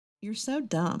You're so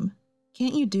dumb.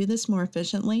 Can't you do this more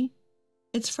efficiently?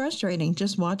 It's frustrating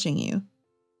just watching you.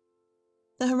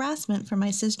 The harassment from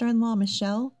my sister-in-law,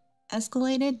 Michelle,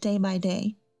 escalated day by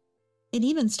day. It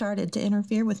even started to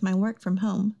interfere with my work from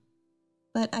home.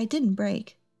 But I didn't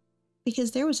break,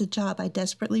 because there was a job I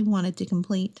desperately wanted to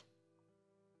complete.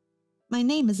 My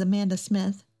name is Amanda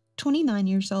Smith, 29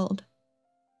 years old.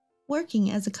 Working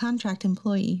as a contract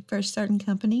employee for a certain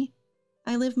company,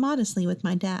 I live modestly with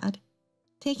my dad,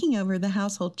 taking over the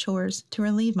household chores to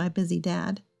relieve my busy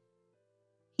dad.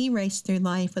 He raced through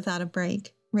life without a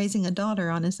break, raising a daughter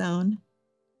on his own.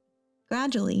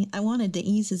 Gradually, I wanted to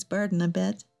ease his burden a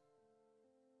bit.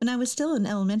 When I was still in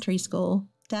elementary school,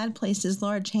 Dad placed his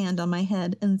large hand on my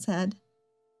head and said,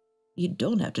 "You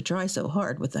don't have to try so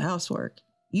hard with the housework.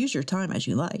 Use your time as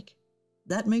you like.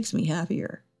 That makes me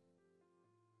happier."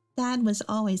 Dad was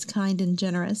always kind and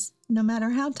generous, no matter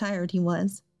how tired he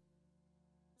was.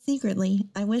 Secretly,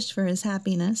 I wished for his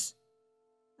happiness.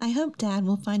 I hope Dad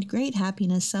will find great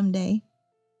happiness someday.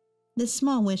 This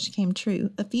small wish came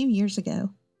true a few years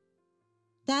ago.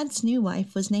 Dad's new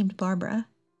wife was named Barbara.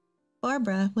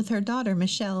 Barbara, with her daughter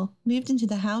Michelle, moved into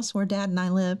the house where Dad and I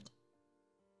lived.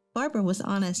 Barbara was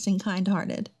honest and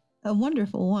kind-hearted, a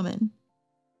wonderful woman.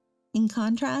 In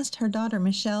contrast, her daughter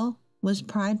Michelle was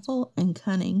prideful and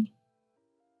cunning.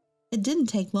 It didn't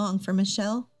take long for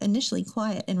Michelle, initially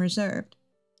quiet and reserved,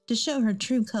 to show her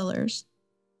true colors.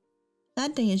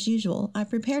 That day, as usual, I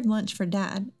prepared lunch for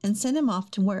Dad and sent him off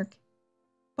to work.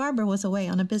 Barbara was away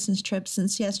on a business trip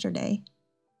since yesterday.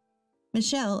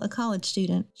 Michelle, a college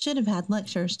student, should have had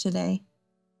lectures today.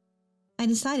 I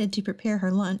decided to prepare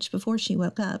her lunch before she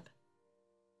woke up.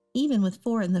 Even with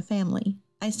 4 in the family,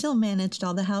 I still managed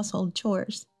all the household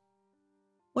chores.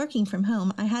 Working from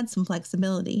home, I had some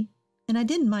flexibility, and I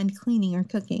didn't mind cleaning or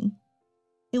cooking.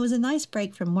 It was a nice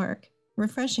break from work,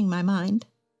 refreshing my mind.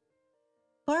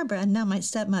 Barbara, now my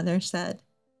stepmother, said,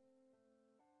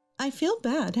 "I feel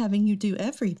bad having you do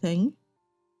everything."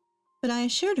 But I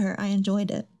assured her I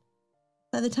enjoyed it.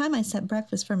 By the time I set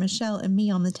breakfast for Michelle and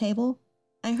me on the table,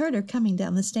 I heard her coming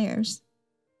down the stairs.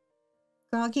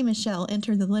 Groggy Michelle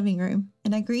entered the living room,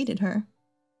 and I greeted her.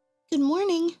 "Good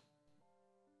morning.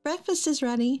 Breakfast is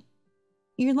ready.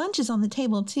 Your lunch is on the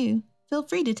table, too. Feel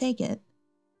free to take it."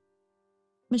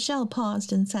 Michelle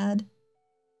paused and said,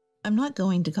 "I'm not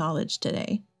going to college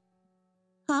today."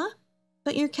 "Huh?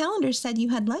 But your calendar said you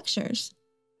had lectures."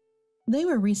 "They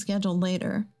were rescheduled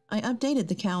later. I updated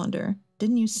the calendar.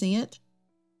 Didn't you see it?"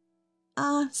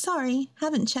 Sorry,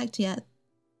 haven't checked yet."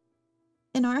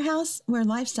 In our house, where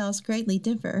lifestyles greatly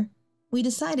differ, we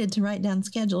decided to write down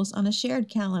schedules on a shared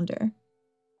calendar.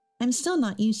 I'm still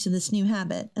not used to this new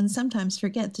habit and sometimes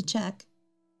forget to check.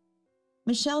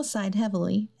 Michelle sighed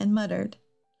heavily and muttered,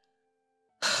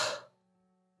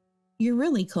 "You're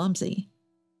really clumsy,"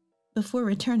 before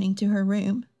returning to her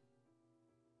room.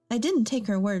 I didn't take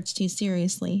her words too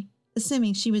seriously,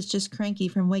 assuming she was just cranky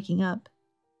from waking up.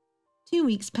 2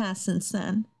 weeks passed since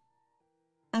then.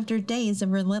 After days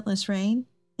of relentless rain,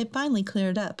 it finally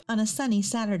cleared up on a sunny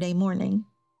Saturday morning.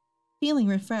 Feeling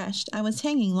refreshed, I was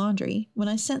hanging laundry when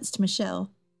I sensed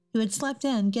Michelle, who had slept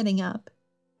in, getting up.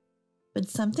 But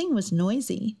something was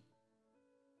noisy.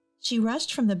 She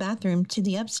rushed from the bathroom to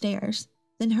the upstairs,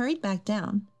 then hurried back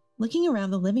down, looking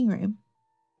around the living room.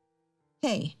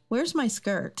 "Hey, where's my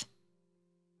skirt?"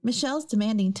 Michelle's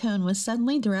demanding tone was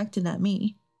suddenly directed at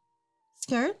me.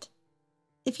 "Skirt?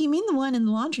 If you mean the one in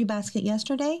the laundry basket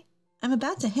yesterday, I'm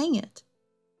about to hang it."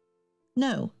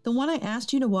 "No, the one I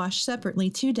asked you to wash separately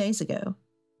 2 days ago.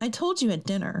 I told you at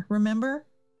dinner, remember?"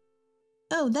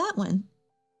 "Oh, that one.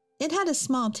 It had a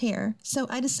small tear, so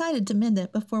I decided to mend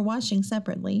it before washing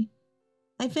separately.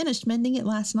 I finished mending it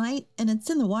last night, and it's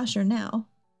in the washer now."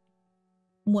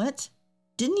 "What?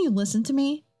 Didn't you listen to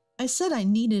me? I said I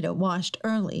needed it washed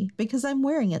early because I'm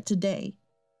wearing it today.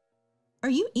 Are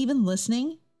you even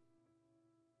listening?"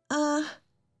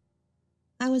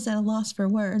 I was at a loss for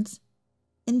words.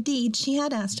 Indeed, she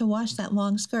had asked to wash that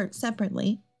long skirt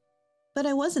separately, but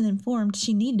I wasn't informed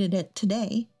she needed it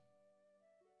today.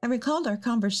 I recalled our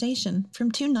conversation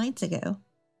from 2 nights ago.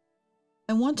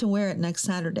 "I want to wear it next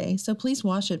Saturday, so please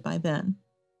wash it by then."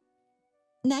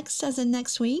 "Next as in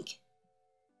next week?"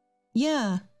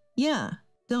 Yeah.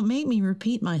 Don't make me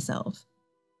repeat myself."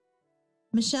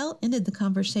 Michelle ended the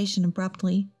conversation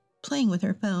abruptly, playing with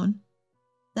her phone.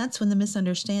 That's when the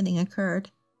misunderstanding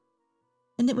occurred.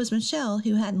 And it was Michelle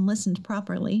who hadn't listened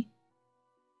properly.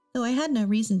 Though I had no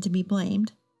reason to be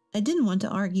blamed, I didn't want to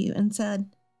argue and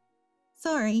said,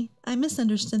 "Sorry, I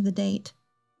misunderstood the date."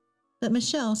 But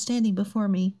Michelle, standing before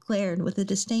me, glared with a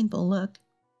disdainful look.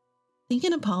 "Think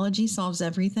an apology solves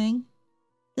everything?"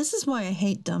 This is why I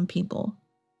hate dumb people.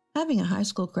 Having a high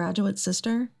school graduate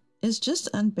sister is just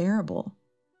unbearable.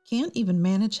 Can't even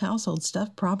manage household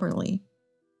stuff properly.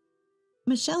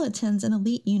 Michelle attends an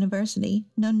elite university,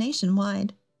 known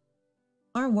nationwide.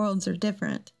 Our worlds are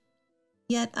different.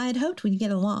 Yet I'd hoped we'd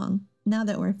get along, now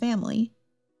that we're family.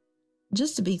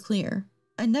 Just to be clear,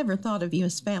 I never thought of you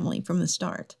as family from the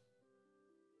start.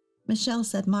 Michelle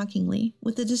said mockingly,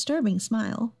 with a disturbing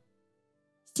smile.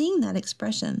 Seeing that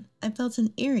expression, I felt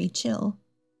an eerie chill.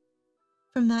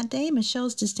 From that day,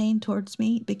 Michelle's disdain towards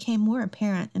me became more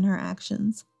apparent in her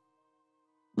actions.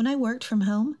 When I worked from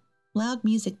home, loud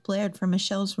music blared from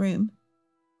Michelle's room.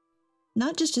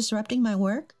 Not just disrupting my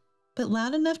work, but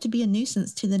loud enough to be a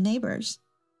nuisance to the neighbors.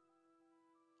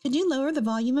 Could you lower the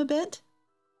volume a bit?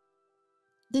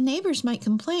 The neighbors might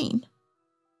complain.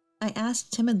 I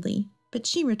asked timidly, but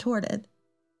she retorted.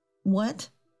 What?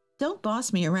 Don't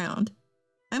boss me around.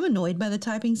 I'm annoyed by the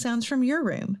typing sounds from your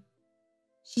room.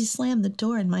 She slammed the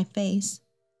door in my face.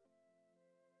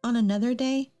 On another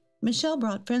day, Michelle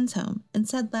brought friends home and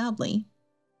said loudly,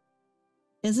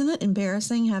 Isn't it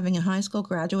embarrassing having a high school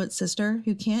graduate sister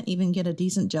who can't even get a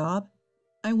decent job?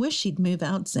 I wish she'd move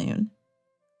out soon.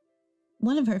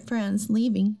 One of her friends,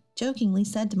 leaving, jokingly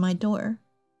said to my door,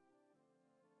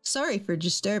 Sorry for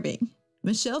disturbing.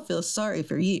 Michelle feels sorry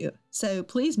for you, so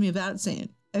please move out soon,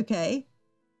 okay?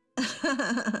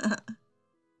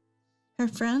 Her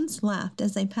friends laughed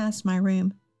as they passed my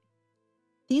room.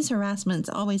 These harassments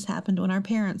always happened when our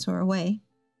parents were away.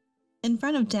 In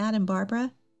front of Dad and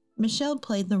Barbara, Michelle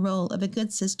played the role of a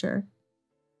good sister,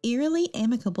 eerily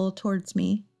amicable towards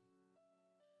me.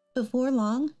 Before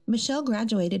long, Michelle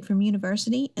graduated from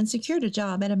university and secured a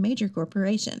job at a major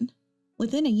corporation.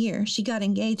 Within a year, she got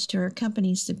engaged to her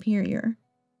company's superior.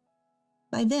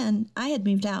 By then, I had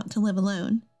moved out to live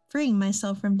alone, freeing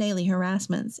myself from daily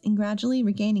harassments and gradually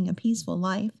regaining a peaceful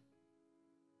life.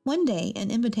 One day,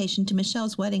 an invitation to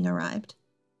Michelle's wedding arrived.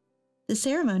 The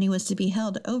ceremony was to be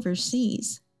held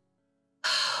overseas.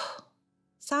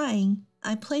 Sighing,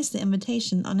 I placed the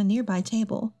invitation on a nearby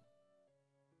table.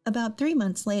 About 3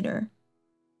 months later,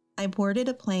 I boarded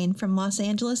a plane from Los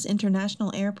Angeles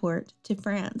International Airport to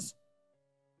France.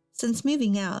 Since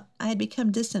moving out, I had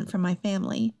become distant from my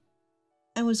family.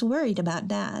 I was worried about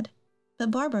Dad,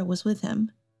 but Barbara was with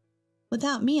him.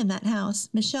 Without me in that house,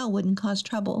 Michelle wouldn't cause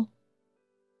trouble.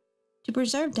 To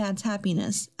preserve Dad's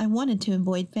happiness, I wanted to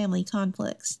avoid family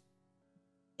conflicts.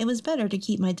 It was better to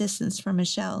keep my distance from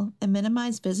Michelle and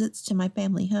minimize visits to my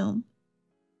family home.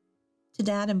 To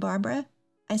Dad and Barbara,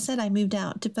 I said I moved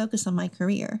out to focus on my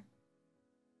career.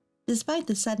 Despite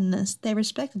the suddenness, they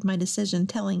respected my decision,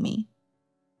 telling me,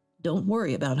 Don't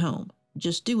worry about home.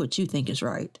 Just do what you think is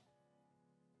right.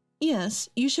 Yes,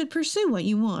 you should pursue what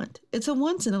you want. It's a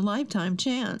once-in-a-lifetime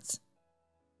chance,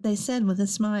 they said with a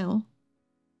smile.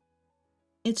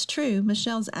 It's true,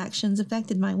 Michelle's actions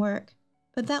affected my work,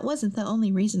 but that wasn't the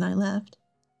only reason I left.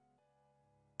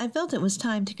 I felt it was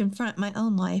time to confront my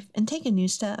own life and take a new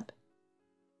step.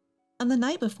 On the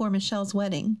night before Michelle's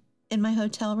wedding, in my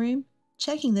hotel room,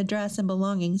 checking the dress and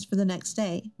belongings for the next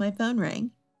day, my phone rang.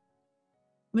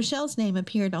 Michelle's name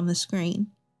appeared on the screen.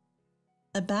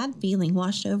 A bad feeling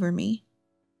washed over me.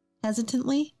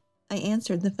 Hesitantly, I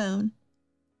answered the phone.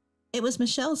 It was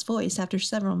Michelle's voice after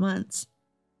several months.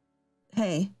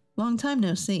 Hey, long time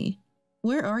no see.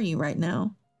 Where are you right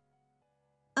now?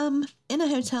 In a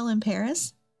hotel in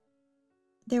Paris.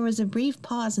 There was a brief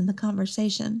pause in the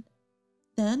conversation.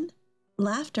 Then,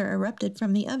 laughter erupted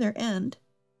from the other end.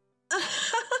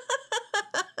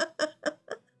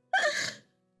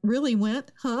 Really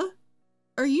went, huh?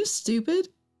 Are you stupid?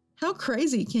 How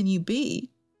crazy can you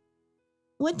be?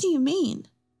 What do you mean?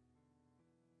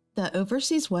 That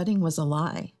overseas wedding was a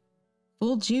lie.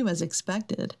 Fooled you as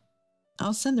expected.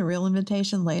 I'll send the real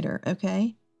invitation later,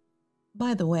 okay?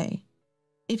 By the way,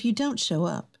 if you don't show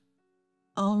up,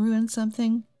 I'll ruin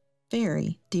something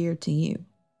very dear to you.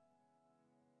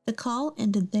 The call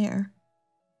ended there.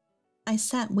 I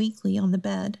sat weakly on the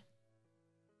bed.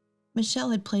 Michelle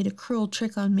had played a cruel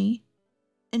trick on me,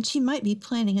 and she might be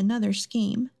planning another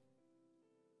scheme.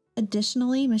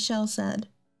 Additionally, Michelle said,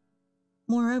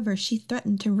 moreover, she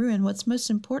threatened to ruin what's most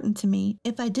important to me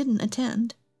if I didn't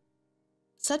attend.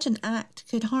 Such an act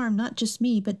could harm not just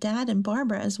me, but Dad and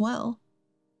Barbara as well.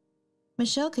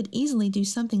 Michelle could easily do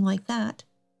something like that.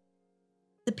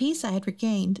 The peace I had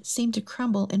regained seemed to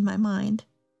crumble in my mind.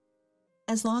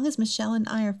 As long as Michelle and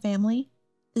I are family,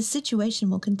 this situation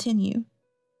will continue.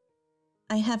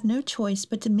 I have no choice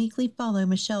but to meekly follow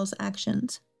Michelle's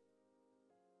actions.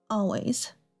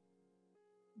 Always.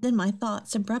 Then my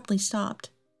thoughts abruptly stopped.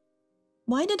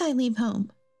 Why did I leave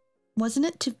home? Wasn't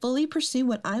it to fully pursue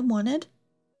what I wanted?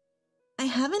 I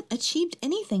haven't achieved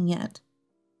anything yet.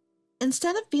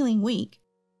 Instead of feeling weak,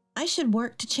 I should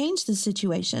work to change the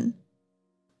situation.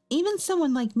 Even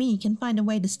someone like me can find a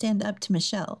way to stand up to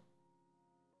Michelle.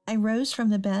 I rose from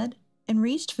the bed and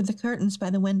reached for the curtains by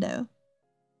the window.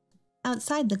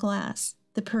 Outside the glass,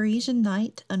 the Parisian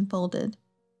night unfolded.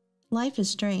 Life is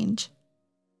strange.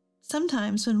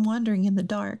 Sometimes when wandering in the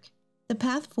dark, the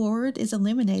path forward is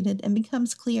illuminated and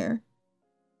becomes clear.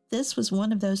 This was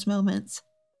one of those moments.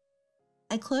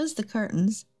 I closed the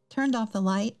curtains, turned off the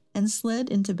light, and slid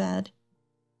into bed.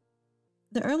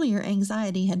 The earlier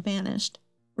anxiety had vanished,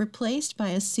 replaced by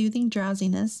a soothing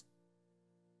drowsiness.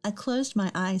 I closed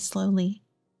my eyes slowly.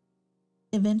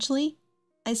 Eventually,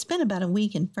 I spent about a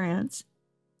week in France,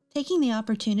 taking the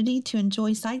opportunity to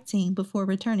enjoy sightseeing before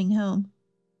returning home.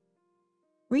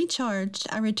 Recharged,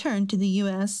 I returned to the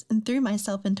U.S. and threw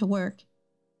myself into work.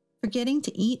 Forgetting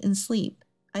to eat and sleep,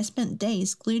 I spent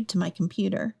days glued to my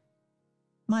computer.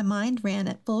 My mind ran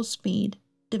at full speed,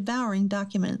 devouring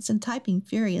documents and typing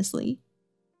furiously.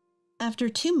 After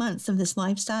 2 months of this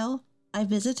lifestyle, I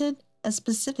visited a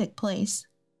specific place.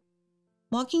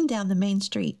 Walking down the main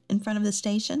street in front of the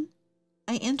station,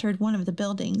 I entered one of the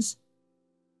buildings.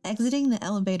 Exiting the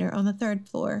elevator on the 3rd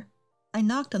floor, I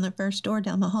knocked on the first door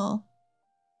down the hall.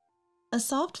 A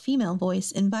soft female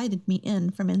voice invited me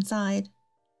in from inside.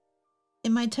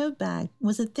 In my tote bag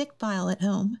was a thick file at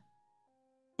home.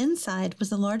 Inside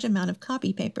was a large amount of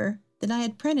copy paper that I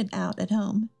had printed out at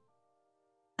home.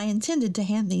 I intended to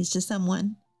hand these to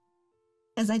someone.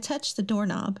 As I touched the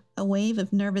doorknob, a wave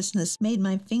of nervousness made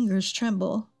my fingers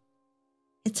tremble.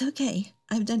 It's okay.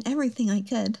 I've done everything I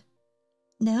could.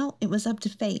 Now it was up to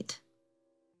fate.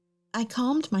 I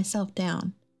calmed myself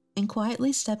down and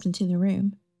quietly stepped into the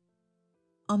room.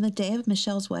 On the day of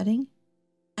Michelle's wedding,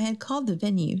 I had called the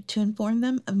venue to inform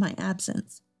them of my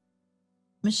absence.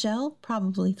 Michelle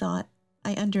probably thought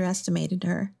I underestimated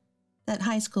her, that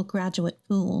high school graduate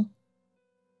fool.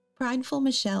 Prideful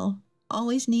Michelle,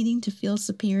 always needing to feel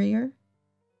superior.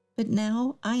 But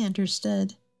now I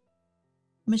understood.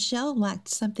 Michelle lacked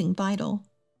something vital,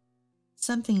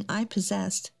 something I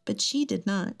possessed, but she did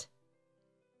not.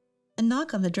 A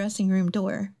knock on the dressing room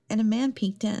door, and a man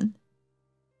peeked in.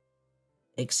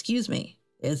 Excuse me,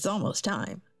 it's almost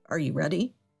time. Are you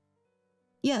ready?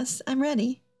 Yes, I'm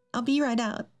ready. I'll be right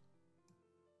out.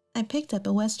 I picked up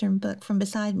a Western book from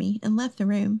beside me and left the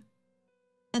room.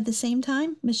 At the same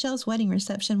time, Michelle's wedding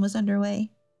reception was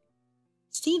underway.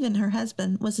 Stephen, her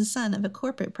husband, was the son of a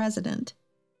corporate president.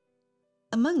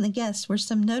 Among the guests were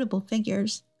some notable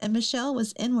figures, and Michelle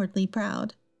was inwardly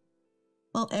proud.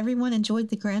 While everyone enjoyed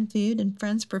the grand food and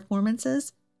friends'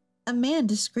 performances, a man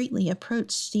discreetly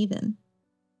approached Stephen.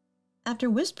 After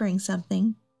whispering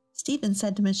something, Stephen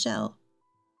said to Michelle,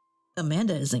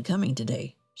 Amanda isn't coming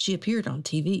today. She appeared on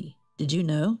TV. Did you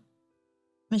know?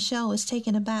 Michelle was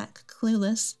taken aback,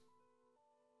 clueless.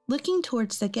 Looking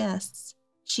towards the guests,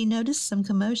 she noticed some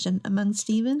commotion among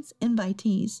Stephen's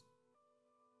invitees.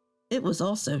 It was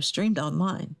also streamed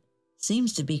online.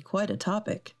 Seems to be quite a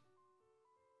topic.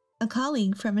 A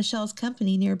colleague from Michelle's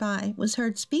company nearby was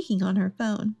heard speaking on her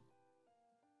phone.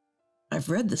 I've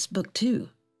read this book too,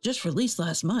 just released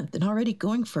last month and already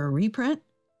going for a reprint.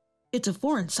 It's a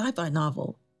foreign sci-fi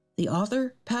novel. The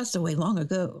author passed away long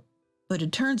ago, but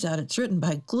it turns out it's written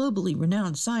by a globally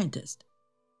renowned scientist.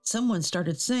 Someone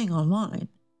started saying online.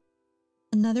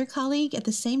 Another colleague at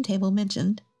the same table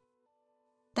mentioned,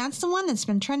 That's the one that's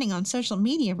been trending on social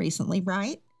media recently,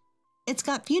 right? It's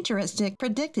got futuristic,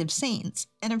 predictive scenes,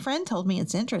 and a friend told me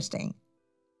it's interesting.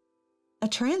 A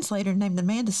translator named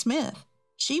Amanda Smith.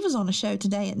 She was on a show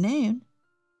today at noon.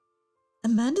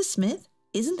 Amanda Smith?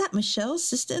 Isn't that Michelle's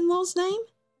sister-in-law's name?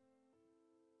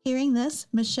 Hearing this,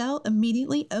 Michelle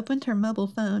immediately opened her mobile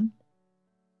phone.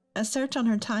 A search on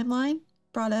her timeline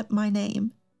brought up my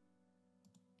name.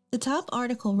 The top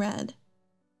article read,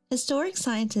 Historic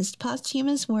scientist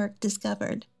posthumous work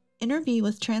discovered. Interview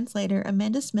with translator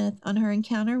Amanda Smith on her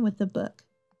encounter with the book.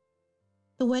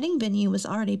 The wedding venue was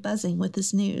already buzzing with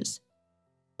this news.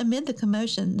 Amid the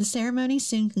commotion, the ceremony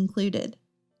soon concluded.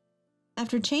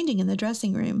 After changing in the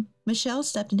dressing room, Michelle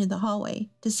stepped into the hallway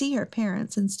to see her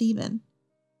parents and Stephen.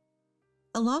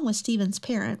 Along with Stephen's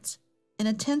parents, in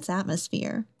a tense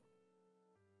atmosphere.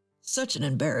 Such an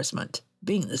embarrassment,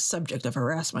 being the subject of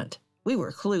harassment. We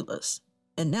were clueless,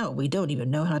 and now we don't even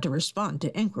know how to respond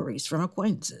to inquiries from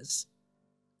acquaintances,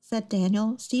 said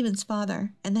Daniel, Stephen's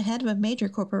father, and the head of a major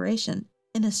corporation,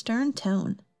 in a stern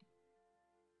tone.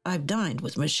 I've dined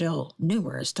with Michelle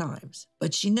numerous times,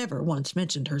 but she never once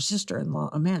mentioned her sister-in-law,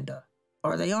 Amanda.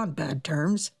 Are they on bad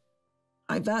terms?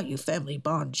 I value family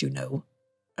bonds, you know.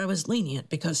 I was lenient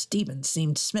because Stephen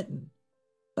seemed smitten,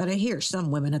 but I hear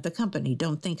some women at the company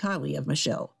don't think highly of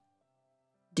Michelle.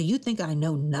 Do you think I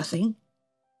know nothing?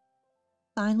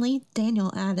 Finally,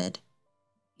 Daniel added,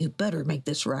 You better make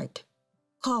this right.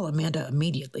 Call Amanda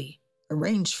immediately.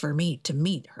 Arrange for me to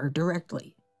meet her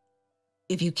directly.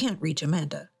 If you can't reach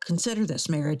Amanda, consider this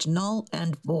marriage null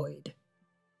and void.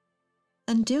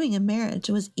 Undoing a marriage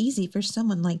was easy for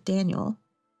someone like Daniel.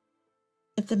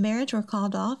 If the marriage were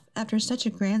called off after such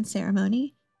a grand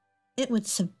ceremony, it would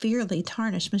severely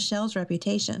tarnish Michelle's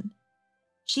reputation.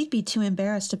 She'd be too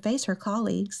embarrassed to face her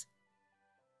colleagues,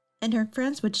 and her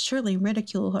friends would surely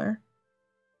ridicule her.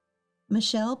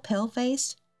 Michelle,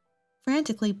 pale-faced,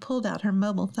 frantically pulled out her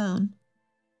mobile phone.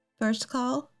 First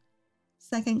call,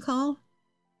 second call,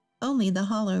 only the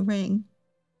hollow ring.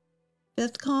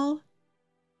 Fifth call,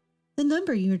 the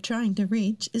number you're trying to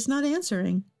reach is not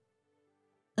answering.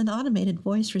 An automated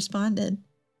voice responded.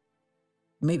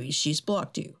 Maybe she's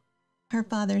blocked you, her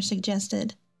father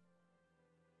suggested.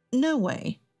 No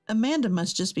way. Amanda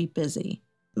must just be busy,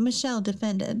 Michelle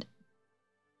defended.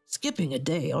 Skipping a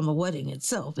day on the wedding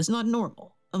itself is not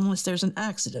normal unless there's an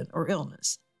accident or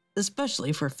illness,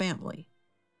 especially for family.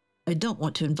 I don't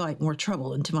want to invite more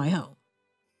trouble into my home.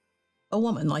 A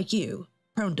woman like you,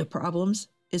 prone to problems,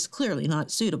 is clearly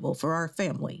not suitable for our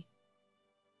family,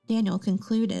 Daniel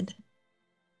concluded.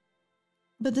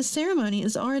 But the ceremony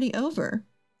is already over.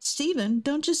 Stephen,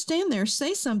 don't just stand there,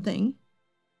 say something.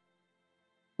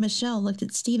 Michelle looked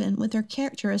at Stephen with her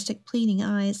characteristic pleading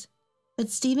eyes,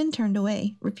 but Stephen turned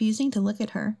away, refusing to look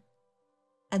at her.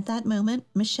 At that moment,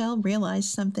 Michelle realized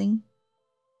something.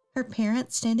 Her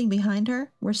parents, standing behind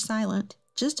her, were silent,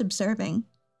 just observing.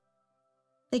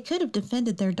 They could have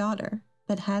defended their daughter,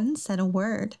 but hadn't said a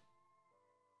word.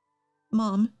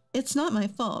 Mom, it's not my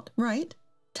fault, right?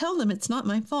 Tell them it's not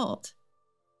my fault.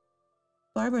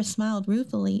 Barbara smiled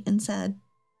ruefully and said,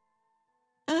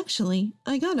 Actually,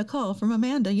 I got a call from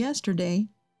Amanda yesterday.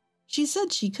 She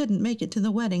said she couldn't make it to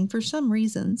the wedding for some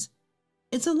reasons.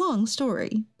 It's a long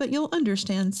story, but you'll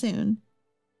understand soon.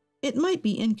 It might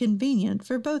be inconvenient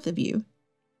for both of you,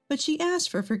 but she asked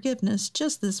for forgiveness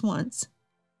just this once.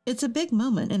 It's a big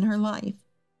moment in her life.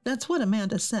 That's what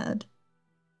Amanda said.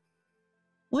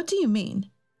 What do you mean?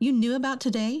 You knew about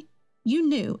today? You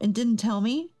knew and didn't tell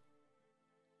me?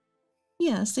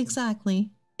 Yes,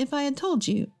 exactly. If I had told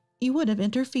you, you would have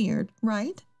interfered,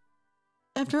 right?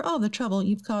 After all the trouble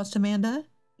you've caused Amanda,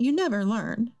 you never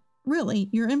learn. Really,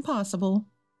 you're impossible.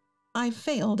 I've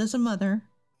failed as a mother.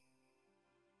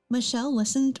 Michelle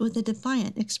listened with a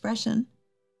defiant expression.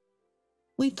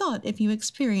 We thought if you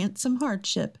experienced some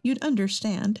hardship, you'd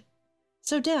understand.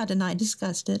 So Dad and I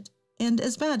discussed it, and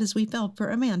as bad as we felt for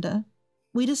Amanda,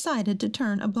 we decided to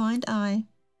turn a blind eye.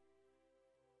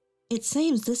 It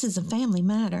seems this is a family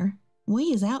matter.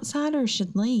 We as outsiders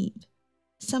should leave.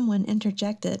 Someone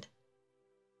interjected.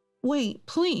 Wait,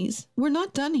 please, we're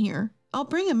not done here. I'll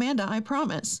bring Amanda, I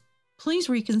promise. Please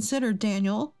reconsider,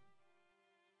 Daniel.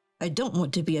 I don't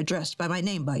want to be addressed by my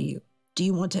name by you. Do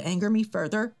you want to anger me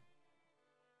further?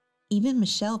 Even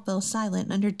Michelle fell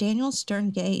silent under Daniel's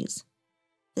stern gaze.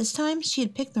 This time she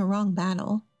had picked the wrong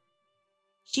battle.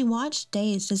 She watched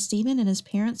dazed as Stephen and his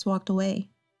parents walked away.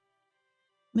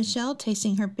 Michelle,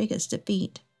 tasting her biggest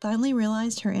defeat, finally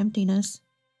realized her emptiness.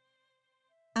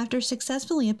 After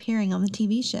successfully appearing on the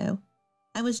TV show,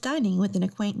 I was dining with an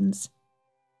acquaintance.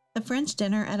 A French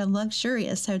dinner at a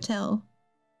luxurious hotel.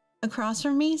 Across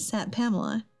from me sat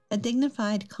Pamela, a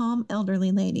dignified, calm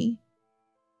elderly lady.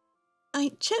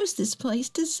 I chose this place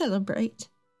to celebrate.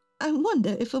 I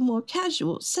wonder if a more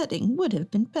casual setting would have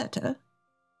been better.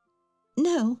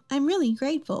 No, I'm really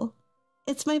grateful.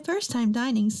 It's my first time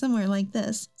dining somewhere like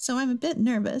this, so I'm a bit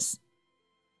nervous.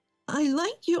 I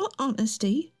like your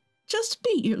honesty. Just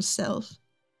be yourself.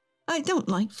 I don't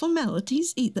like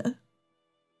formalities either.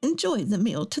 Enjoy the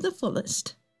meal to the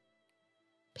fullest.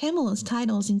 Pamela's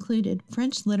titles included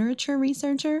French literature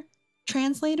researcher,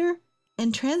 translator,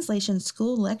 and translation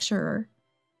school lecturer.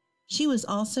 She was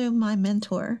also my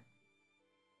mentor.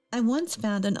 I once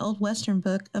found an old Western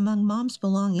book among Mom's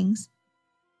belongings.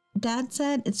 Dad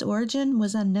said its origin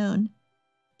was unknown.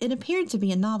 It appeared to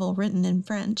be a novel written in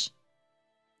French.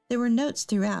 There were notes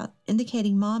throughout,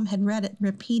 indicating Mom had read it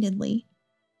repeatedly.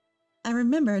 I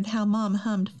remembered how Mom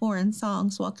hummed foreign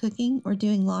songs while cooking or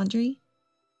doing laundry.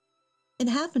 It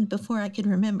happened before I could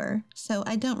remember, so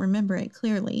I don't remember it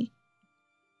clearly.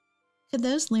 Could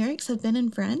those lyrics have been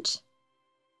in French?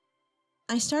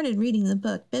 I started reading the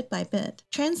book bit by bit,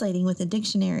 translating with a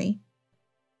dictionary,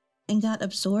 and got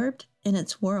absorbed in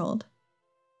its world.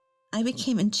 I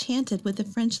became enchanted with the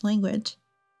French language.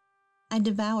 I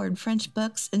devoured French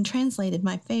books and translated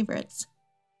my favorites.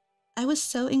 I was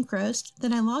so engrossed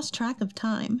that I lost track of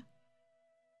time.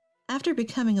 After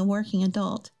becoming a working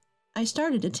adult, I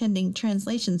started attending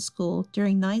translation school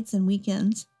during nights and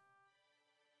weekends.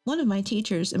 One of my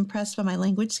teachers, impressed by my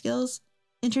language skills,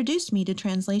 introduced me to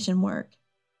translation work.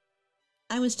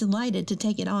 I was delighted to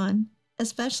take it on,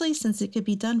 especially since it could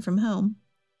be done from home.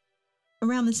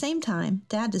 Around the same time,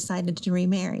 Dad decided to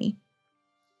remarry.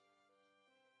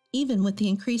 Even with the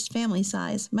increased family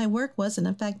size, my work wasn't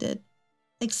affected,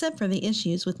 except for the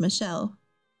issues with Michelle.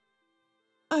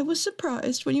 I was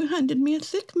surprised when you handed me a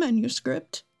thick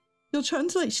manuscript. Your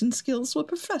translation skills were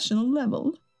professional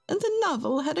level, and the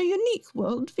novel had a unique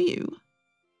world view.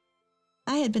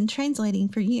 I had been translating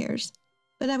for years,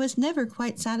 but I was never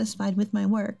quite satisfied with my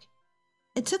work.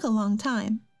 It took a long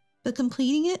time, but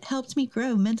completing it helped me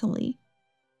grow mentally.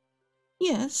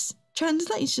 Yes,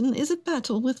 translation is a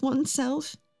battle with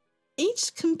oneself.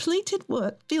 Each completed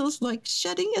work feels like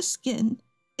shedding a skin.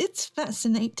 It's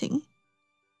fascinating.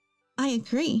 I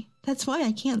agree. That's why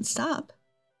I can't stop.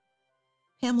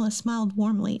 Pamela smiled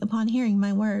warmly upon hearing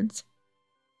my words.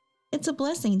 It's a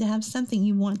blessing to have something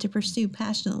you want to pursue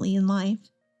passionately in life.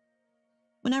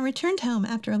 When I returned home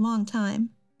after a long time,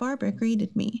 Barbara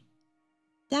greeted me.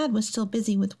 Dad was still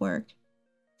busy with work,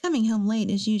 coming home late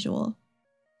as usual.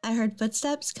 I heard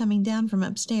footsteps coming down from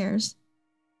upstairs.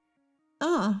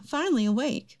 Ah, finally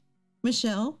awake.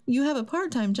 Michelle, you have a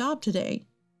part-time job today.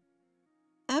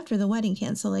 After the wedding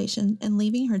cancellation and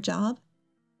leaving her job,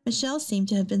 Michelle seemed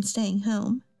to have been staying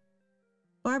home.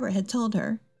 Barbara had told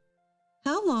her,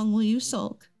 "How long will you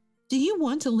sulk? Do you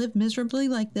want to live miserably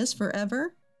like this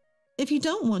forever? If you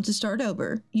don't want to start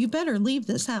over, you better leave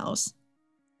this house."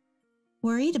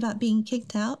 Worried about being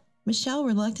kicked out, Michelle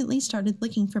reluctantly started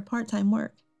looking for part-time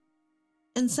work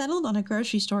and settled on a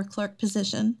grocery store clerk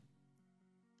position.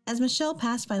 As Michelle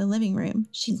passed by the living room,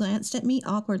 she glanced at me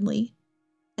awkwardly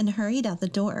and hurried out the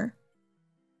door.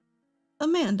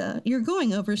 "Amanda, you're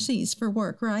going overseas for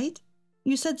work, right?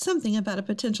 You said something about a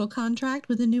potential contract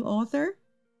with a new author?"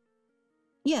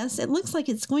 "Yes, it looks like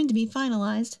it's going to be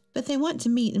finalized, but they want to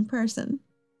meet in person."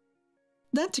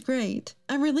 "That's great.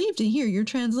 I'm relieved to hear your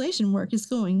translation work is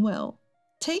going well.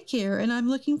 Take care, and I'm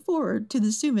looking forward to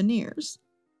the souvenirs."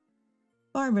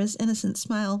 Barbara's innocent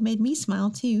smile made me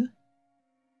smile too.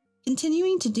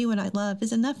 Continuing to do what I love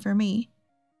is enough for me.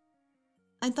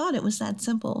 I thought it was that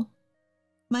simple.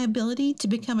 My ability to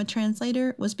become a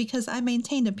translator was because I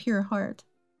maintained a pure heart.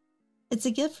 It's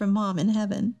a gift from Mom in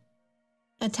heaven.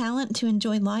 A talent to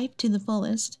enjoy life to the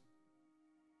fullest.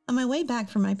 On my way back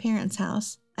from my parents'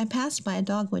 house, I passed by a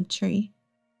dogwood tree.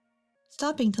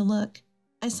 Stopping to look,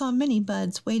 I saw many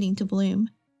buds waiting to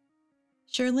bloom.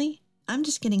 Surely, I'm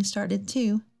just getting started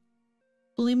too.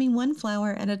 Blooming one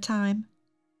flower at a time,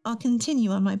 I'll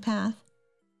continue on my path.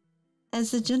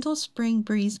 As the gentle spring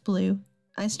breeze blew,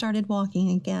 I started walking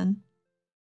again.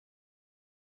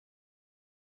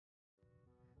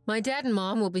 My dad and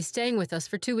mom will be staying with us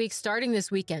for 2 weeks starting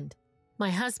this weekend, my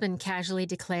husband casually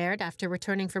declared after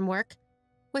returning from work.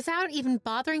 Without even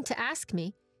bothering to ask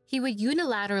me, he would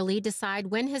unilaterally decide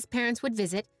when his parents would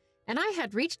visit, and I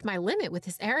had reached my limit with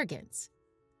his arrogance.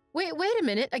 Wait a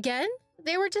minute, again?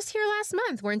 They were just here last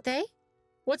month, weren't they?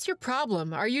 What's your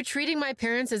problem? Are you treating my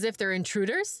parents as if they're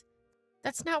intruders?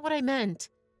 That's not what I meant.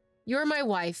 You're my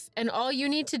wife, and all you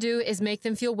need to do is make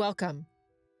them feel welcome.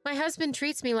 My husband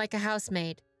treats me like a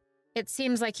housemaid. It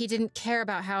seems like he didn't care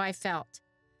about how I felt.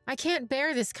 I can't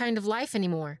bear this kind of life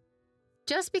anymore.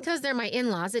 Just because they're my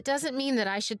in-laws, it doesn't mean that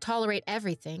I should tolerate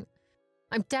everything.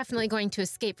 I'm definitely going to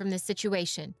escape from this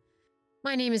situation.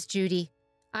 My name is Judy.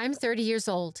 I'm 30 years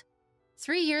old.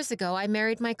 3 years ago, I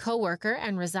married my coworker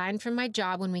and resigned from my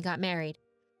job when we got married.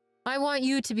 I want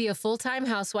you to be a full-time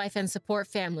housewife and support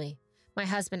family, my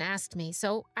husband asked me,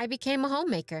 so I became a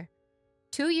homemaker.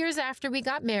 2 years after we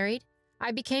got married,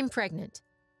 I became pregnant.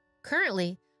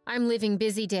 Currently, I'm living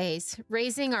busy days,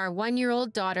 raising our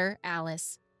 1-year-old daughter,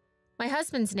 Alice. My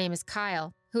husband's name is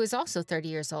Kyle, who is also 30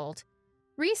 years old.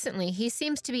 Recently, he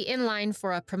seems to be in line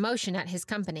for a promotion at his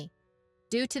company.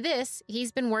 Due to this,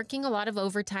 he's been working a lot of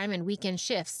overtime and weekend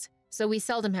shifts, so we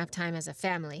seldom have time as a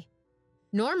family.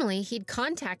 Normally, he'd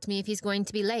contact me if he's going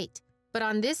to be late, but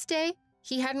on this day,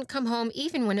 he hadn't come home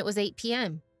even when it was 8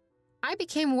 p.m. I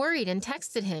became worried and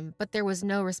texted him, but there was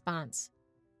no response.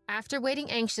 After waiting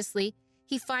anxiously,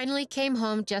 he finally came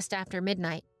home just after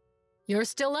midnight. You're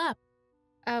still up.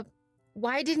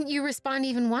 Why didn't you respond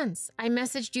even once? I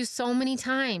messaged you so many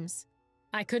times.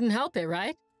 I couldn't help it,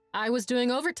 right? I was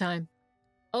doing overtime.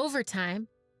 Overtime?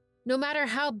 No matter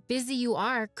how busy you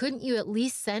are, couldn't you at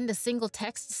least send a single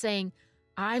text saying,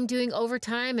 I'm doing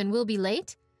overtime and will be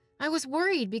late? I was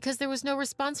worried because there was no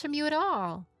response from you at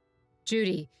all.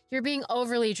 Judy, you're being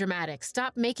overly dramatic.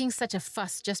 Stop making such a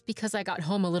fuss just because I got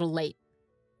home a little late.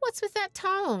 What's with that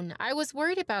tone? I was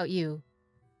worried about you.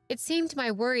 It seemed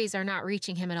my worries are not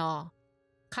reaching him at all.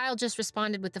 Kyle just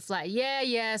responded with the flat,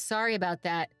 yeah, sorry about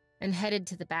that, and headed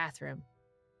to the bathroom.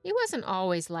 He wasn't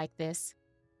always like this.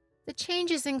 The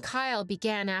changes in Kyle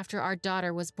began after our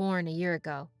daughter was born a year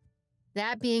ago.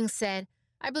 That being said,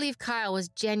 I believe Kyle was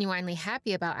genuinely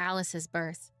happy about Alice's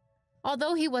birth.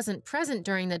 Although he wasn't present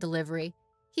during the delivery,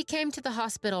 he came to the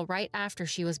hospital right after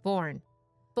she was born.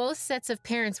 Both sets of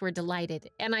parents were delighted,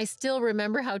 and I still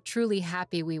remember how truly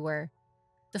happy we were.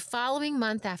 The following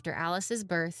month after Alice's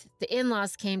birth, the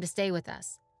in-laws came to stay with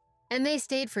us, and they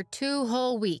stayed for 2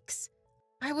 whole weeks.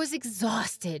 I was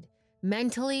exhausted,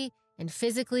 mentally and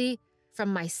physically,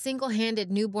 from my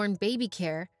single-handed newborn baby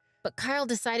care, but Kyle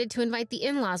decided to invite the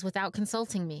in-laws without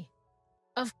consulting me.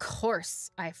 Of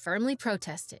course, I firmly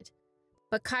protested.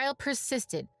 But Kyle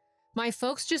persisted. My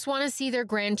folks just want to see their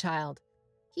grandchild.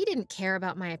 He didn't care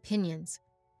about my opinions.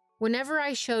 Whenever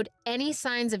I showed any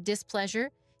signs of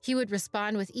displeasure, he would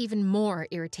respond with even more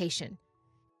irritation.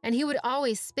 And he would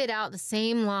always spit out the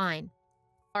same line.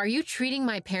 "Are you treating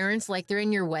my parents like they're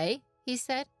in your way?" he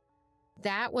said.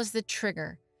 That was the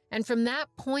trigger. And from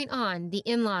that point on, the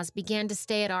in-laws began to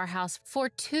stay at our house for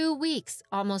 2 weeks,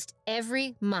 almost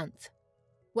every month.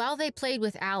 While they played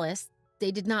with Alice,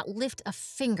 they did not lift a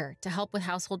finger to help with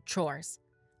household chores.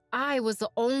 I was the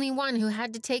only one who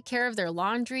had to take care of their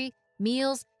laundry,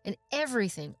 meals, and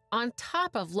everything on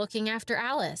top of looking after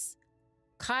Alice.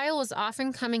 Kyle was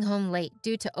often coming home late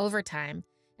due to overtime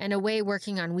and away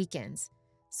working on weekends,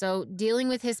 so dealing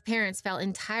with his parents fell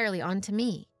entirely onto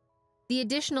me. The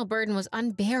additional burden was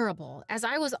unbearable, as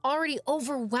I was already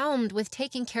overwhelmed with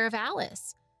taking care of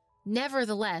Alice.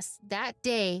 Nevertheless, that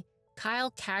day,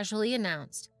 Kyle casually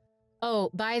announced, "Oh,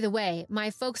 by the way,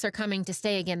 my folks are coming to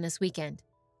stay again this weekend."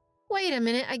 Wait a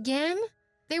minute, again?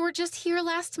 They were just here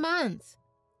last month.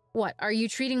 What, are you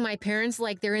treating my parents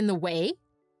like they're in the way?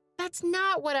 That's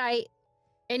not what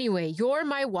Anyway, you're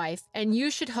my wife, and you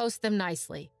should host them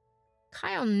nicely.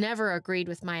 Kyle never agreed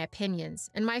with my opinions,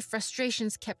 and my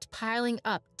frustrations kept piling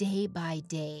up day by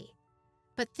day.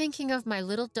 But thinking of my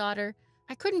little daughter,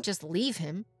 I couldn't just leave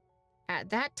him. At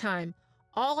that time,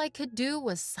 all I could do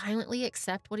was silently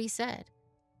accept what he said.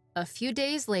 A few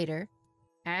days later,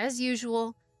 as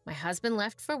usual, my husband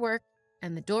left for work,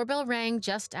 and the doorbell rang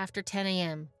just after 10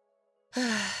 a.m.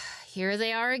 Here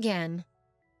they are again.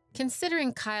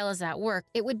 Considering Kyle is at work,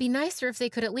 it would be nicer if they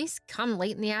could at least come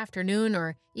late in the afternoon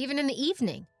or even in the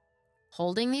evening.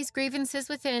 Holding these grievances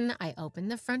within, I opened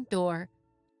the front door.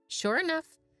 Sure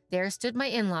enough, there stood my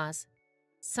in-laws.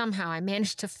 Somehow I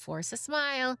managed to force a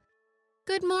smile.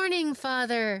 "Good morning,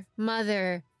 Father,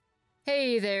 Mother."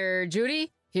 "Hey there,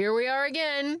 Judy. Here we are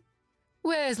again."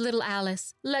 "Where's little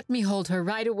Alice? Let me hold her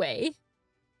right away."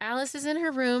 Alice is in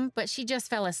her room, but she just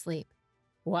fell asleep.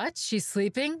 "What? She's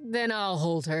sleeping? Then I'll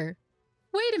hold her."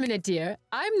 "Wait a minute, dear.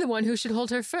 I'm the one who should hold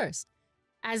her first."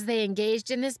 As they engaged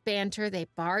in this banter, they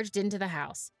barged into the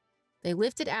house. They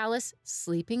lifted Alice,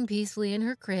 sleeping peacefully in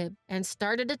her crib, and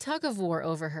started a tug-of-war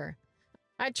over her.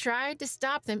 I tried to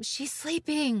stop them. "She's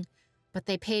sleeping." But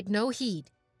they paid no heed.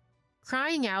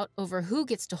 Crying out over who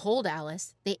gets to hold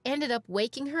Alice, they ended up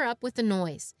waking her up with the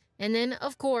noise. And then,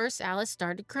 of course, Alice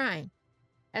started crying.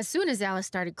 As soon as Alice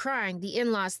started crying, the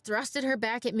in-laws thrusted her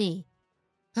back at me.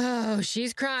 "Oh,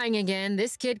 she's crying again.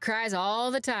 This kid cries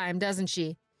all the time, doesn't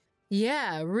she?"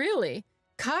 "Yeah, really?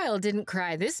 Kyle didn't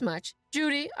cry this much.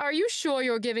 Judy, are you sure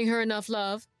you're giving her enough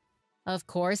love?" "Of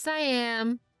course I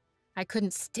am." I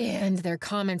couldn't stand their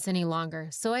comments any longer,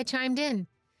 so I chimed in.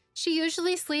 "She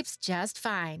usually sleeps just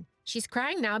fine. She's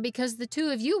crying now because the two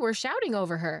of you were shouting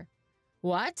over her."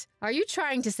 "What? Are you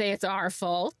trying to say it's our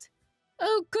fault?"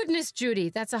 "Oh, goodness, Judy,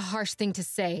 that's a harsh thing to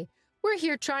say. We're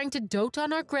here trying to dote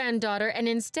on our granddaughter, and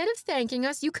instead of thanking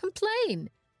us, you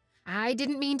complain." "I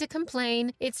didn't mean to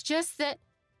complain. It's just that—"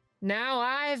 "Now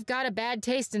I've got a bad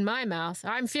taste in my mouth.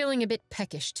 I'm feeling a bit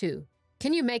peckish, too.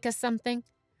 Can you make us something?"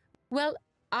 "Well,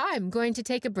 I'm going to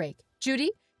take a break.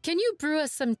 Judy, can you brew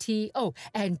us some tea? Oh,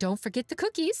 and don't forget the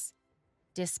cookies."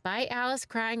 Despite Alice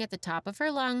crying at the top of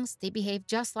her lungs, they behaved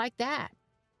just like that.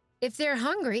 If they're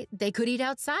hungry, they could eat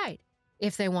outside.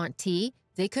 If they want tea,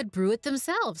 they could brew it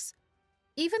themselves.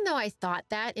 Even though I thought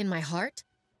that in my heart,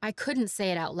 I couldn't say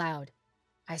it out loud.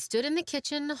 I stood in the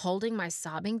kitchen holding my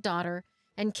sobbing daughter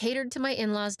and catered to my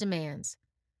in-laws' demands.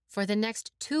 For the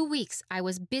next 2 weeks, I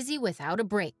was busy without a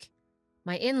break.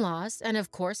 My in-laws, and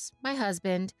of course, my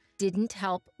husband, didn't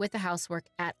help with the housework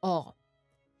at all.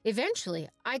 Eventually,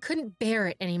 I couldn't bear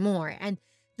it anymore, and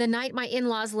the night my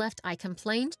in-laws left, I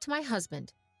complained to my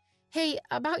husband. Hey,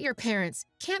 about your parents,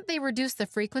 can't they reduce the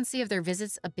frequency of their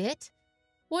visits a bit?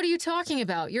 What are you talking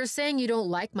about? You're saying you don't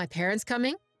like my parents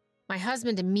coming? My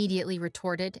husband immediately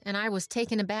retorted, and I was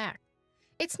taken aback.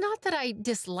 It's not that I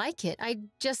dislike it, I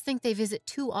just think they visit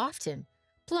too often.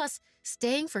 Plus,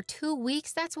 staying for 2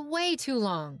 weeks, that's way too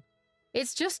long.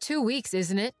 It's just 2 weeks,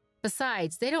 isn't it?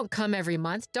 Besides, they don't come every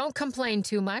month. Don't complain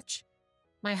too much.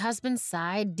 My husband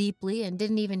sighed deeply and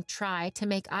didn't even try to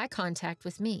make eye contact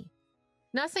with me.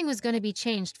 Nothing was going to be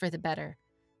changed for the better.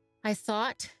 I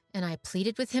thought, and I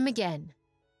pleaded with him again.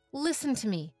 Listen to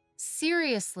me.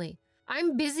 Seriously.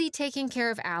 I'm busy taking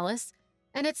care of Alice,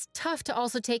 and it's tough to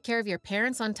also take care of your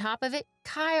parents on top of it.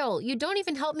 Kyle, you don't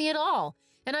even help me at all,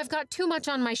 and I've got too much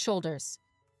on my shoulders.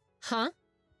 Huh?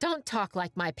 Don't talk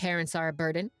like my parents are a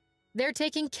burden. They're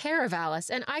taking care of Alice,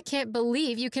 and I can't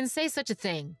believe you can say such a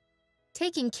thing.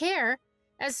 Taking care?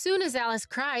 As soon as Alice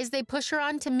cries, they push her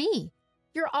on to me.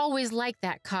 You're always like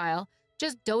that, Kyle,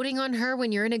 just doting on her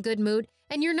when you're in a good mood,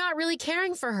 and you're not really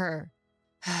caring for her.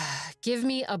 Give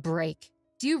me a break.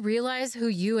 Do you realize who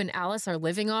you and Alice are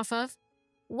living off of?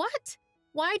 What?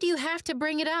 Why do you have to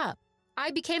bring it up?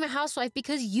 I became a housewife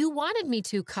because you wanted me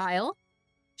to, Kyle.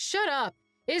 Shut up.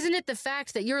 Isn't it the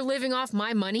fact that you're living off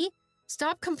my money?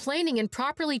 Stop complaining and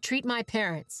properly treat my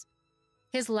parents.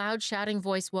 His loud shouting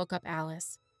voice woke up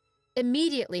Alice.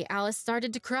 Immediately, Alice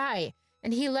started to cry,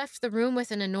 and he left the room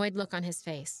with an annoyed look on his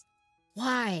face.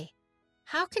 Why?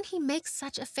 How can he make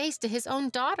such a face to his own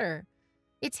daughter?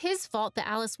 It's his fault that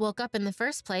Alice woke up in the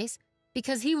first place,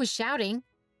 because he was shouting.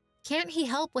 Can't he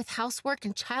help with housework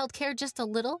and childcare just a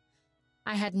little?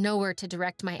 I had nowhere to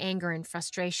direct my anger and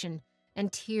frustration,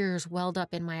 and tears welled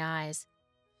up in my eyes.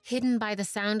 Hidden by the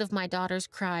sound of my daughter's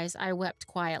cries, I wept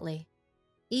quietly.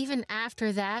 Even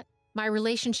after that, my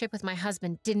relationship with my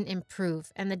husband didn't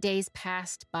improve, and the days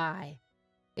passed by.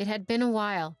 It had been a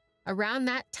while. Around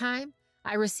that time,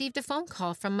 I received a phone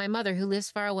call from my mother who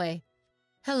lives far away.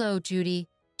 Hello, Judy.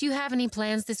 Do you have any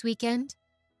plans this weekend?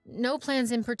 No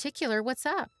plans in particular. What's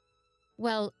up?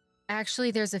 Well, actually,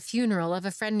 there's a funeral of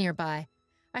a friend nearby.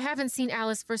 I haven't seen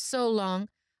Alice for so long.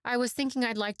 I was thinking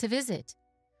I'd like to visit.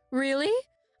 Really?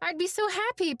 I'd be so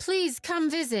happy. Please come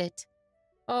visit.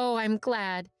 Oh, I'm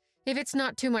glad. If it's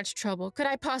not too much trouble, could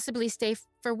I possibly stay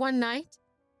for one night?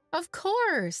 Of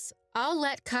course. I'll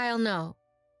let Kyle know.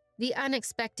 The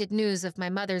unexpected news of my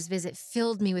mother's visit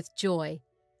filled me with joy.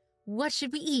 What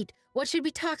should we eat? What should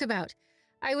we talk about?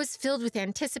 I was filled with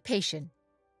anticipation.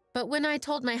 But when I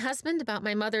told my husband about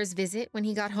my mother's visit when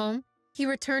he got home, he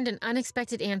returned an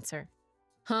unexpected answer.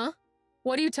 Huh?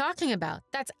 What are you talking about?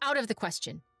 That's out of the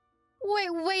question.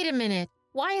 Wait a minute.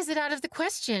 Why is it out of the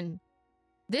question?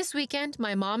 This weekend,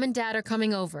 my mom and dad are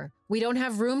coming over. We don't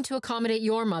have room to accommodate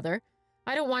your mother.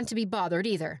 I don't want to be bothered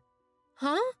either.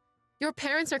 Huh? Your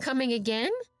parents are coming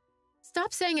again?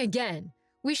 Stop saying again.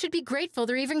 We should be grateful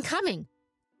they're even coming.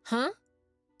 Huh?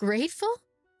 Grateful?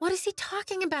 What is he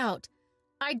talking about?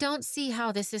 I don't see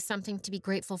how this is something to be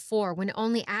grateful for when it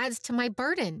only adds to my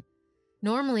burden.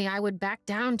 Normally, I would back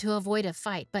down to avoid a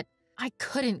fight, but I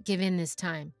couldn't give in this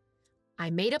time. I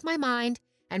made up my mind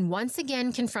and once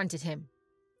again confronted him.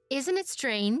 Isn't it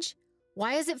strange?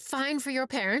 Why is it fine for your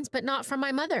parents but not for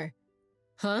my mother?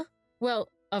 Huh? Well,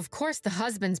 of course the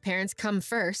husband's parents come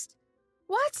first.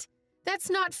 What? That's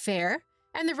not fair.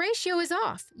 And the ratio is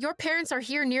off. Your parents are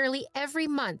here nearly every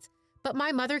month, but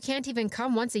my mother can't even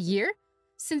come once a year?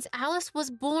 Since Alice was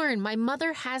born, my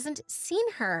mother hasn't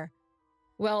seen her.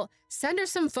 Well, send her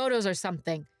some photos or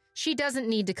something. She doesn't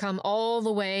need to come all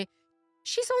the way.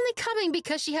 She's only coming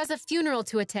because she has a funeral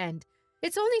to attend.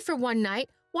 It's only for one night.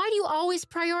 Why do you always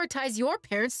prioritize your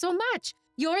parents so much?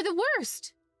 You're the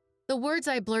worst. The words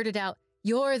I blurted out,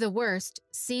 "You're the worst,"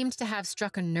 seemed to have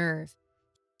struck a nerve.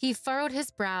 He furrowed his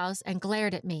brows and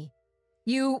glared at me.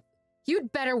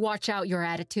 You'd better watch out your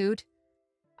attitude.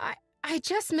 I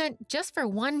just meant just for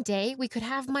one day we could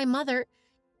have my mother.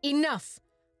 Enough.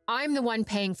 I'm the one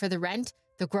paying for the rent,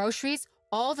 the groceries,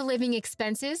 all the living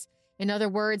expenses. In other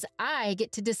words, I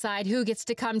get to decide who gets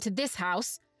to come to this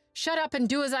house. Shut up and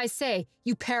do as I say,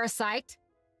 you parasite.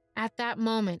 At that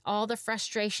moment, all the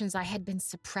frustrations I had been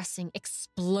suppressing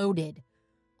exploded.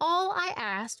 All I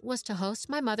asked was to host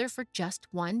my mother for just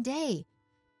one day.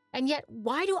 And yet,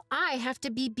 why do I have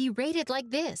to be berated like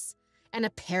this? And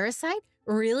a parasite?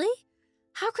 Really?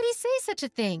 How could he say such a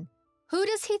thing? Who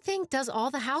does he think does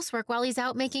all the housework while he's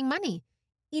out making money?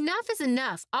 Enough is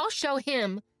enough. I'll show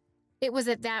him. It was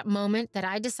at that moment that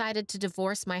I decided to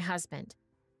divorce my husband.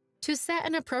 To set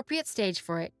an appropriate stage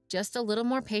for it, just a little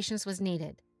more patience was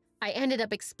needed. I ended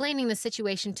up explaining the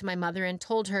situation to my mother and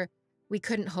told her we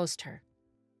couldn't host her.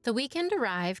 The weekend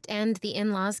arrived and the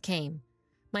in-laws came.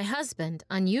 My husband,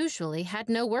 unusually, had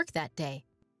no work that day.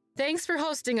 "Thanks for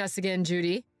hosting us again,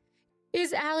 Judy.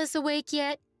 Is Alice awake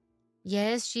yet?"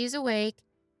 "Yes, she's awake."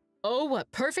 "Oh,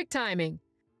 what perfect timing.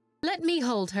 Let me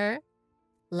hold her."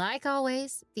 Like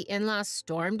always, the in-laws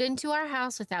stormed into our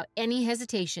house without any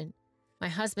hesitation. My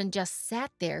husband just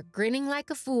sat there, grinning like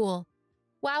a fool.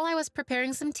 While I was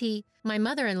preparing some tea, my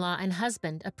mother-in-law and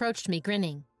husband approached me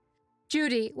grinning.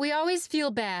 "Judy, we always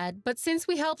feel bad, but since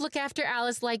we help look after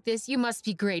Alice like this, you must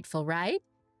be grateful, right?"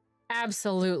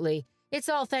 "Absolutely. It's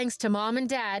all thanks to Mom and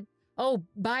Dad. Oh,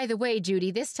 by the way,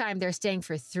 Judy, this time they're staying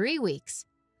for 3 weeks."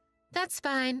 "That's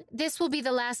fine. This will be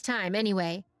the last time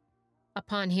anyway."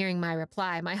 Upon hearing my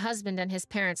reply, my husband and his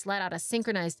parents let out a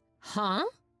synchronized, "Huh?"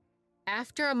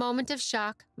 After a moment of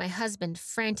shock, my husband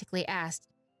frantically asked,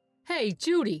 "Hey,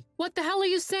 Judy, what the hell are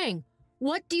you saying?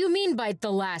 What do you mean by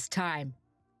the last time?"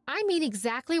 "I mean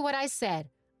exactly what I said.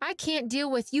 I can't deal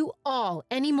with you all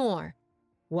anymore."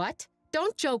 "What?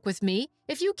 Don't joke with me.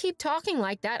 If you keep talking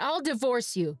like that, I'll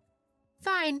divorce you."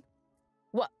 "Fine."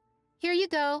 "What?" "Here you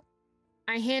go."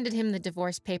 I handed him the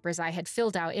divorce papers I had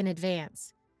filled out in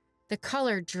advance. The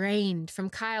color drained from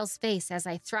Kyle's face as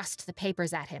I thrust the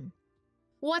papers at him.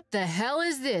 "What the hell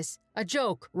is this? A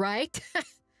joke, right?"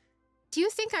 "Do you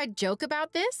think I'd joke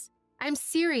about this? I'm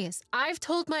serious. I've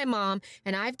told my mom,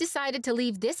 and I've decided to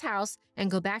leave this house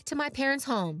and go back to my parents'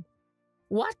 home."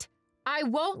 "What? I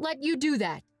won't let you do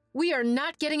that. We are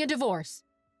not getting a divorce."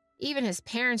 Even his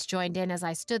parents joined in as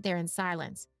I stood there in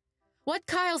silence. "What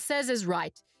Kyle says is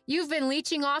right. You've been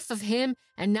leeching off of him,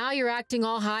 and now you're acting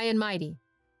all high and mighty.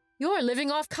 You're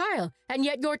living off Kyle, and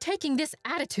yet you're taking this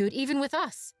attitude even with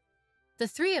us." The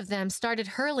 3 of them started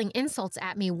hurling insults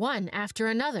at me one after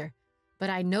another, but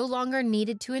I no longer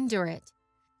needed to endure it.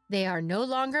 They are no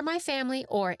longer my family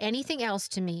or anything else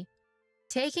to me.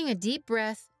 Taking a deep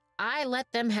breath, I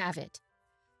let them have it.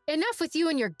 "Enough with you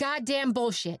and your goddamn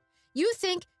bullshit. You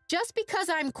think just because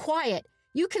I'm quiet,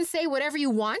 you can say whatever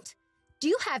you want? Do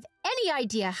you have any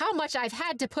idea how much I've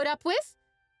had to put up with?"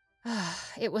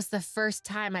 It was the first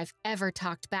time I've ever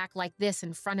talked back like this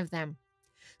in front of them,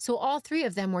 so all 3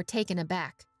 of them were taken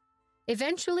aback.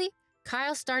 Eventually,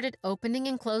 Kyle started opening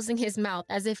and closing his mouth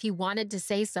as if he wanted to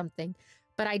say something,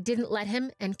 but I didn't let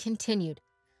him and continued.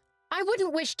 "I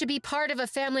wouldn't wish to be part of a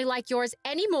family like yours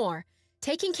anymore.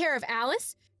 Taking care of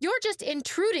Alice? You're just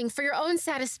intruding for your own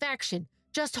satisfaction.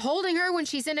 Just holding her when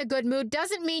she's in a good mood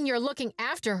doesn't mean you're looking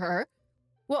after her."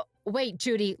 "Well, wait,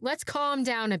 Judy, let's calm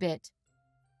down a bit."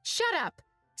 "Shut up.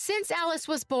 Since Alice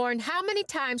was born, how many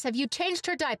times have you changed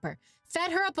her diaper,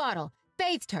 fed her a bottle,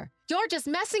 bathed her? You're just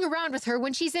messing around with her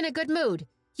when she's in a good mood.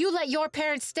 You let your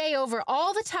parents stay over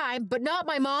all the time, but not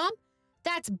my mom?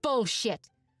 That's bullshit.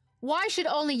 Why should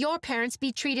only your parents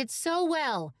be treated so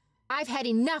well? I've had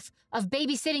enough of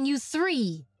babysitting you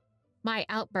 3. My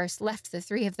outburst left the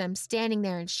 3 of them standing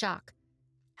there in shock.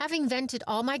 Having vented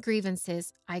all my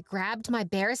grievances, I grabbed my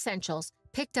bare essentials,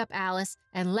 picked up Alice,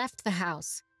 and left the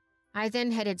house. I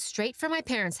then headed straight for my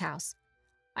parents' house.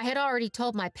 I had already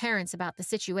told my parents about the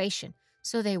situation,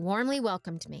 so they warmly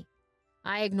welcomed me.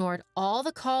 I ignored all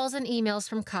the calls and emails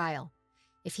from Kyle.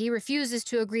 If he refuses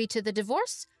to agree to the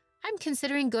divorce, I'm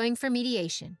considering going for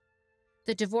mediation.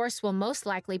 The divorce will most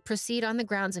likely proceed on the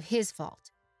grounds of his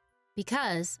fault,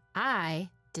 because I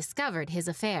discovered his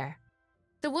affair.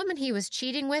 The woman he was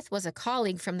cheating with was a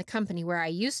colleague from the company where I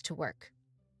used to work.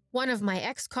 One of my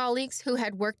ex-colleagues who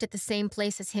had worked at the same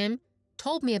place as him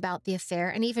told me about the affair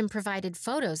and even provided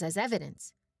photos as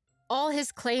evidence. All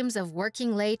his claims of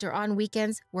working late or on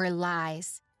weekends were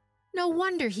lies. No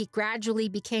wonder he gradually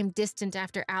became distant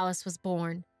after Alice was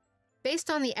born. Based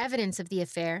on the evidence of the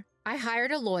affair, I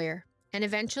hired a lawyer, and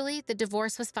eventually the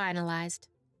divorce was finalized.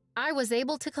 I was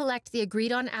able to collect the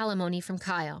agreed-on alimony from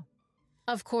Kyle.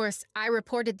 Of course, I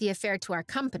reported the affair to our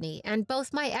company, and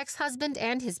both my ex-husband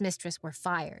and his mistress were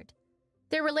fired.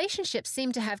 Their relationship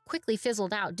seemed to have quickly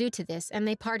fizzled out due to this, and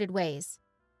they parted ways.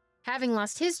 Having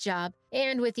lost his job,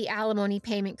 and with the alimony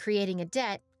payment creating a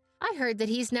debt, I heard that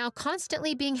he's now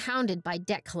constantly being hounded by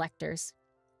debt collectors.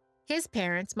 His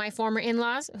parents, my former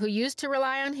in-laws, who used to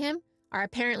rely on him, are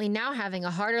apparently now having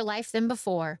a harder life than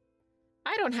before.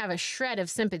 I don't have a shred of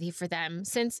sympathy for them,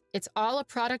 since it's all a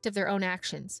product of their own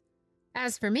actions.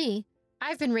 As for me,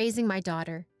 I've been raising my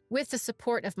daughter, with the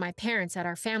support of my parents at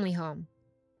our family home.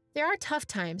 There are tough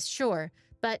times, sure,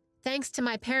 but thanks to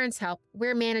my parents' help,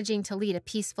 we're managing to lead a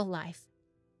peaceful life.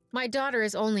 My daughter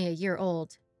is only a year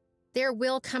old. There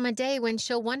will come a day when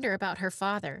she'll wonder about her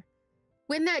father.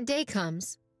 When that day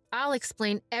comes, I'll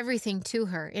explain everything to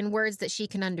her in words that she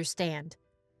can understand.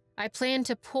 I plan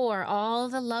to pour all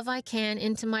the love I can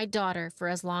into my daughter for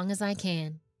as long as I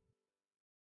can.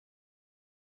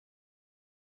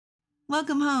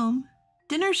 Welcome home.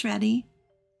 Dinner's ready,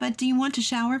 but do you want to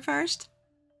shower first?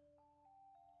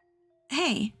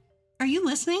 Hey, are you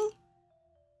listening?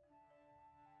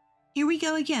 Here we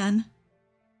go again.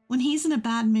 When he's in a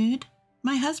bad mood,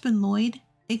 my husband Lloyd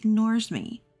ignores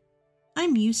me.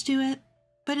 I'm used to it,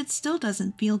 but it still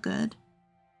doesn't feel good.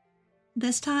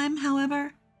 This time,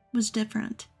 however, was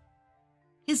different.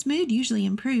 His mood usually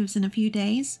improves in a few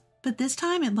days, but this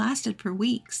time it lasted for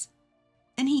weeks.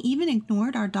 And he even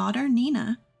ignored our daughter,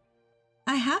 Nina.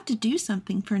 I have to do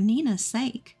something for Nina's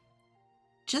sake.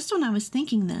 Just when I was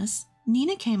thinking this,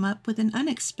 Nina came up with an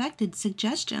unexpected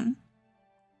suggestion.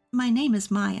 My name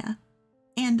is Maya,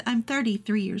 and I'm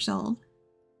 33 years old.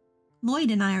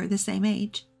 Lloyd and I are the same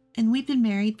age, and we've been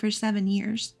married for 7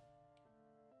 years.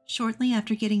 Shortly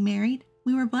after getting married,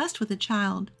 we were blessed with a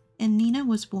child, and Nina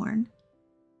was born.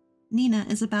 Nina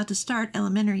is about to start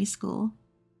elementary school,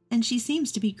 and she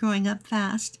seems to be growing up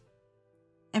fast.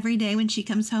 Every day when she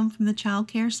comes home from the child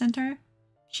care center,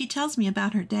 she tells me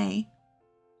about her day.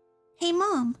 Hey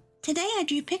Mom, today I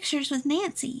drew pictures with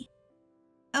Nancy.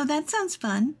 Oh, that sounds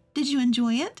fun. Did you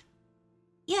enjoy it?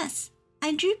 Yes,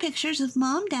 I drew pictures of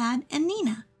Mom, Dad, and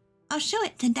Nina. I'll show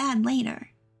it to Dad later.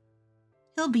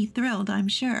 He'll be thrilled, I'm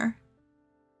sure.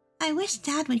 I wish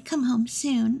Dad would come home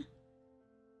soon.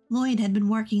 Lloyd had been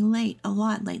working late a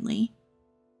lot lately.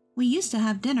 We used to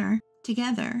have dinner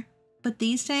together, but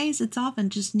these days it's often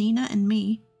just Nina and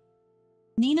me.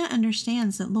 Nina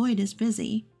understands that Lloyd is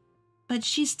busy, but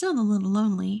she's still a little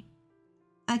lonely.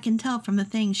 I can tell from the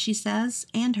things she says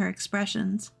and her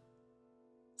expressions.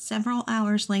 Several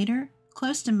hours later,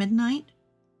 close to midnight,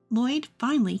 Lloyd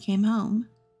finally came home.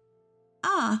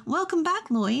 Ah, welcome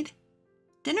back, Lloyd.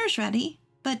 Dinner's ready,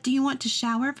 but do you want to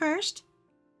shower first?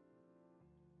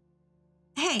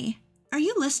 Hey, are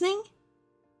you listening?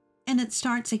 And it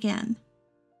starts again.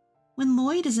 When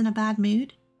Lloyd is in a bad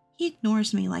mood, he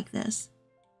ignores me like this.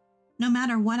 No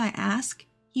matter what I ask,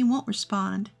 he won't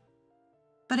respond.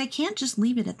 But I can't just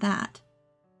leave it at that.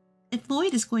 If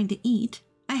Lloyd is going to eat,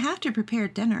 I have to prepare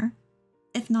dinner.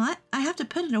 If not, I have to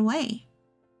put it away.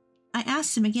 I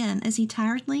asked him again as he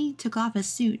tiredly took off his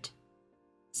suit.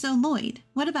 So Lloyd,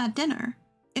 what about dinner?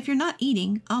 If you're not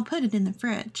eating, I'll put it in the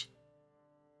fridge.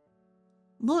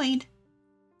 Lloyd,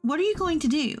 what are you going to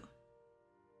do?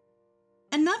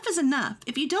 Enough is enough.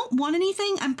 If you don't want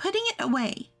anything, I'm putting it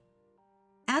away.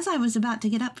 As I was about to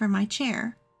get up from my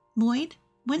chair, Lloyd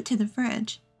went to the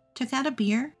fridge, took out a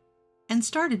beer, and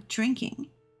started drinking.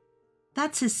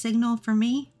 That's his signal for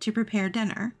me to prepare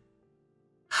dinner.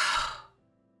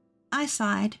 I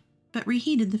sighed, but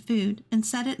reheated the food and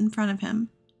set it in front of him.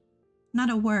 Not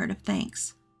a word of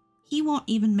thanks. He won't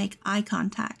even make eye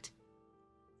contact.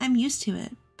 I'm used to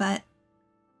it, but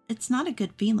it's not a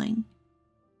good feeling.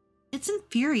 It's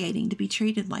infuriating to be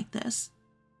treated like this.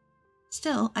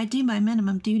 Still, I do my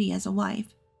minimum duty as a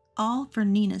wife, all for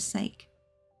Nina's sake.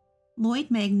 Lloyd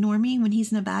may ignore me when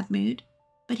he's in a bad mood,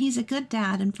 but he's a good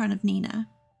dad in front of Nina.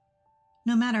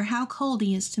 No matter how cold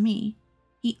he is to me,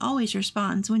 he always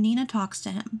responds when Nina talks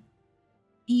to him.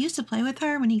 He used to play with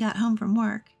her when he got home from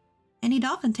work, and he'd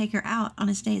often take her out on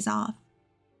his days off.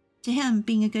 To him,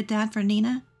 being a good dad for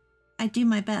Nina, I do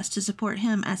my best to support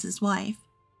him as his wife.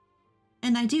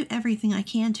 And I do everything I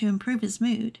can to improve his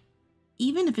mood,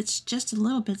 even if it's just a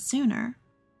little bit sooner.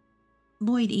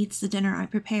 Lloyd eats the dinner I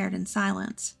prepared in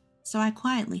silence, so I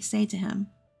quietly say to him,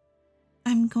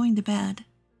 I'm going to bed.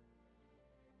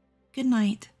 Good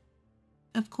night.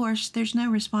 Of course, there's no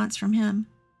response from him.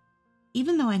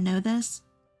 Even though I know this,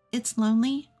 it's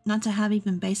lonely not to have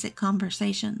even basic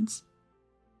conversations.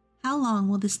 How long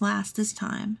will this last this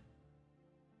time?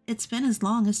 It's been as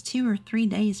long as 2 or 3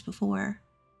 days before.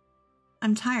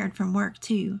 I'm tired from work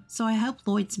too, so I hope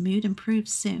Lloyd's mood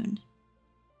improves soon.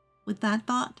 With that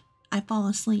thought, I fall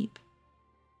asleep.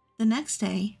 The next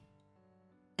day,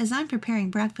 as I'm preparing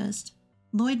breakfast,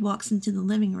 Lloyd walks into the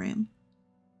living room.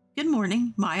 Good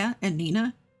morning, Maya and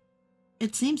Nina.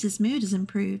 It seems his mood has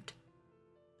improved.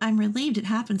 I'm relieved it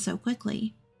happened so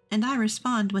quickly, and I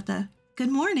respond with a, good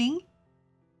morning.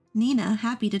 Nina,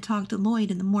 happy to talk to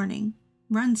Lloyd in the morning,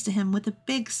 runs to him with a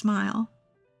big smile.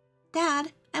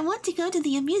 Dad, I want to go to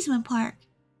the amusement park.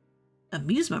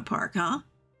 Amusement park, huh?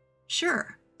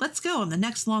 Sure, let's go on the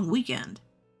next long weekend.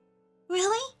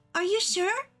 Really? Are you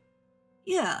sure?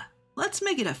 Yeah, let's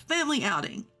make it a family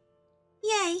outing.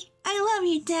 Yay, I love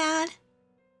you, Dad.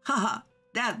 Haha,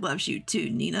 Dad loves you too,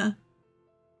 Nina.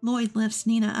 Lloyd lifts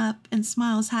Nina up and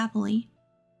smiles happily.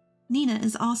 Nina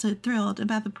is also thrilled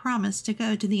about the promise to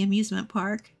go to the amusement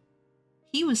park.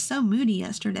 He was so moody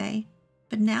yesterday,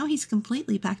 but now he's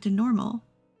completely back to normal.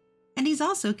 And he's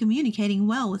also communicating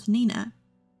well with Nina.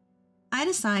 I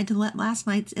decide to let last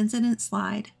night's incident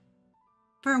slide.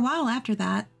 For a while after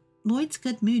that, Lloyd's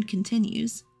good mood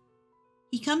continues.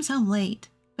 He comes home late,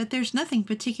 but there's nothing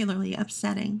particularly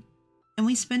upsetting, and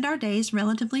we spend our days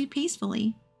relatively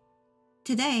peacefully.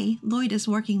 Today, Lloyd is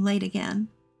working late again.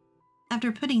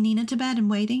 After putting Nina to bed and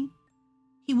waiting,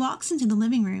 he walks into the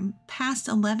living room past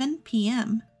 11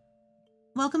 p.m.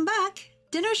 "Welcome back.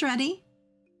 Dinner's ready."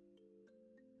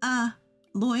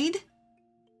 Lloyd?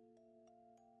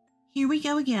 Here we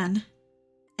go again.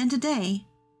 And today,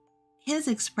 his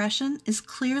expression is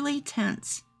clearly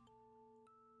tense.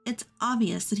 It's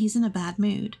obvious that he's in a bad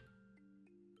mood.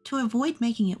 To avoid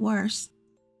making it worse,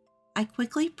 I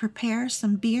quickly prepare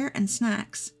some beer and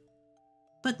snacks.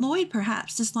 But Lloyd,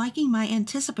 perhaps disliking my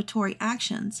anticipatory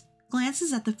actions,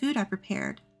 glances at the food I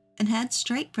prepared and heads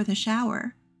straight for the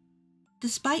shower.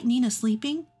 Despite Nina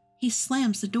sleeping, he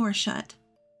slams the door shut.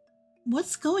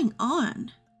 What's going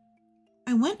on?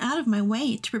 I went out of my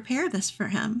way to prepare this for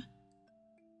him.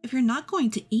 If you're not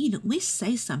going to eat, at least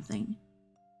say something.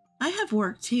 I have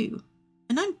work too,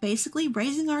 and I'm basically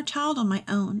raising our child on my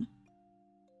own.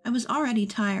 I was already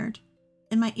tired,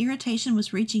 and my irritation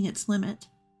was reaching its limit.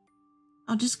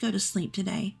 I'll just go to sleep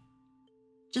today.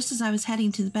 Just as I was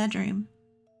heading to the bedroom,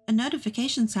 a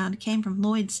notification sound came from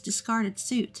Lloyd's discarded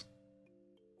suit.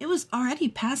 It was already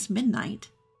past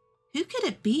midnight. Who could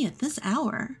it be at this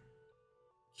hour?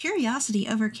 Curiosity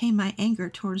overcame my anger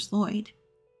towards Lloyd,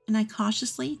 and I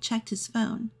cautiously checked his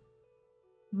phone.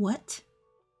 What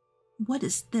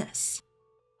is this?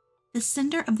 The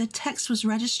sender of the text was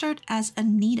registered as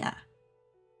Anita.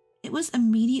 It was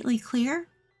immediately clear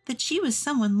that she was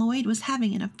someone Lloyd was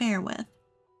having an affair with.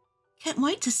 "Can't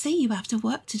wait to see you after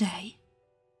work today."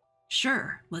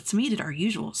 "Sure, let's meet at our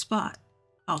usual spot.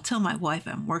 I'll tell my wife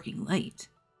I'm working late."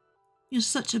 "You're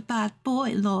such a bad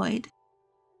boy, Lloyd."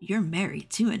 "You're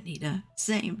married too, Anita.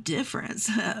 Same difference."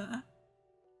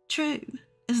 "True,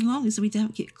 as long as we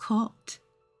don't get caught."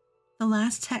 The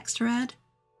last text read,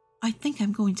 "I think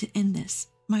I'm going to end this.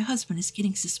 My husband is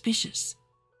getting suspicious."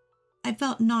 I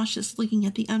felt nauseous looking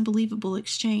at the unbelievable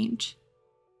exchange.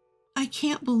 I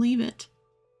can't believe it.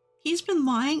 He's been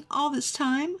lying all this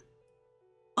time?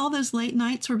 All those late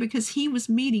nights were because he was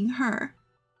meeting her.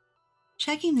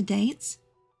 Checking the dates,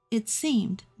 it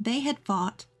seemed they had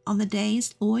fought on the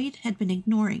days Lloyd had been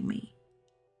ignoring me.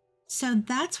 So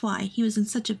that's why he was in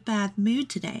such a bad mood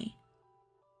today.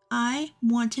 I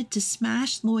wanted to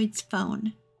smash Lloyd's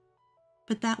phone,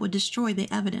 but that would destroy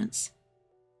the evidence.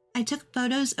 I took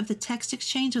photos of the text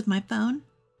exchange with my phone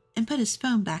and put his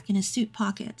phone back in his suit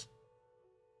pocket.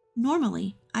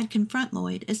 Normally, I'd confront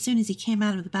Lloyd as soon as he came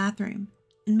out of the bathroom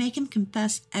and make him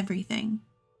confess everything.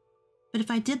 But if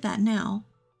I did that now,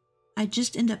 I'd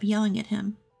just end up yelling at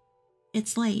him.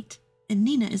 It's late, and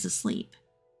Nina is asleep.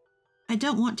 I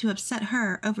don't want to upset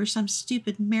her over some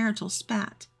stupid marital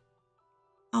spat.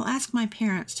 I'll ask my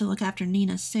parents to look after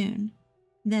Nina soon.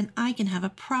 Then I can have a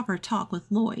proper talk with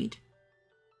Lloyd.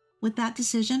 With that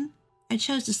decision, I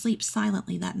chose to sleep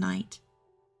silently that night.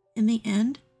 In the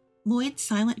end, Lloyd's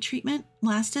silent treatment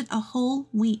lasted a whole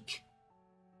week.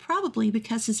 Probably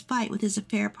because his fight with his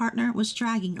affair partner was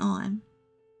dragging on.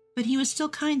 But he was still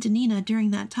kind to Nina during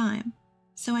that time,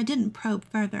 so I didn't probe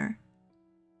further.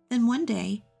 Then one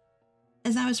day,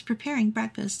 as I was preparing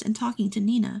breakfast and talking to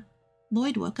Nina,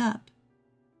 Lloyd woke up.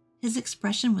 His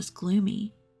expression was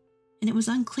gloomy, and it was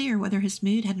unclear whether his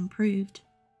mood had improved.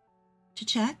 To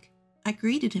check, I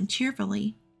greeted him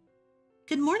cheerfully.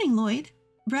 "Good morning, Lloyd.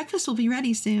 Breakfast will be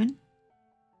ready soon."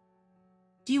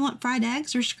 "Do you want fried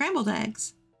eggs or scrambled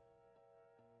eggs?"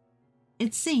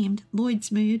 It seemed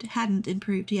Lloyd's mood hadn't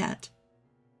improved yet.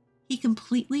 He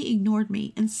completely ignored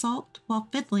me and sulked while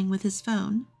fiddling with his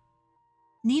phone.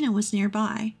 Nina was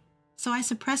nearby, so I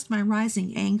suppressed my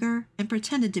rising anger and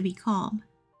pretended to be calm.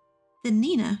 Then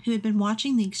Nina, who had been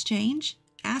watching the exchange,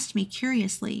 asked me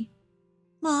curiously,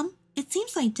 "Mom, it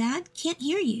seems like Dad can't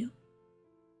hear you."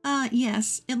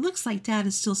 Yes, it looks like Dad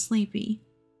is still sleepy."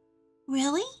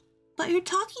 "Really? But you're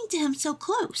talking to him so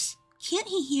close. Can't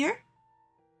he hear?"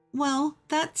 "Well,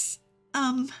 that's,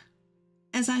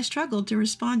 As I struggled to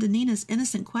respond to Nina's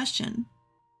innocent question,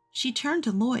 she turned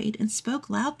to Lloyd and spoke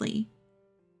loudly.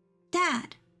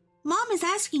 "Dad, Mom is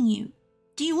asking you,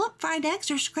 do you want fried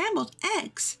eggs or scrambled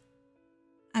eggs?"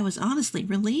 I was honestly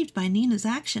relieved by Nina's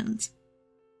actions.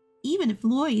 Even if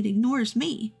Lloyd ignores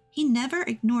me, he never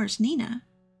ignores Nina.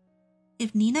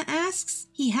 If Nina asks,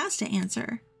 he has to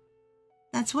answer.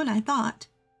 That's what I thought.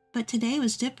 But today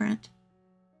was different.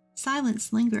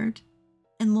 Silence lingered,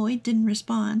 and Lloyd didn't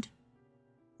respond.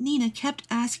 Nina kept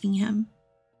asking him,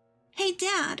 "Hey,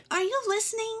 Dad, are you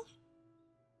listening?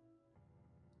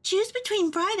 Choose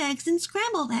between fried eggs and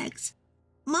scrambled eggs.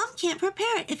 Mom can't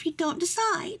prepare it if you don't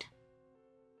decide."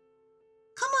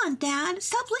 "Come on, Dad,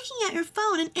 stop looking at your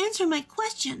phone and answer my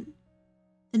question."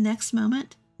 The next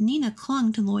moment, Nina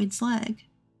clung to Lloyd's leg.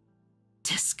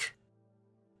 "Tisk."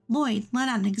 Lloyd let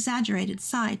out an exaggerated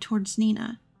sigh towards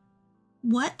Nina.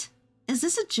 What? Is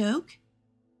this a joke?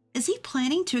 Is he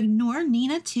planning to ignore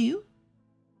Nina too?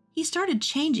 He started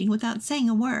changing without saying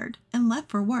a word and left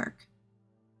for work.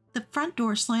 The front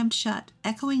door slammed shut,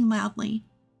 echoing loudly.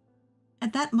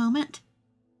 At that moment,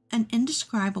 an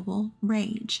indescribable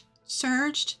rage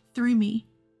surged through me.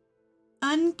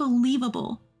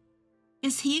 Unbelievable.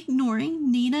 Is he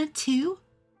ignoring Nina too?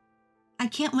 I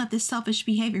can't let this selfish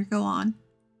behavior go on.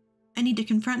 I need to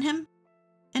confront him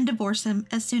and divorce him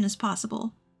as soon as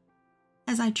possible.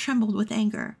 As I trembled with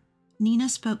anger, Nina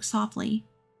spoke softly.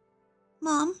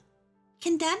 "Mom,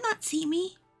 can Dad not see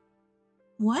me?"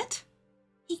 "What?"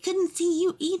 "He couldn't see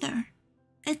you either.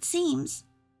 It seems.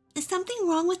 Is something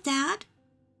wrong with Dad?"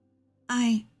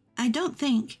 I don't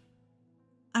think."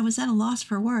 I was at a loss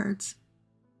for words.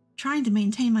 Trying to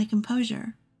maintain my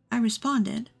composure, I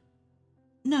responded,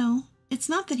 "No, it's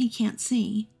not that he can't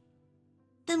see."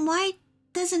 "Then why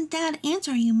doesn't Dad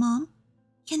answer you, Mom?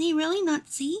 Can he really not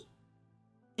see?"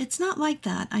 "It's not like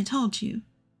that, I told you."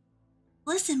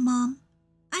 "Listen, Mom,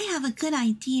 I have a good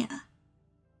idea."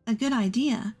 "A good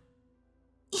idea?"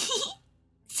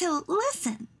 "So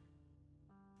listen."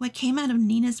 What came out of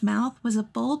Nina's mouth was a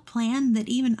bold plan that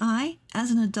even I, as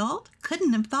an adult,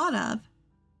 couldn't have thought of.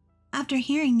 After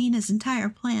hearing Nina's entire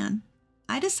plan,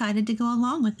 I decided to go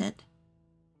along with it.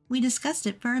 We discussed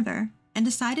it further and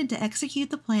decided to execute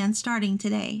the plan starting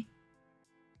today.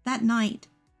 That night,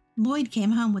 Lloyd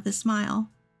came home with a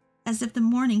smile, as if the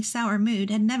morning's sour mood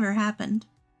had never happened.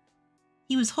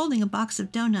 He was holding a box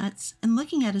of donuts and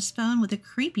looking at his phone with a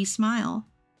creepy smile.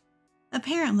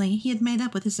 Apparently, he had made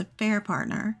up with his affair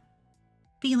partner.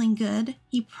 Feeling good,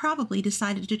 he probably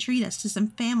decided to treat us to some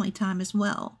family time as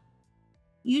well.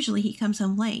 Usually he comes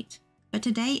home late, but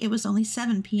today it was only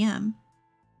 7 p.m.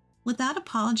 Without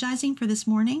apologizing for this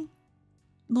morning,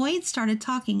 Lloyd started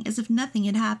talking as if nothing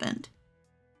had happened.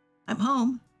 "I'm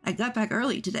home. I got back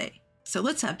early today, so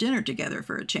let's have dinner together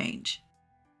for a change."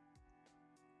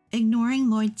 Ignoring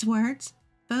Lloyd's words,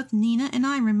 both Nina and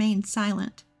I remained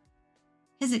silent.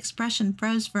 His expression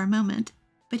froze for a moment,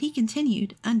 but he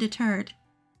continued, undeterred.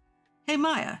 "Hey,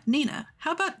 Maya, Nina,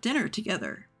 how about dinner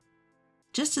together?"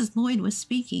 Just as Lloyd was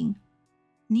speaking,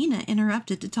 Nina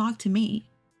interrupted to talk to me.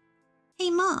 "Hey,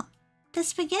 Mom, the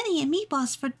spaghetti and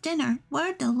meatballs for dinner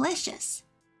were delicious."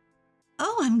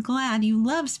 "Oh, I'm glad you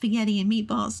love spaghetti and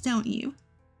meatballs, don't you?"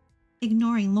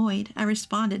 Ignoring Lloyd, I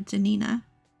responded to Nina.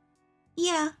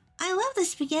 "Yeah, I love the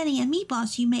spaghetti and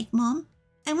meatballs you make, Mom.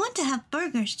 I want to have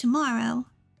burgers tomorrow."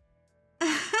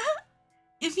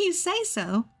 "If you say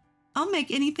so, I'll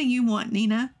make anything you want,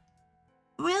 Nina."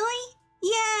 "Really?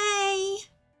 Yay!"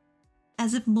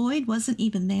 As if Lloyd wasn't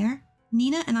even there,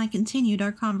 Nina and I continued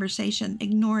our conversation,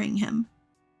 ignoring him.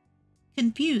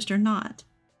 Confused or not,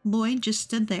 Lloyd just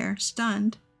stood there,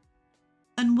 stunned.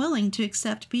 Unwilling to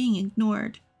accept being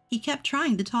ignored, he kept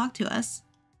trying to talk to us.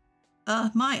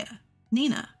 Maya,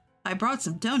 Nina, I brought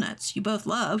some donuts you both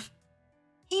love."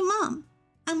 "Hey, Mom,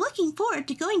 I'm looking forward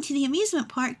to going to the amusement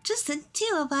park, just the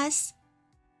two of us."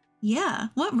 "Yeah,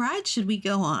 what ride should we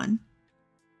go on?"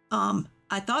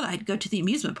 I thought I'd go to the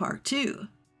amusement park too."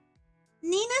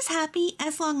 "Nina's happy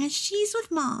as long as she's with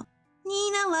Mom.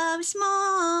 Nina loves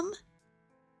Mom."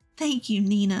 "Thank you,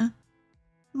 Nina.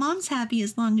 Mom's happy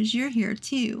as long as you're here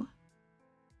too."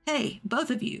 "Hey, both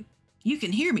of you, you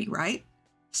can hear me, right?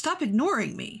 Stop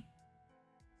ignoring me."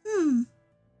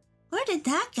 Where did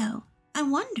that go? I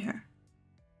wonder."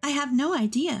 "I have no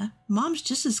idea. Mom's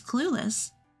just as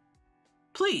clueless."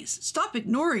 "Please, stop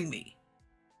ignoring me."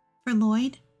 For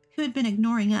Lloyd, who had been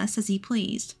ignoring us as he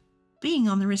pleased, being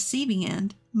on the receiving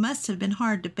end must have been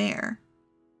hard to bear.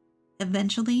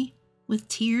 Eventually, with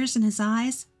tears in his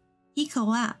eyes, he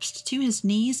collapsed to his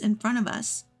knees in front of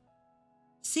us.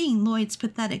 Seeing Lloyd's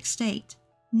pathetic state,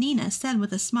 Nina said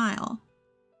with a smile,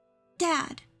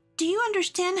 "Dad, do you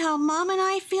understand how Mom and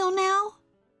I feel now?"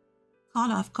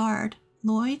 Caught off guard,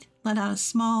 Lloyd let out a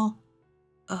small,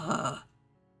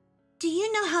 "Do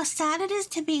you know how sad it is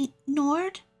to be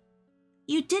ignored?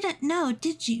 You didn't know,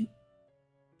 did you?"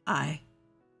 I.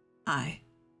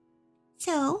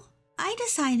 "So, I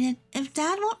decided if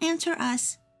Dad won't answer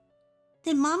us,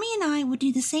 then Mommy and I will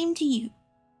do the same to you.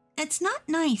 It's not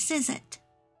nice, is it?"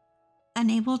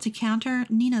 Unable to counter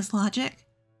Nina's logic,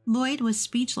 Lloyd was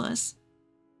speechless.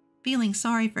 Feeling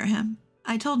sorry for him,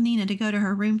 I told Nina to go to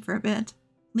her room for a bit,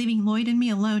 leaving Lloyd and me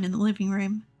alone in the living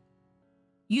room.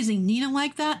 Using Nina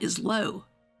like that is low.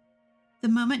 The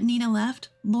moment Nina left,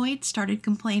 Lloyd started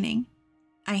complaining.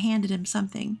 I handed him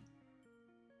something.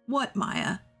 What,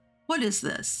 Maya? What is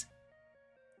this?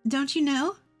 Don't you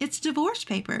know? It's divorce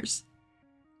papers.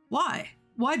 Why?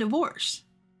 Why divorce?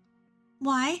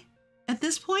 Why? At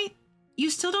this point, you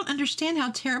still don't understand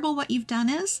how terrible what you've done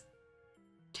is?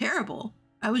 Terrible?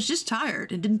 I was just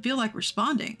tired and didn't feel like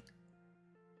responding.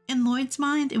 In Lloyd's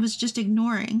mind, it was just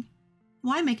ignoring.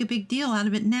 Why make a big deal out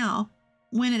of it now,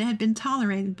 when it had been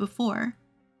tolerated before?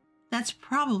 That's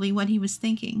probably what he was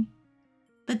thinking.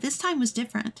 But this time was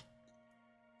different.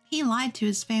 He lied to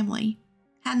his family,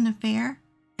 had an affair,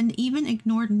 and even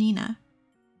ignored Nina.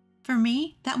 For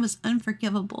me, that was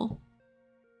unforgivable.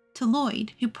 To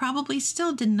Lloyd, who probably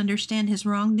still didn't understand his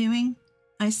wrongdoing,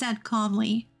 I said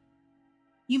calmly,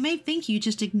 "You may think you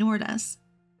just ignored us.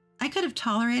 I could have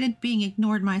tolerated being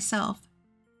ignored myself.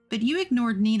 But you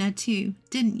ignored Nina too,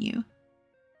 didn't you?"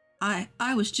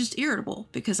 I was just irritable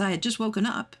because I had just woken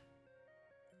up.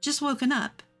 Just woken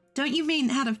up? Don't you mean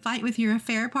had a fight with your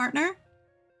affair partner?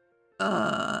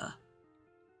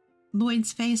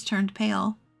 Lloyd's face turned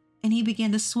pale, and he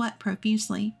began to sweat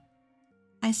profusely.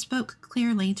 I spoke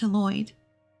clearly to Lloyd.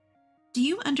 "Do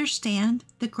you understand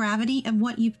the gravity of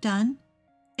what you've done?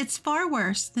 It's far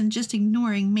worse than just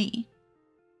ignoring me."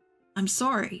 "I'm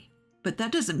sorry, but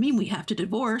that doesn't mean we have to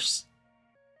divorce."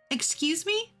 "Excuse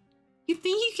me? You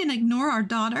think you can ignore our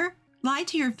daughter, lie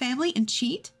to your family, and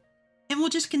cheat, and we'll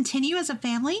just continue as a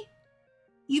family?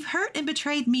 You've hurt and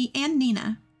betrayed me and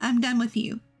Nina. I'm done with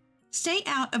you. Stay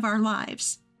out of our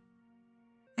lives."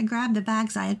 I grabbed the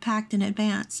bags I had packed in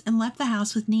advance and left the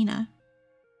house with Nina.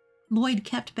 Lloyd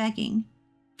kept begging,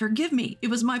 "Forgive me, it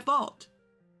was my fault."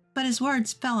 but his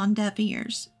words fell on deaf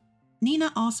ears.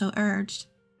 Nina also urged,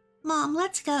 "Mom,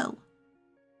 let's go."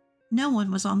 No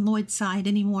one was on Lloyd's side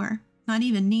anymore, not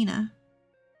even Nina.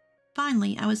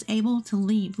 Finally, I was able to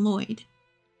leave Lloyd.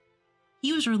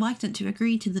 He was reluctant to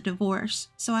agree to the divorce,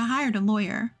 so I hired a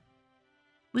lawyer.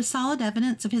 With solid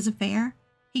evidence of his affair,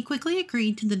 he quickly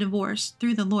agreed to the divorce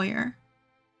through the lawyer.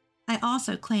 I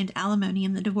also claimed alimony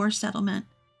in the divorce settlement,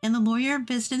 and the lawyer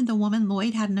visited the woman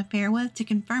Lloyd had an affair with to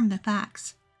confirm the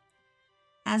facts.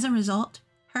 As a result,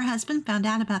 her husband found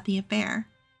out about the affair.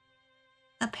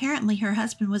 Apparently, her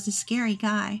husband was a scary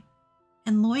guy,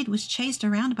 and Lloyd was chased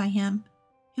around by him,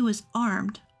 who was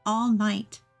armed all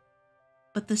night.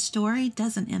 But the story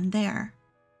doesn't end there.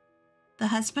 The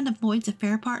husband of Lloyd's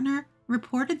affair partner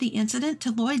reported the incident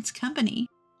to Lloyd's company.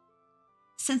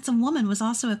 Since the woman was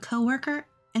also a co-worker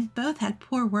and both had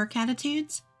poor work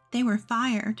attitudes, they were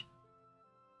fired.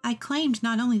 I claimed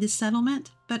not only the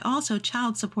settlement, but also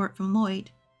child support from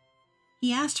Lloyd.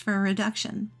 He asked for a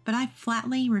reduction, but I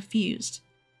flatly refused.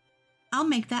 I'll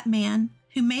make that man,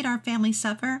 who made our family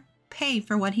suffer, pay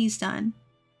for what he's done.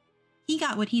 He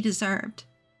got what he deserved.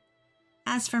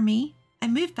 As for me, I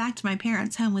moved back to my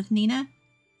parents' home with Nina,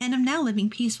 and am now living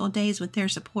peaceful days with their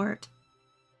support.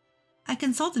 I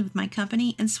consulted with my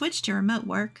company and switched to remote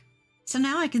work, so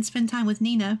now I can spend time with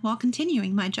Nina while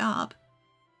continuing my job.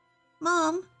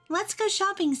 "Mom, let's go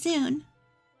shopping soon."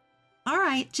 "All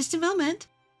right, just a moment."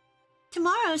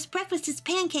 "Tomorrow's breakfast is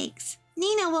pancakes.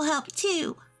 Nina will help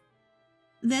too."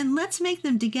 "Then let's make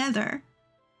them together."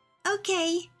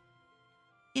 "Okay."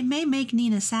 It may make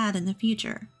Nina sad in the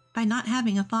future by not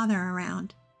having a father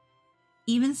around.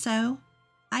 Even so,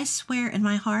 I swear in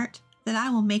my heart that I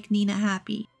will make Nina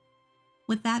happy.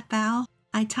 With that vow,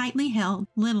 I tightly held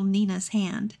little Nina's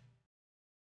hand.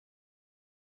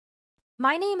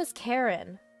 My name is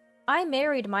Karen. I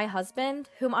married my husband,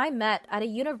 whom I met at a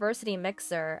university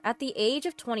mixer at the age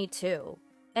of 22,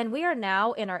 and we are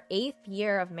now in our 8th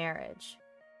year of marriage.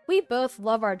 We both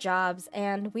love our jobs,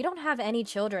 and we don't have any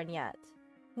children yet.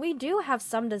 We do have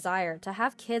some desire to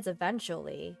have kids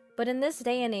eventually, but in this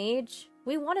day and age,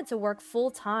 we wanted to work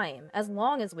full-time as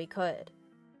long as we could.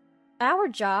 Our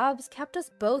jobs kept us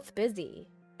both busy,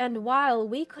 and while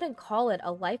we couldn't call it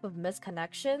a life of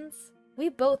misconnections, we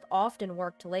both often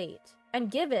worked late.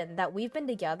 And given that we've been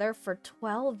together for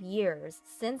 12 years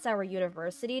since our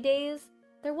university days,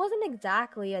 there wasn't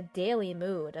exactly a daily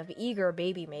mood of eager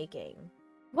baby making.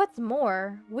 What's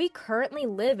more, we currently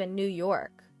live in New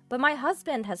York, but my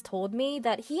husband has told me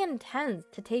that he intends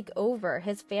to take over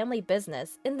his family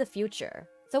business in the future,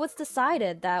 so it's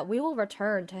decided that we will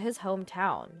return to his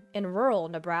hometown in rural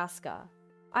Nebraska.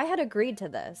 I had agreed to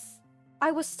this.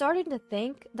 I was starting to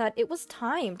think that it was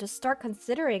time to start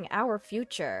considering our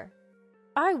future.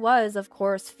 I was, of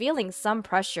course, feeling some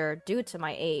pressure due to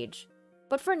my age,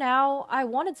 but for now, I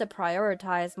wanted to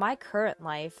prioritize my current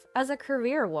life as a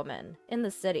career woman in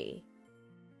the city.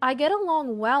 I get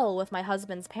along well with my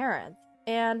husband's parents,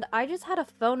 and I just had a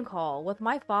phone call with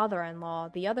my father-in-law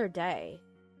the other day.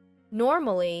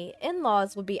 Normally,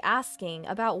 in-laws would be asking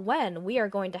about when we are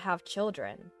going to have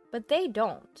children, but they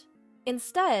don't.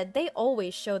 Instead, they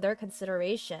always show their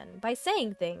consideration by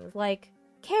saying things like,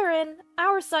 "Karen,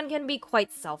 our son can be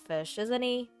quite selfish, isn't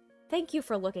he? Thank you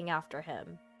for looking after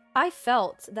him." I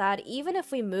felt that even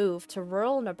if we move to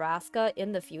rural Nebraska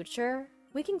in the future,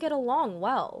 we can get along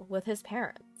well with his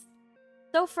parents.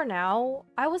 So for now,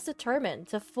 I was determined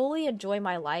to fully enjoy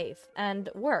my life and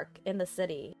work in the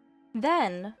city.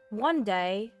 Then, one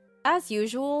day, as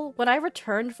usual, when I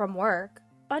returned from work,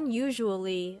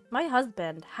 unusually, my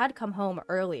husband had come home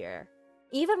earlier.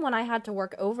 Even when I had to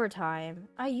work overtime,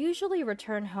 I usually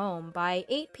return home by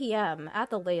 8 p.m. at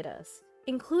the latest,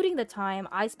 including the time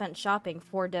I spent shopping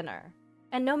for dinner.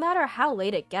 And no matter how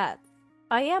late it gets,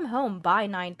 I am home by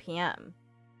 9 p.m.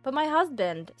 But my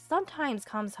husband sometimes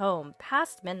comes home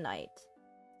past midnight,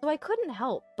 so I couldn't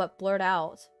help but blurt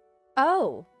out,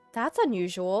 "Oh, that's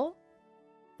unusual."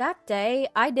 That day,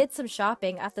 I did some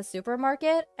shopping at the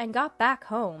supermarket and got back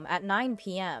home at 9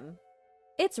 p.m.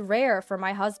 It's rare for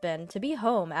my husband to be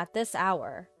home at this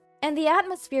hour, and the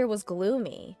atmosphere was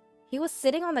gloomy. He was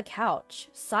sitting on the couch,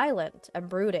 silent and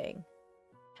brooding.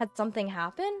 Had something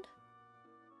happened?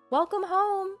 "Welcome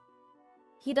home."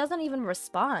 He doesn't even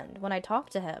respond when I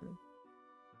talk to him.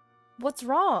 "What's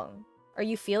wrong? Are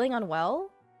you feeling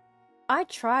unwell?" I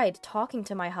tried talking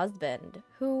to my husband,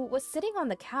 who was sitting on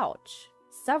the couch,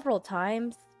 several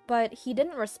times, but he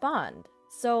didn't respond,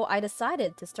 so I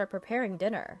decided to start preparing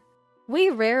dinner. We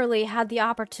rarely had the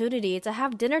opportunity to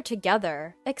have dinner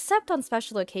together, except on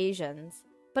special occasions,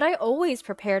 but I always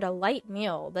prepared a light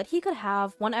meal that he could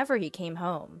have whenever he came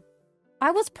home. I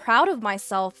was proud of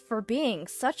myself for being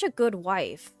such a good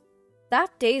wife.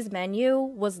 That day's menu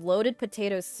was loaded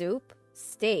potato soup,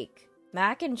 steak,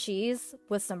 mac and cheese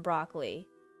with some broccoli.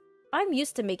 I'm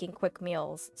used to making quick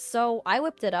meals, so I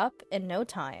whipped it up in no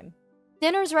time.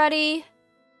 "Dinner's ready!"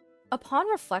 Upon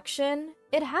reflection,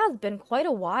 it has been quite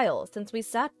a while since we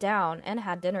sat down and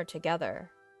had dinner together.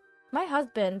 My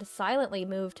husband silently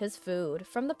moved his food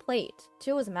from the plate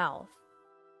to his mouth.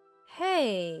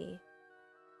 "Hey."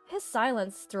 His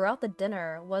silence throughout the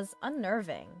dinner was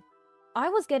unnerving. I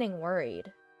was getting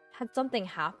worried. Had something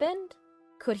happened?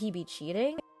 Could he be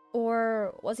cheating?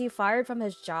 Or was he fired from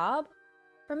his job?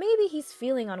 Or maybe he's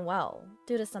feeling unwell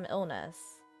due to some illness.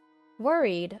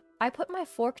 Worried, I put my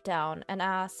fork down and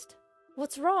asked,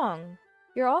 "What's wrong?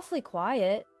 You're awfully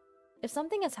quiet. If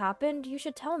something has happened, you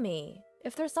should tell me.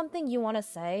 If there's something you want to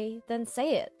say, then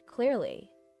say it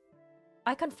clearly."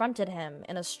 I confronted him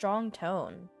in a strong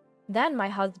tone. Then my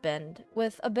husband,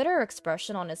 with a bitter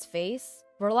expression on his face,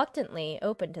 reluctantly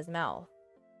opened his mouth.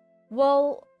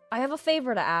 "Well, I have a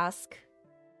favor to ask."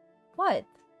 "What?"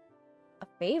 "A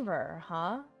favor,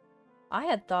 huh?" I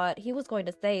had thought he was going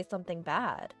to say something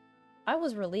bad. I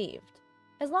was relieved.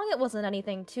 As long as it wasn't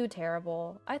anything too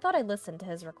terrible, I thought I'd listen to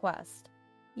his request.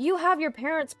 "You have your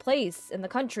parents' place in the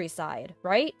countryside,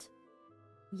 right?"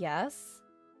 "Yes."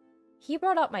 He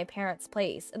brought up my parents'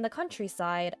 place in the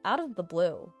countryside out of the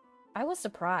blue. I was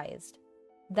surprised.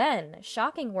 Then,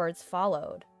 shocking words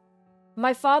followed.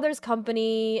 "My father's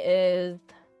company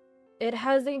it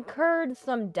has incurred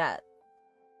some debt."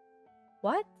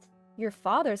 "What? Your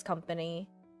father's company?"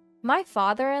 "My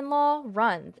father-in-law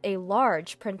runs a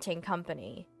large printing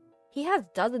company. He has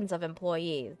dozens of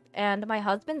employees, and my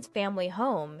husband's family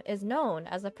home is known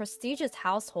as a prestigious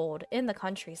household in the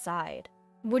countryside.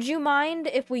 Would you mind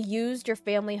if we used your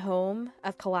family home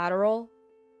as collateral?"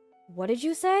 "What did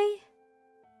you say?"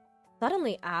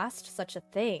 Suddenly asked such a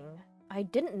thing, I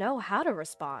didn't know how to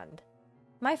respond.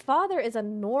 My father is a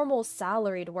normal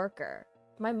salaried worker.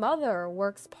 My mother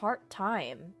works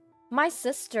part-time. My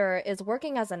sister is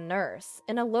working as a nurse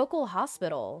in a local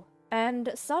hospital,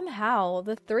 and somehow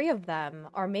the three of them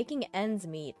are making ends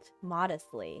meet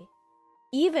modestly.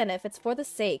 Even if it's for the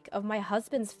sake of my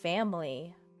husband's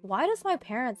family, why does my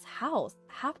parents' house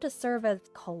have to serve as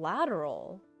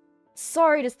collateral?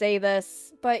 Sorry to say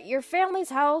this, but your family's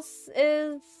house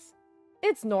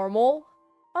it's normal.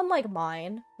 Unlike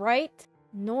mine, right?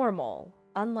 Normal,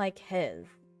 unlike his.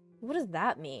 What does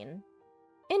that mean?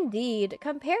 Indeed,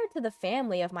 compared to the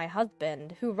family of my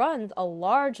husband, who runs a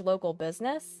large local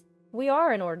business, we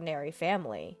are an ordinary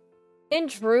family. In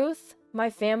truth, my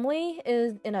family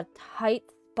is in a tight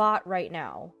spot right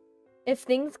now. If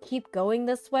things keep going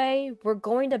this way, we're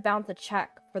going to bounce a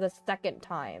check for the second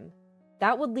time.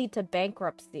 That would lead to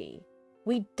bankruptcy.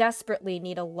 We desperately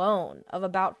need a loan of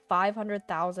about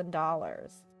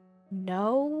 $500,000.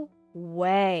 No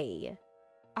way.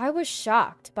 I was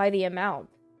shocked by the amount,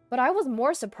 but I was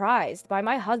more surprised by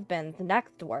my husband's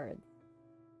next words.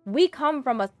 We come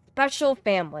from a special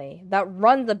family that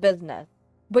runs a business,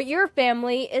 but your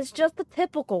family is just the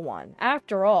typical one,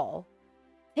 after all.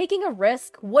 Taking a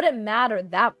risk wouldn't matter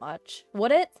that much,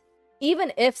 would it?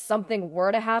 Even if something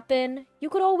were to happen, you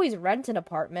could always rent an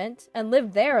apartment and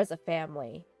live there as a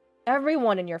family.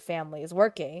 Everyone in your family is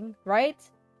working, right?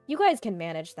 You guys can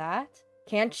manage that,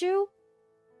 can't you?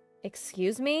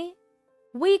 Excuse me?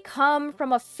 We come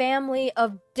from a family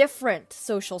of different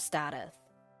social status.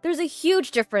 There's a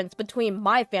huge difference between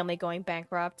my family going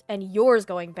bankrupt and yours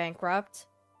going bankrupt.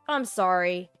 I'm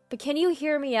sorry, but can you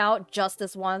hear me out just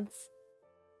this once?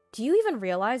 Do you even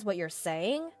realize what you're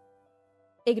saying?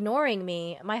 Ignoring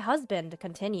me, my husband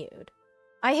continued.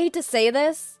 I hate to say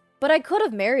this, but I could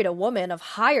have married a woman of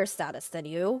higher status than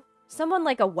you. Someone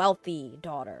like a wealthy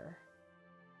daughter.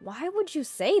 Why would you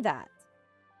say that?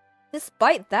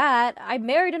 Despite that, I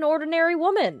married an ordinary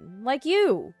woman, like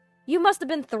you. You must have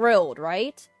been thrilled,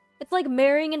 right? It's like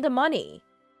marrying into money.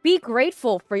 Be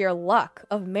grateful for your luck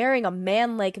of marrying a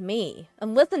man like me,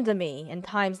 and listen to me in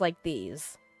times like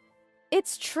these.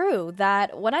 It's true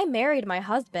that when I married my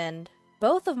husband,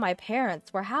 both of my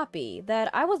parents were happy that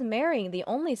I was marrying the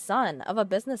only son of a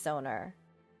business owner.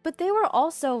 But they were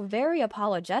also very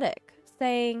apologetic,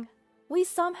 saying, "We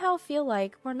somehow feel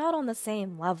like we're not on the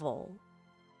same level."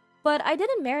 But I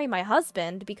didn't marry my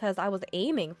husband because I was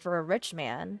aiming for a rich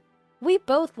man. We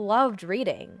both loved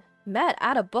reading, met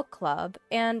at a book club,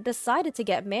 and decided to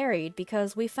get married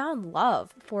because we found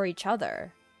love for each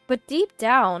other. But deep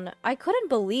down, I couldn't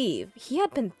believe he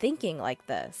had been thinking like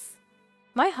this.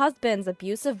 My husband's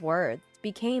abusive words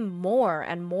became more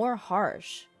and more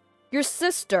harsh. Your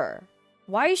sister!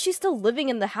 Why is she still living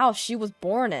in the house she was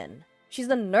born in? She's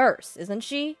a nurse, isn't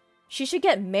she? She should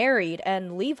get married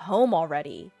and leave home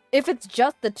already. If it's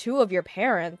just the two of your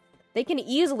parents, they can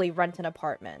easily rent an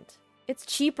apartment. It's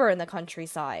cheaper in the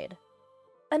countryside.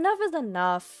 Enough is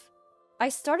enough. I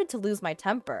started to lose my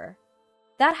temper.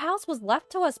 That house was left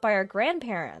to us by our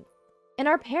grandparents, and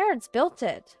our parents built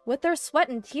it with their sweat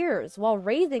and tears while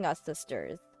raising us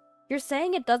sisters. You're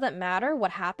saying it doesn't matter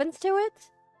what happens to it?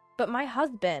 But my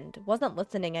husband wasn't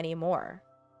listening anymore.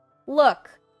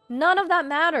 Look, none of that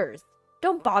matters.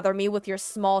 Don't bother me with your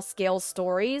small-scale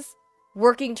stories.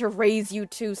 Working to raise you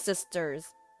two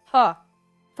sisters. Huh.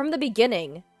 From the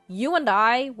beginning, you and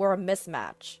I were a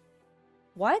mismatch.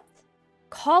 What?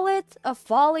 Call it a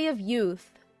folly of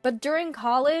youth, but during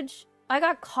college, I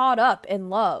got caught up in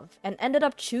love and ended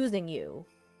up choosing you.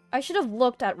 I should have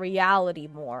looked at reality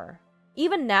more.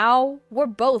 Even now, we're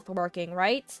both working,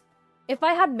 right? If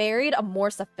I had married a more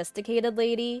sophisticated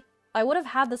lady, I would have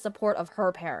had the support of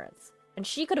her parents, and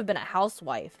she could have been a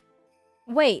housewife.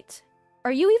 Wait,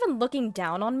 are you even looking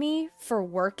down on me for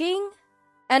working?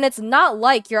 And it's not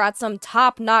like you're at some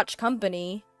top-notch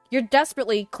company. You're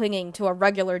desperately clinging to a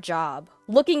regular job,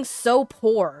 looking so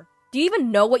poor. Do you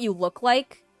even know what you look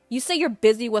like? You say you're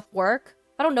busy with work.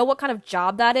 I don't know what kind of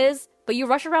job that is, but you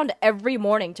rush around every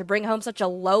morning to bring home such a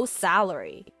low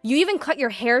salary. You even cut your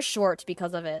hair short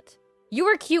because of it. You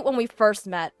were cute when we first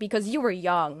met because you were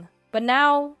young, but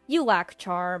now you lack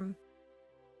charm.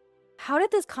 How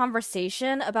did this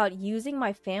conversation about using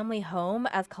my family home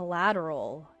as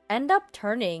collateral end up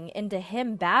turning into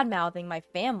him bad-mouthing my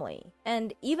family,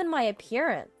 and even my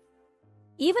appearance?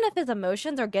 Even if his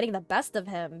emotions are getting the best of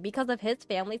him because of his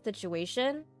family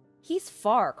situation, he's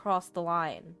far crossed the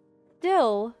line.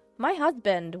 Still, my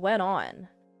husband went on.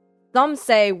 Some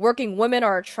say working women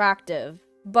are attractive,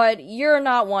 but you're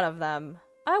not one of them.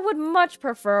 I would much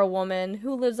prefer a woman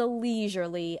who lives a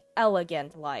leisurely,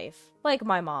 elegant life, like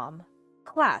my mom.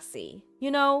 Classy, you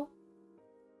know?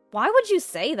 Why would you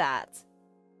say that?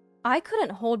 I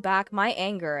couldn't hold back my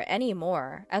anger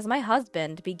anymore as my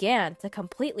husband began to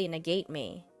completely negate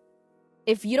me.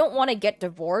 If you don't want to get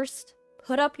divorced,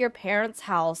 put up your parents'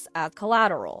 house as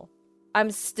collateral.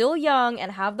 I'm still young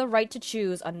and have the right to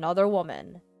choose another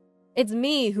woman. It's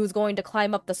me who's going to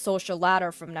climb up the social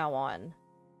ladder from now on.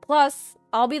 Plus,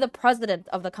 I'll be the president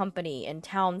of the company in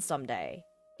town someday.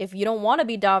 If you don't want to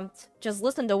be dumped, just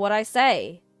listen to what I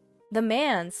say. The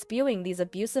man spewing these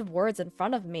abusive words in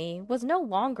front of me was no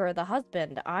longer the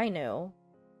husband I knew.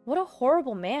 What a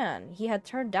horrible man he had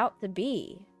turned out to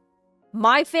be.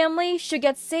 My family should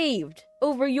get saved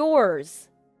over yours.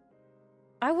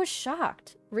 I was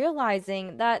shocked,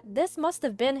 realizing that this must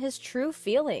have been his true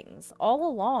feelings all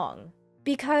along.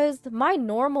 Because my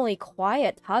normally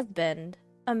quiet husband,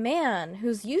 A man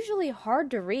who's usually hard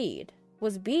to read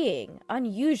was being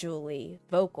unusually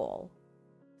vocal.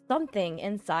 Something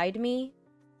inside me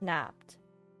snapped.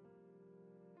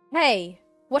 "Hey,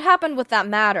 what happened with that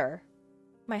matter?"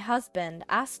 My husband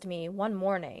asked me one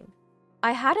morning.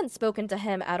 I hadn't spoken to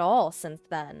him at all since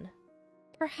then.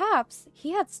 Perhaps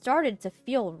he had started to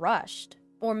feel rushed,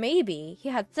 or maybe he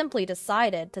had simply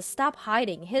decided to stop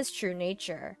hiding his true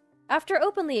nature after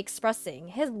openly expressing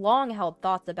his long-held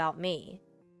thoughts about me.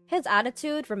 His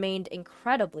attitude remained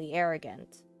incredibly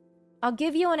arrogant. "I'll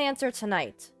give you an answer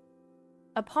tonight."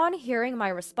 Upon hearing my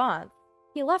response,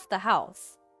 he left the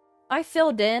house. I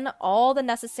filled in all the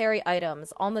necessary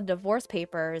items on the divorce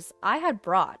papers I had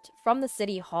brought from the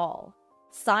city hall,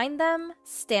 signed them,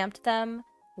 stamped them,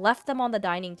 left them on the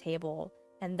dining table,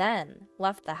 and then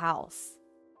left the house.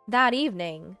 That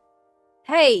evening,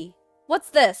 "Hey,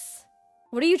 what's this?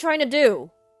 What are you trying to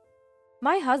do?"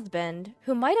 My husband,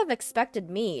 who might have expected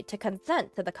me to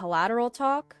consent to the collateral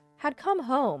talk, had come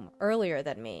home earlier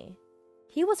than me.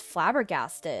 He was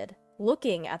flabbergasted,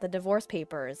 looking at the divorce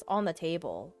papers on the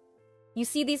table. "You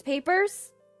see these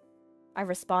papers?" I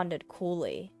responded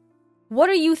coolly. "What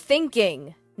are you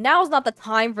thinking? Now's not the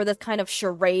time for this kind of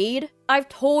charade. I've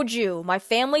told you, my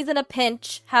family's in a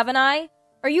pinch, haven't I?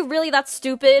 Are you really that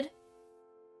stupid?"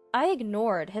 I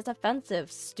ignored his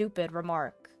offensive, stupid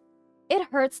remark. It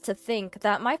hurts to think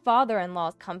that my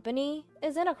father-in-law's company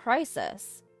is in a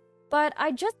crisis. But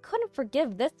I just couldn't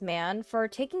forgive this man for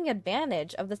taking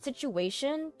advantage of the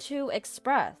situation to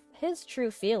express his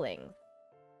true feelings.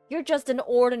 "You're just an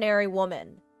ordinary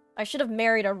woman. I should have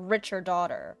married a richer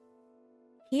daughter."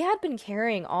 He had been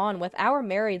carrying on with our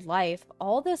married life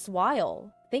all this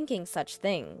while, thinking such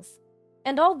things.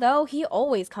 And although he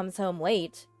always comes home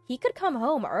late, he could come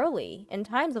home early in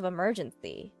times of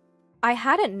emergency. I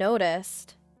hadn't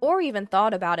noticed, or even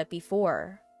thought about it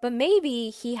before, but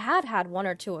maybe he had had one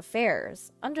or two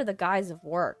affairs under the guise of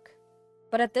work.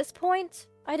 But at this point,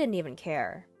 I didn't even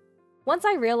care. Once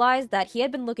I realized that he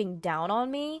had been looking down on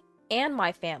me and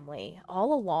my family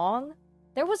all along,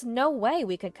 there was no way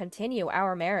we could continue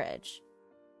our marriage.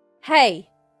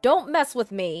 "Hey, don't mess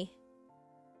with me!"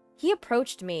 He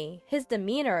approached me, his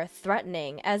demeanor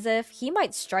threatening as if he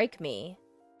might strike me,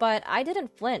 but I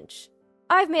didn't flinch.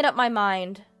 "I've made up my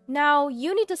mind. Now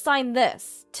you need to sign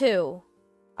this, too,"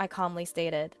 I calmly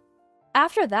stated.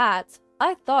 After that,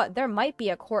 I thought there might be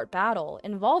a court battle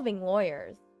involving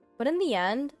lawyers, but in the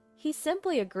end, he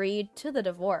simply agreed to the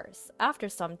divorce after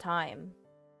some time.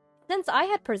 Since I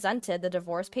had presented the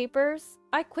divorce papers,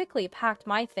 I quickly packed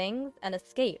my things and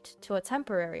escaped to a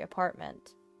temporary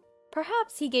apartment.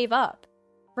 Perhaps he gave up,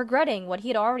 regretting what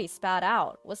he'd already spat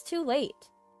out was too late.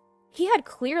 He had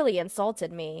clearly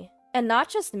insulted me, and not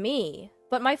just me,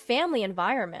 but my family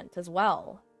environment as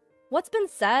well. What's been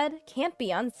said can't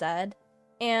be unsaid,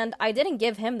 and I didn't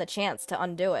give him the chance to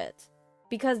undo it,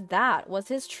 because that was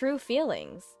his true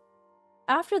feelings.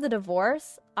 After the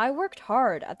divorce, I worked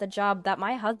hard at the job that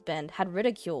my husband had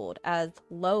ridiculed as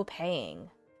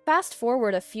low-paying. Fast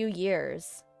forward a few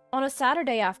years. On a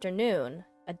Saturday afternoon,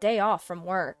 a day off from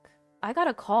work, I got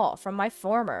a call from my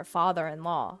former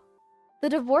father-in-law. The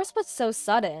divorce was so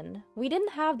sudden, we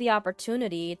didn't have the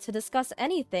opportunity to discuss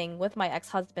anything with my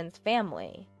ex-husband's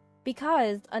family,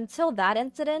 because until that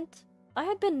incident, I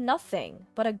had been nothing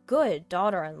but a good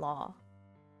daughter-in-law.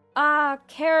 "Ah,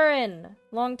 Karen!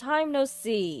 Long time no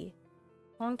see."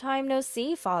 "Long time no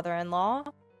see, father-in-law."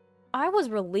 I was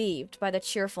relieved by the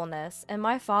cheerfulness in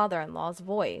my father-in-law's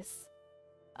voice.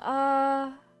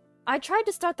 I tried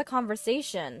to start the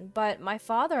conversation, but my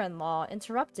father-in-law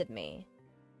interrupted me.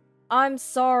 "I'm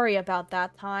sorry about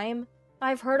that time.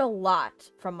 I've heard a lot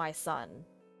from my son."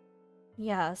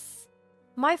 Yes,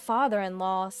 my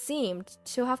father-in-law seemed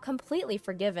to have completely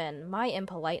forgiven my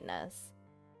impoliteness.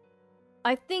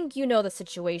 "I think you know the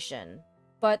situation,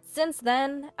 but since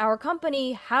then, our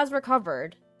company has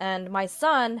recovered, and my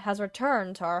son has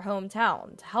returned to our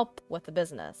hometown to help with the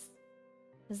business."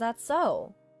 "Is that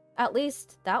so? At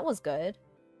least, that was good.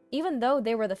 Even though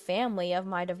they were the family of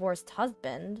my divorced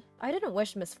husband, I didn't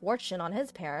wish misfortune on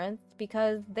his parents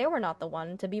because they were not the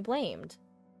one to be blamed."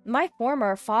 My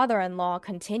former father-in-law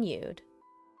continued.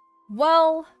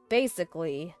 "Well,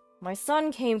 basically, my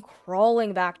son came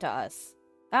crawling back to us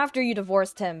after you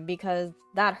divorced him because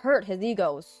that hurt his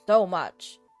ego so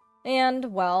much.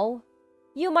 And, well,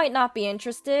 you might not be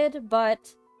interested,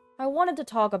 but I wanted to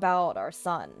talk about our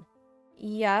son."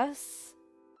 "Yes?"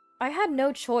 I had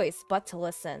no choice but to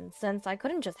listen, since I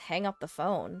couldn't just hang up the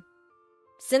phone.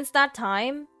 "Since that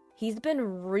time, he's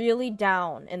been really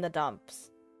down in the dumps.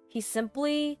 He's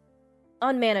simply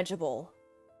unmanageable."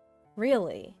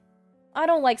 "Really?" I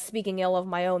don't like speaking ill of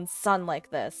my own son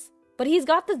like this, but he's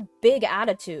got this big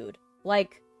attitude.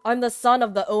 Like, I'm the son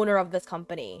of the owner of this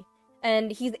company,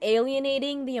 and he's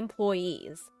alienating the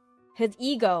employees. His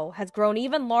ego has grown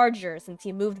even larger since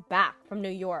he moved back from New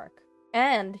York,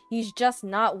 and he's just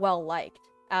not well liked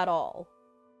at all.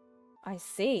 I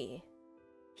see.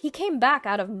 He came back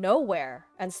out of nowhere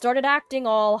and started acting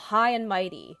all high and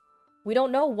mighty. We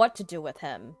don't know what to do with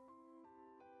him.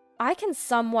 I can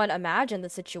somewhat imagine the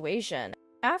situation.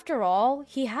 After all,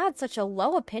 he had such a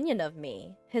low opinion of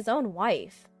me, his own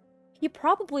wife. He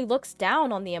probably looks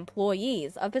down on the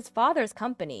employees of his father's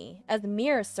company as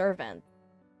mere servants.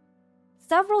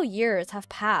 Several years have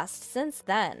passed since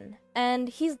then, and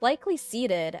he's likely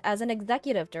seated as an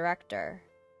executive director.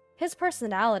 His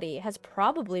personality has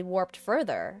probably warped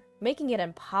further, making it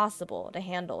impossible to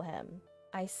handle him.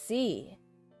 I see.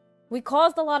 We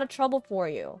caused a lot of trouble for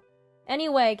you.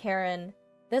 Anyway, Karen,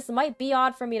 this might be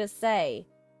odd for me to say,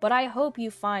 but I hope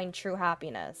you find true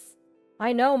happiness.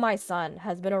 I know my son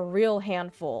has been a real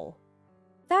handful.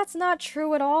 That's not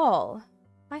true at all.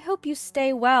 I hope you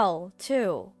stay well,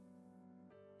 too.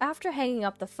 After hanging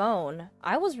up the phone,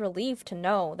 I was relieved to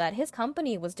know that his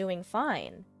company was doing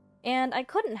fine, and I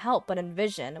couldn't help but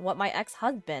envision what my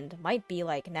ex-husband might be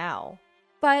like now.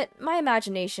 But my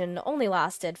imagination only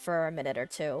lasted for a minute or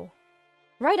two.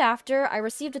 Right after, I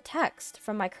received a text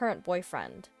from my current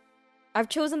boyfriend. I've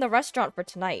chosen the restaurant for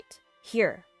tonight.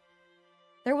 Here.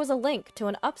 There was a link to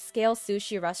an upscale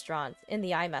sushi restaurant in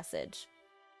the iMessage.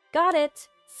 Got it.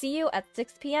 See you at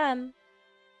 6 p.m.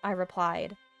 I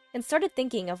replied, and started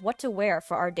thinking of what to wear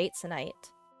for our date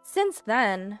tonight. Since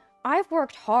then, I've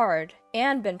worked hard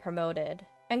and been promoted,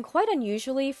 and quite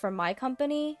unusually for my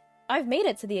company, I've made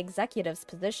it to the executive's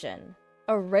position,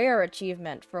 a rare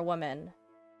achievement for women.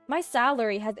 My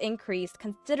salary has increased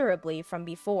considerably from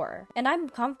before, and I'm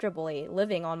comfortably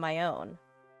living on my own.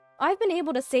 I've been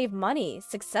able to save money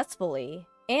successfully,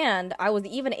 and I was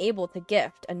even able to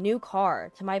gift a new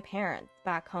car to my parents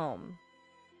back home.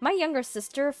 My younger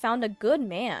sister found a good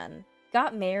man,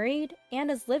 got married,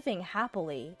 and is living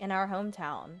happily in our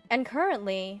hometown. And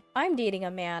currently, I'm dating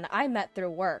a man I met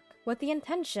through work with the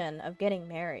intention of getting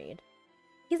married.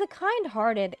 He's a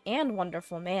kind-hearted and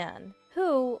wonderful man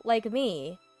who, like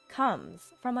me,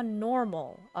 comes from a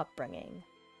normal upbringing.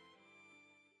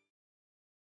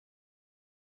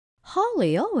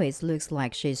 Holly always looks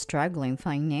like she's struggling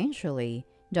financially,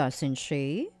 doesn't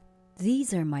she?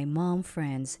 These are my mom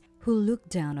friends who look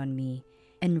down on me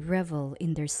and revel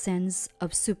in their sense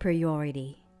of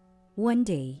superiority. One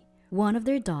day, one of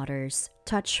their daughters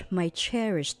touched my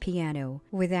cherished piano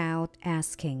without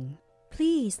asking.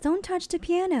 Please don't touch the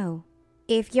piano.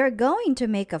 If you're going to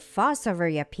make a fuss over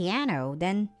your piano,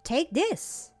 then take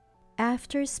this.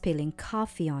 After spilling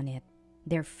coffee on it,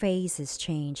 their faces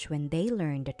changed when they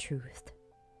learned the truth.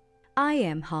 I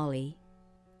am Holly.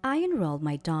 I enrolled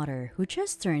my daughter, who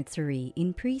just turned 3,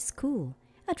 in preschool.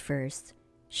 At first,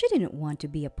 she didn't want to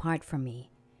be apart from me,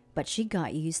 but she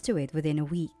got used to it within a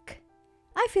week.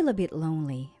 I feel a bit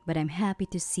lonely, but I'm happy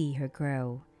to see her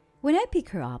grow. When I pick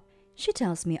her up, she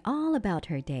tells me all about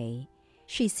her day.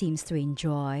 She seems to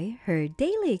enjoy her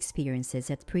daily experiences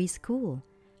at preschool.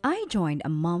 I joined a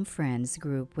mom friends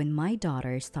group when my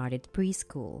daughter started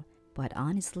preschool, but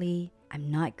honestly,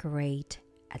 I'm not great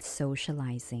at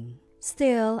socializing.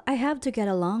 Still, I have to get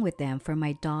along with them for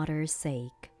my daughter's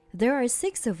sake. There are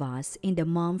 6 of us in the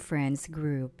mom friends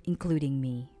group, including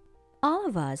me. All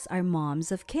of us are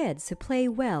moms of kids who play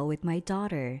well with my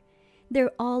daughter.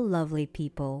 They're all lovely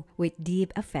people with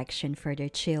deep affection for their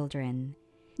children.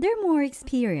 They're more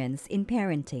experienced in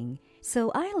parenting,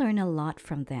 so I learn a lot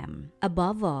from them.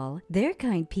 Above all, they're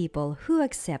kind people who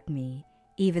accept me,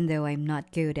 even though I'm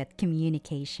not good at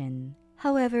communication.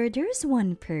 However, there's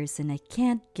one person I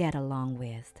can't get along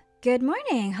with. Good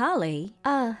morning, Holly.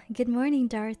 Good morning,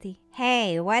 Dorothy.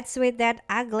 Hey, what's with that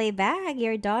ugly bag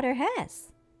your daughter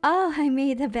has? Oh, I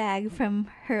made the bag from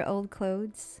her old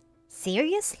clothes.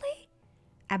 Seriously?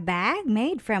 A bag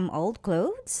made from old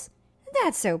clothes?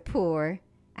 That's so poor.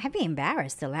 I'd be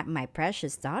embarrassed to let my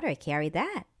precious daughter carry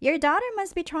that. Your daughter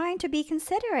must be trying to be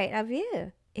considerate of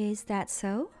you. Is that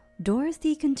so?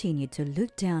 Dorothy continued to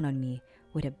look down on me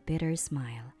with a bitter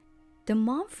smile. The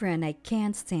mom friend I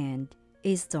can't stand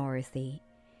is Dorothy.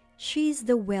 She's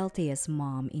the wealthiest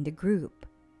mom in the group.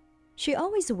 She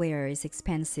always wears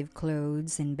expensive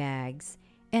clothes and bags,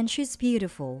 and she's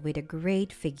beautiful with a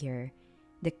great figure,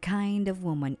 the kind of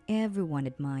woman everyone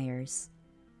admires.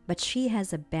 But she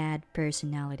has a bad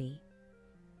personality.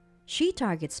 She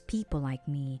targets people like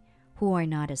me who are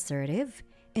not assertive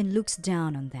and looks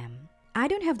down on them. I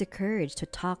don't have the courage to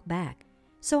talk back,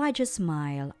 so I just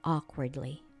smile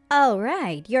awkwardly. All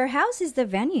right, your house is the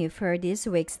venue for this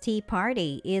week's tea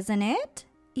party, isn't it?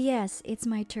 Yes, it's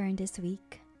my turn this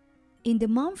week. In the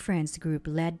Mom Friends group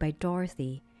led by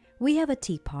Dorothy, we have a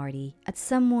tea party at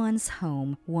someone's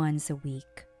home once a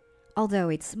week. Although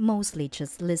it's mostly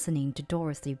just listening to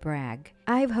Dorothy brag,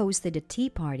 I've hosted a tea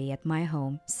party at my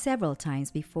home several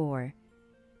times before.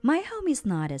 My home is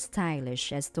not as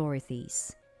stylish as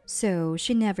Dorothy's, so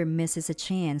she never misses a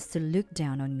chance to look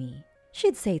down on me.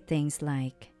 She'd say things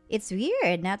like, "It's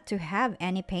weird not to have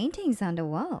any paintings on the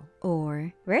wall,"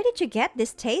 or "Where did you get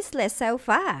this tasteless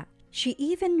sofa?" She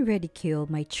even ridiculed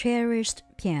my cherished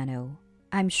piano.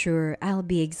 I'm sure I'll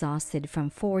be exhausted from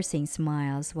forcing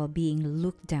smiles while being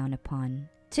looked down upon.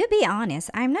 To be honest,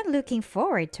 I'm not looking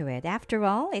forward to it. After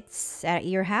all, it's at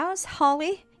your house,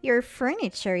 Holly. Your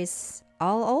furniture is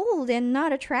all old and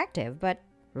not attractive, but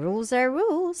rules are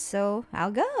rules, so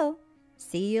I'll go.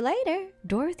 See you later.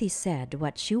 Dorothy said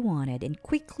what she wanted and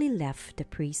quickly left the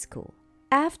preschool.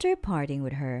 After parting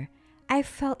with her, I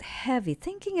felt heavy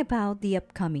thinking about the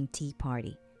upcoming tea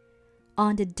party.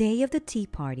 On the day of the tea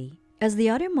party, as the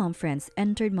other mom friends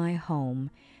entered my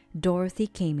home, Dorothy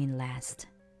came in last.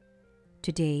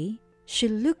 Today, she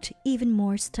looked even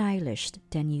more stylish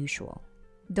than usual.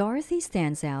 Dorothy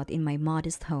stands out in my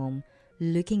modest home,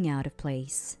 looking out of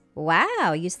place.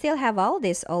 Wow, you still have all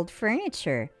this old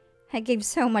furniture. I gave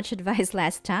so much advice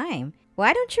last time.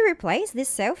 Why don't you replace this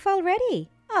sofa already?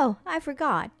 Oh, I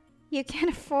forgot. You can't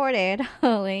afford it,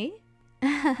 Holly.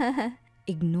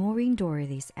 Ignoring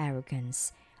Dorothy's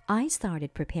arrogance, I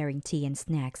started preparing tea and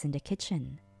snacks in the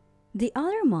kitchen. The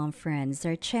other mom friends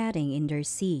are chatting in their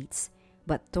seats,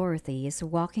 but Dorothy is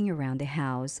walking around the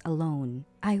house alone.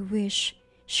 I wish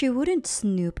she wouldn't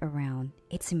snoop around.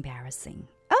 It's embarrassing.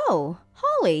 Oh,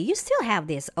 Holly, you still have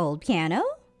this old piano?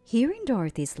 Hearing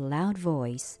Dorothy's loud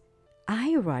voice,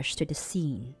 I rushed to the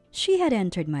scene. She had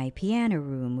entered my piano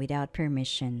room without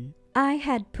permission. I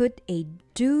had put a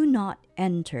 "Do Not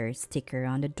Enter" sticker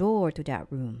on the door to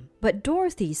that room, but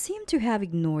Dorothy seemed to have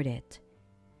ignored it.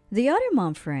 The other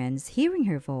mom friends, hearing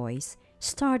her voice,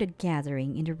 started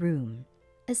gathering in the room.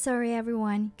 Sorry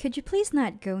everyone, could you please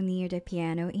not go near the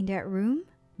piano in that room?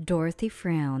 Dorothy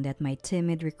frowned at my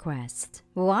timid request.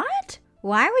 What?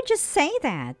 Why would you say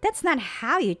that? That's not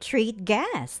how you treat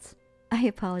guests. I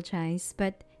apologize,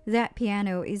 but that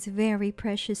piano is very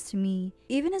precious to me.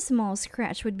 Even a small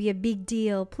scratch would be a big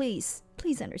deal. Please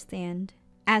understand.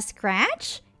 A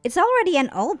scratch? It's already an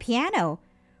old piano.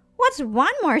 What's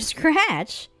one more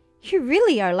scratch? You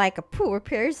really are like a poor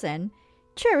person,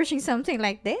 cherishing something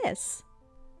like this.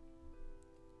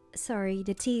 Sorry,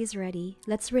 the tea is ready.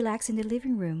 Let's relax in the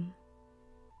living room.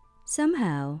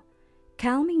 Somehow,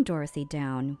 calming Dorothy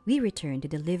down, we returned to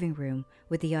the living room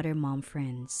with the other mom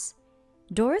friends.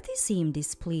 Dorothy seemed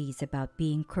displeased about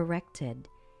being corrected.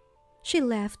 She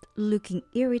left looking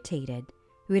irritated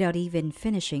without even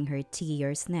finishing her tea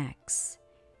or snacks.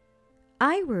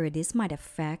 I worried this might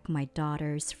affect my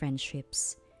daughter's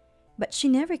friendships, but she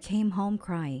never came home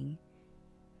crying.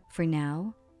 For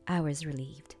now, I was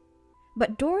relieved.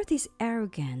 But Dorothy's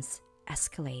arrogance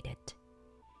escalated.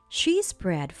 She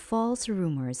spread false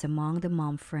rumors among the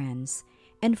mom friends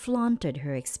and flaunted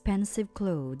her expensive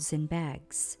clothes and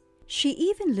bags. She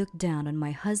even looked down on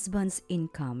my husband's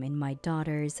income and my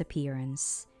daughter's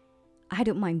appearance. I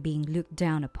don't mind being looked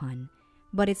down upon,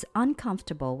 but it's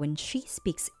uncomfortable when she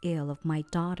speaks ill of my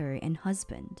daughter and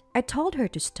husband. I told her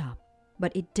to stop,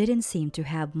 but it didn't seem to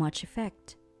have much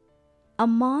effect. A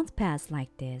month passed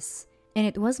like this, and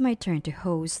it was my turn to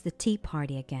host the tea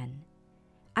party again.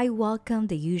 I welcomed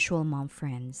the usual mom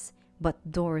friends,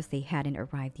 but Dorothy hadn't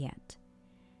arrived yet.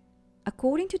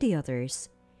 According to the others,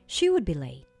 she would be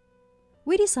late.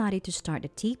 We decided to start the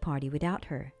tea party without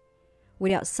her.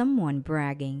 Without someone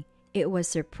bragging, it was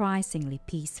surprisingly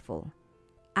peaceful.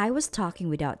 I was talking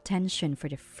without tension for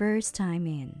the first time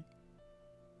in.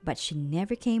 But she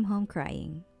never came home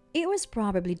crying. It was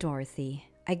probably Dorothy.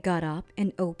 I got up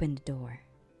and opened the door.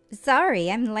 Sorry,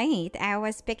 I'm late. I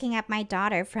was picking up my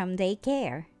daughter from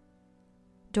daycare.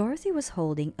 Dorothy was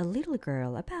holding a little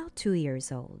girl about 2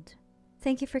 years old.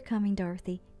 Thank you for coming,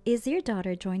 Dorothy. Is your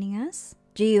daughter joining us?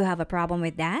 Do you have a problem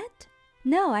with that?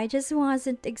 No, I just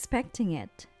wasn't expecting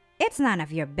it. It's none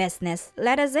of your business.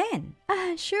 Let us in.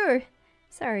 Sure.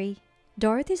 Sorry.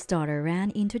 Dorothy's daughter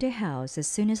ran into the house as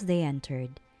soon as they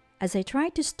entered. As I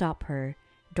tried to stop her,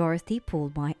 Dorothy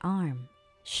pulled my arm.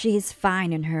 She's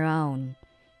fine on her own.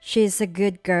 She's a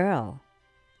good girl.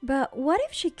 But what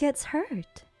if she gets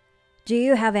hurt? Do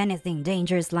you have anything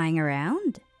dangerous lying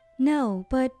around? No,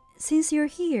 but since you're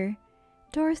here,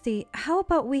 Dorothy, how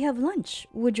about we have lunch?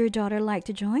 Would your daughter like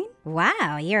to join?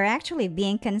 Wow, you're actually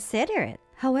being considerate.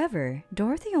 However,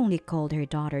 Dorothy only called her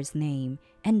daughter's name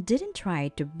and didn't try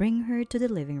to bring her to the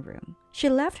living room. She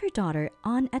left her daughter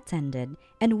unattended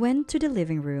and went to the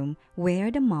living room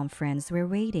where the mom friends were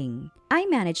waiting. I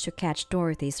managed to catch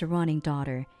Dorothy's running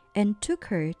daughter and took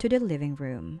her to the living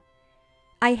room.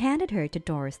 I handed her to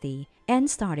Dorothy and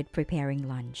started preparing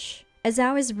lunch. As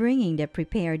I was bringing the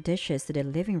prepared dishes to the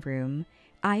living room,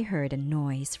 I heard a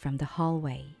noise from the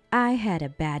hallway. I had a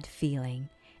bad feeling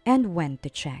and went to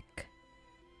check.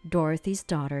 Dorothy's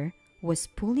daughter was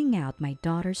pulling out my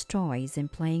daughter's toys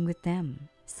and playing with them.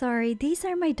 Sorry, these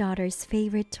are my daughter's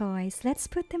favorite toys. Let's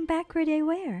put them back where they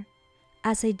were.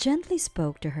 As I gently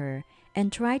spoke to her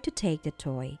and tried to take the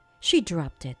toy, she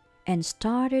dropped it and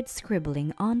started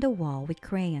scribbling on the wall with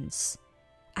crayons.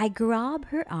 I grabbed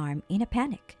her arm in a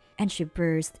panic and she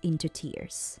burst into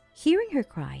tears. Hearing her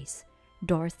cries,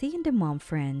 Dorothy and the mom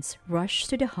friends rushed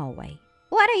to the hallway.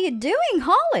 What are you doing,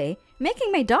 Holly?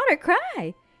 Making my daughter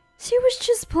cry. She was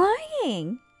just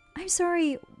playing. I'm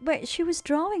sorry, but she was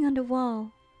drawing on the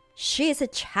wall. She's a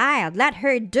child. Let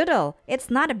her doodle. It's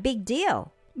not a big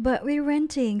deal. But we're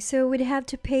renting, so we'd have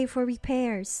to pay for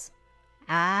repairs.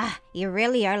 Ah, you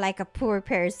really are like a poor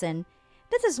person.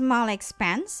 That's a small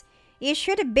expense. You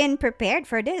should have been prepared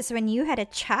for this when you had a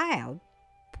child.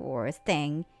 Poor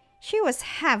thing. She was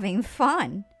having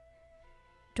fun.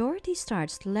 Dorothy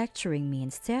starts lecturing me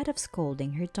instead of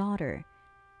scolding her daughter.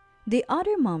 The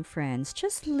other mom friends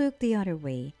just looked the other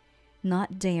way,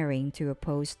 not daring to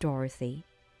oppose Dorothy.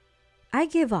 I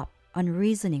give up on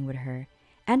reasoning with her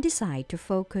and decide to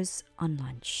focus on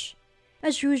lunch.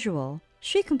 As usual,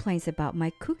 she complains about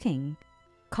my cooking,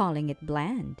 calling it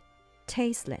bland,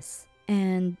 tasteless,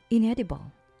 and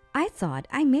inedible. I thought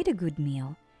I made a good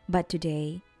meal, but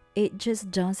today it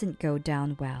just doesn't go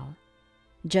down well.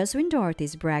 Just when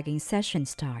Dorothy's bragging session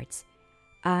starts,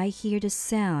 I hear the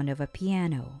sound of a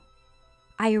piano.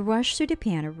 I rush to the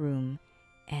piano room,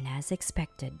 and as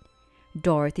expected,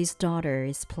 Dorothy's daughter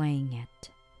is playing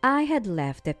it. I had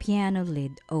left the piano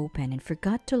lid open and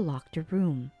forgot to lock the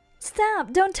room.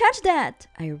 Stop! Don't touch that!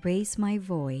 I raise my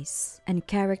voice, and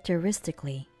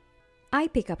characteristically, I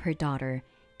pick up her daughter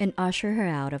and usher her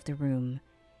out of the room.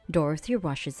 Dorothy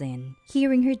rushes in,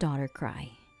 hearing her daughter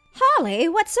cry. Holly,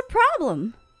 what's the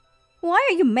problem? Why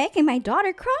are you making my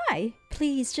daughter cry?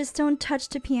 Please, just don't touch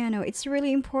the piano. It's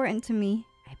really important to me.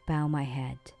 I bow my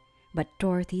head, but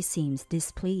Dorothy seems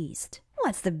displeased.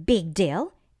 What's the big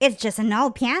deal? It's just an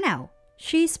old piano.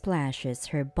 She splashes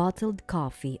her bottled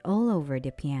coffee all over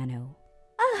the piano.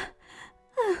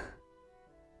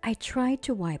 I try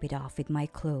to wipe it off with my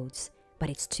clothes, but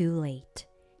it's too late.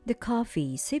 The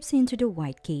coffee seeps into the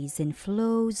white case and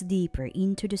flows deeper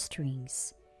into the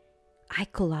strings. I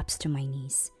collapse to my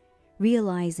knees,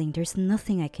 realizing there's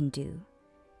nothing I can do.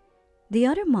 The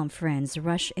other mom friends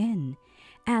rush in,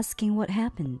 asking what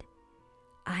happened.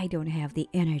 I don't have the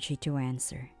energy to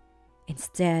answer.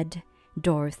 Instead,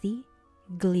 Dorothy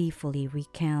gleefully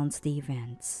recounts the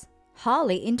events.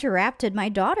 Holly interrupted my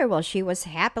daughter while she was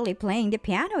happily playing the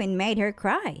piano and made her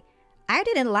cry. I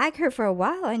didn't like her for a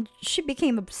while and she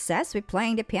became obsessed with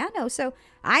playing the piano, so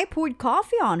I poured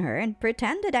coffee on her and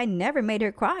pretended I never made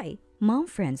her cry. Mom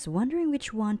friends wondering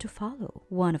which one to follow.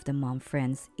 One of the mom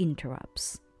friends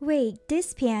interrupts. Wait,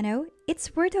 this piano,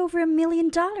 it's worth over $1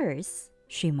 million.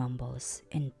 She mumbles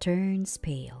and turns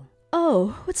pale.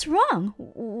 Oh, what's wrong?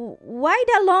 Why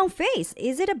that long face?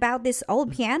 Is it about this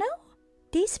old piano?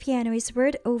 This piano is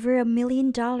worth over $1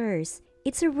 million.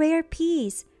 It's a rare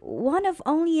piece, one of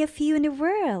only a few in the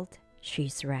world.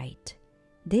 She's right.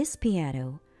 This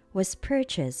piano was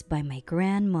purchased by my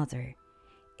grandmother.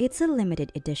 It's a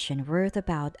limited edition worth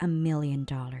about $1 million.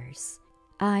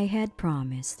 I had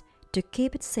promised to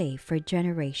keep it safe for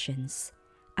generations.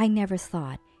 I never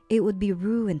thought it would be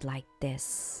ruined like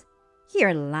this.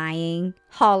 You're lying.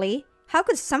 Holly, how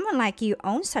could someone like you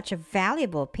own such a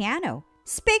valuable piano?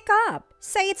 Speak up.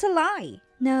 Say it's a lie.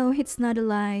 No, it's not a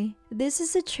lie. This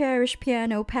is a cherished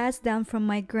piano passed down from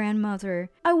my grandmother.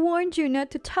 I warned you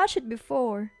not to touch it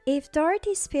before. If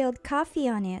Dorothy spilled coffee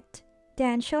on it,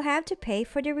 then she'll have to pay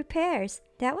for the repairs.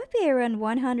 That would be around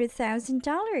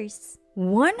 $100,000.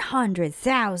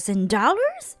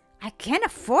 $100,000? I can't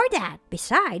afford that.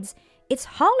 Besides, it's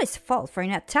Holly's fault for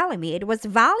not telling me it was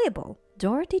valuable.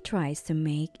 Dorothy tries to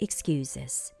make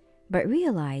excuses, but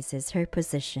realizes her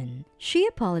position. She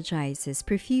apologizes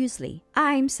profusely.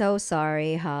 I'm so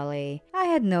sorry, Holly. I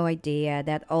had no idea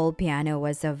that old piano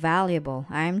was so valuable.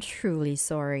 I'm truly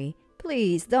sorry.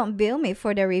 Please don't bill me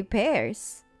for the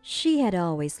repairs. She had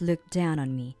always looked down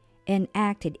on me and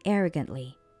acted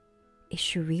arrogantly. Is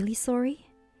she really sorry?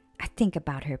 I think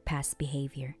about her past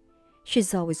behavior.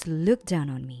 She's always looked down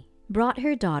on me, brought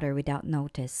her daughter without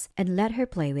notice, and let her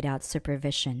play without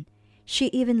supervision. She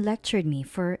even lectured me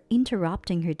for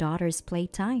interrupting her daughter's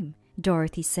playtime.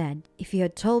 Dorothy said, if you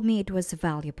had told me it was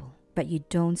valuable, but you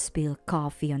don't spill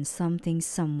coffee on something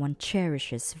someone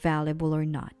cherishes, valuable or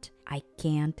not, I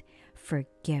can't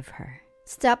forgive her.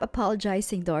 Stop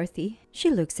apologizing, Dorothy. She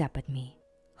looks up at me,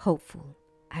 hopeful.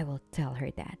 I will tell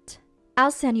her that.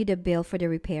 I'll send you the bill for the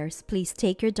repairs. Please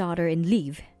take your daughter and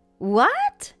leave.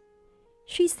 What?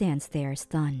 She stands there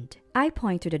stunned. I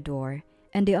point to the door,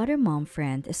 and the other mom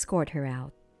friend escort her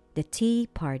out. The tea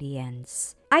party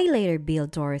ends. I later bill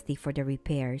Dorothy for the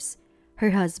repairs.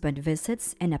 Her husband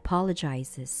visits and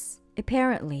apologizes.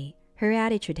 Apparently, her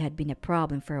attitude had been a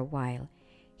problem for a while.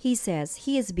 He says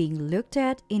he is being looked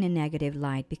at in a negative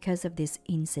light because of this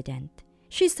incident.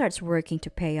 She starts working to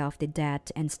pay off the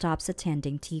debt and stops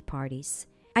attending tea parties.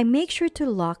 I make sure to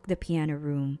lock the piano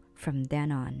room from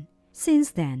then on.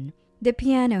 Since then, the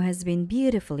piano has been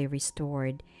beautifully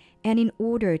restored, and in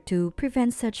order to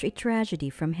prevent such a tragedy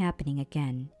from happening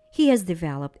again, he has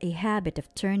developed a habit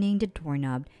of turning the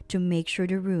doorknob to make sure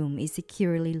the room is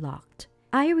securely locked.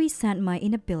 I resent my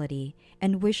inability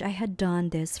and wish I had done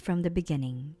this from the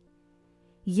beginning.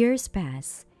 Years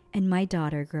pass, and my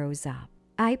daughter grows up.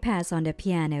 I pass on the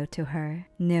piano to her,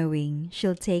 knowing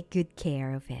she'll take good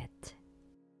care of it.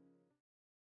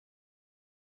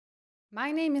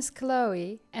 My name is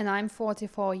Chloe, and I'm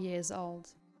 44 years old.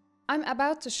 I'm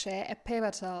about to share a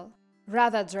pivotal,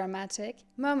 rather dramatic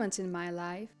moment in my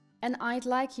life, and I'd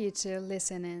like you to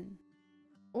listen in.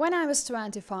 When I was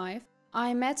 25,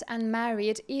 I met and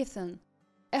married Ethan,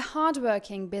 a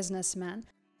hardworking businessman,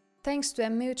 thanks to a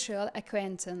mutual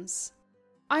acquaintance.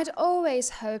 I'd always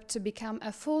hoped to become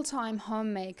a full-time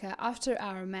homemaker after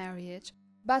our marriage,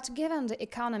 but given the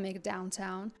economic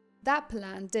downturn, that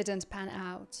plan didn't pan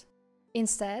out.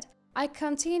 Instead, I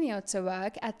continued to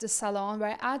work at the salon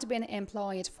where I'd been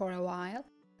employed for a while,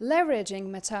 leveraging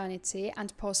maternity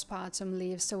and postpartum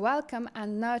leaves to welcome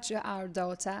and nurture our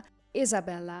daughter,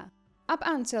 Isabella. Up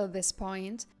until this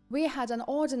point, we had an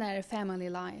ordinary family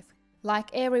life, like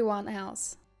everyone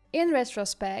else. In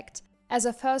retrospect, as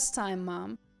a first-time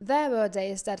mom, there were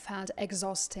days that felt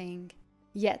exhausting.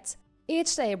 Yet,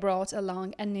 each day brought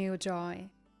along a new joy.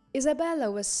 Isabella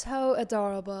was so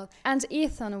adorable, and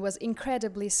Ethan was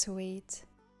incredibly sweet.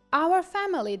 Our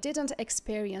family didn't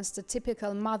experience the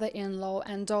typical mother-in-law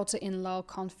and daughter-in-law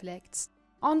conflicts.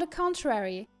 On the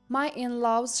contrary, my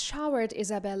in-laws showered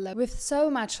Isabella with so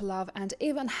much love and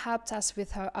even helped us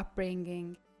with her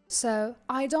upbringing. So,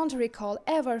 I don't recall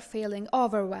ever feeling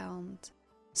overwhelmed.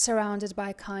 Surrounded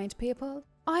by kind people,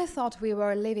 I thought we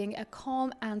were living a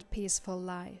calm and peaceful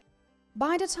life.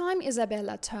 By the time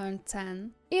Isabella turned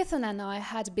 10, Ethan and I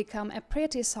had become a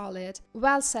pretty solid,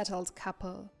 well-settled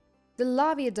couple. The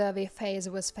lovey-dovey phase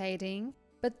was fading,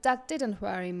 but that didn't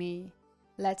worry me.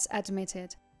 Let's admit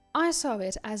it. I saw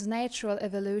it as natural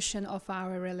evolution of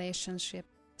our relationship,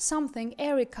 something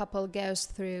every couple goes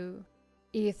through.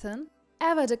 Ethan,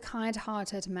 ever the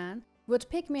kind-hearted man, would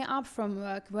pick me up from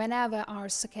work whenever our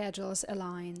schedules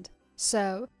aligned.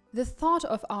 So, the thought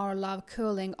of our love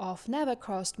cooling off never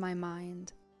crossed my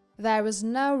mind. There was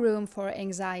no room for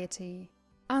anxiety,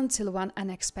 until one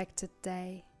unexpected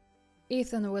day.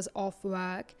 Ethan was off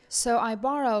work, so I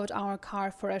borrowed our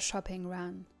car for a shopping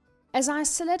run. As I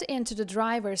slid into the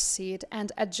driver's seat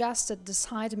and adjusted the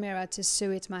side mirror to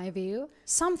suit my view,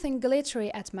 something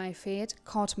glittery at my feet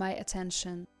caught my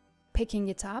attention. Picking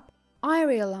it up, I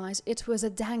realized it was a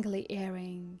dangly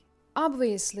earring.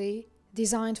 Obviously,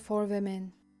 designed for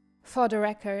women. For the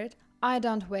record, I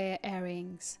don't wear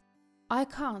earrings. I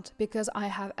can't because I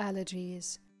have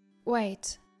allergies.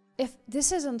 Wait, if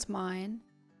this isn't mine,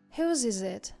 whose is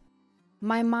it?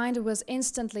 My mind was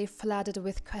instantly flooded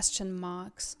with question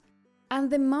marks. And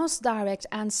the most direct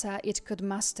answer it could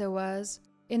muster was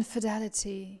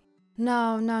infidelity.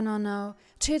 No.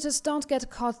 Cheaters don't get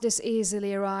caught this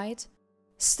easily, right?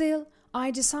 Still, I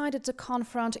decided to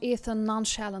confront Ethan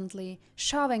nonchalantly,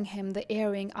 showing him the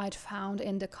earring I'd found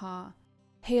in the car.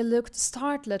 He looked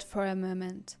startled for a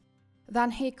moment.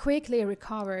 Then he quickly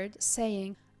recovered,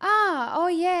 saying, oh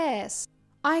yes,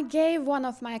 I gave one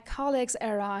of my colleagues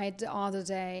a ride the other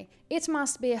day. It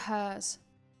must be hers.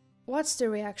 What's the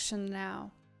reaction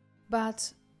now?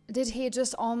 But did he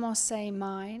just almost say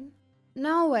mine?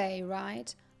 No way,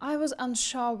 right? I was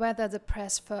unsure whether to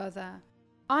press further.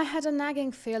 I had a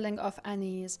nagging feeling of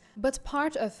unease, but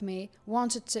part of me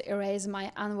wanted to erase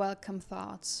my unwelcome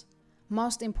thoughts.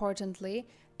 Most importantly,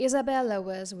 Isabella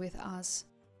was with us.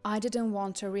 I didn't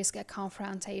want to risk a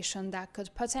confrontation that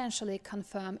could potentially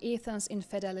confirm Ethan's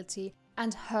infidelity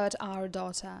and hurt our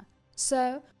daughter,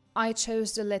 so I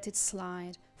chose to let it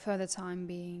slide for the time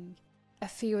being. A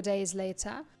few days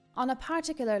later, on a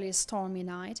particularly stormy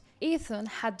night, Ethan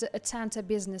had to attend a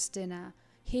business dinner.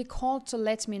 He called to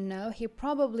let me know he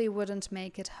probably wouldn't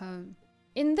make it home.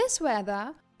 "In this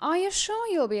weather, are you sure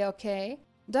you'll be okay?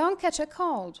 Don't catch a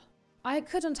cold." I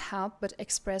couldn't help but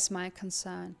express my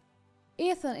concern.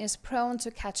 Ethan is prone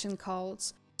to catching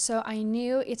colds, so I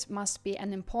knew it must be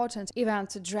an important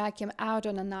event to drag him out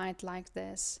on a night like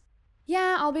this.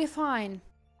 "Yeah, I'll be fine.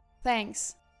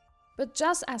 Thanks." But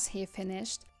just as he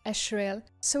finished, a shrill,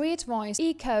 sweet voice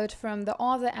echoed from the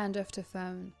other end of the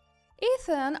phone.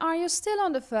 "Ethan, are you still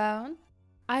on the phone?"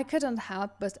 I couldn't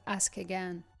help but ask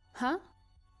again. "Huh?"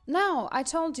 "No, I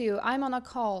told you, I'm on a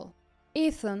call."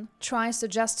 Ethan tries to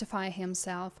justify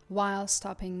himself while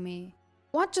stopping me.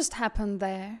 "What just happened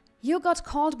there? You got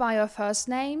called by your first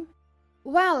name?"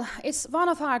 "Well, it's one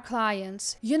of our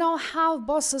clients. You know how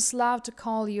bosses love to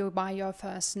call you by your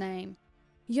first name.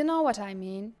 You know what I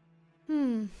mean."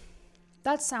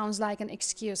 That sounds like an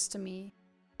excuse to me.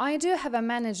 I do have a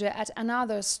manager at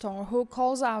another store who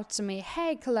calls out to me,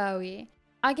 "Hey, Chloe."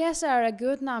 I guess there are a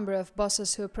good number of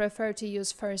bosses who prefer to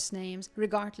use first names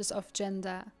regardless of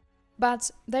gender.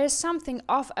 But there's something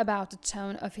off about the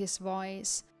tone of his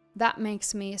voice that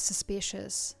makes me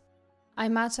suspicious. I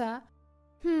mutter,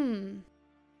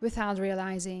 without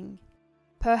realizing.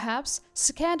 Perhaps,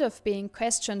 scared of being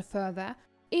questioned further,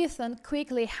 Ethan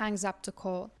quickly hangs up the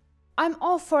call. "I'm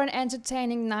off for an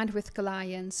entertaining night with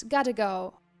clients. Gotta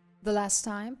go." The last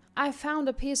time, I found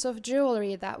a piece of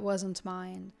jewelry that wasn't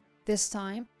mine. This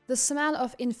time, the smell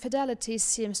of infidelity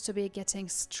seems to be getting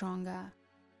stronger.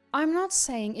 I'm not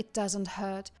saying it doesn't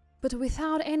hurt, but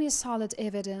without any solid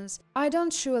evidence, I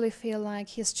don't truly feel like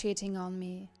he's cheating on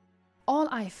me. All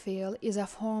I feel is a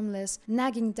formless,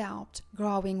 nagging doubt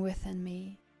growing within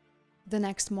me. The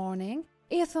next morning,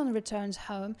 Ethan returns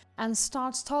home and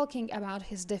starts talking about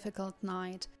his difficult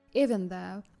night, even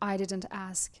though I didn't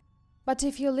ask. But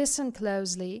if you listen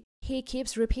closely, he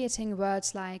keeps repeating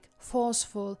words like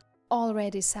forceful,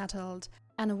 already settled,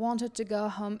 and wanted to go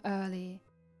home early.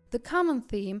 The common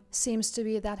theme seems to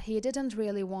be that he didn't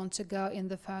really want to go in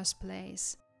the first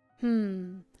place.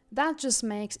 That just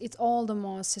makes it all the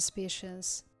more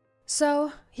suspicious.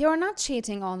 "So, you're not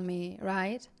cheating on me,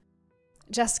 right?"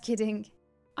 "Just kidding."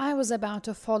 I was about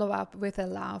to follow up with a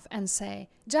laugh and say,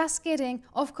 "Just kidding,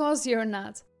 of course you're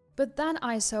not." But then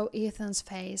I saw Ethan's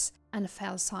face and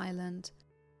fell silent.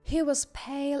 He was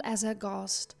pale as a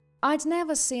ghost. I'd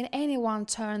never seen anyone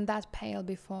turn that pale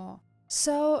before.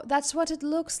 So that's what it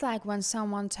looks like when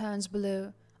someone turns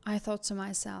blue, I thought to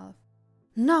myself.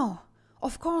 "No,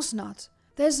 of course not.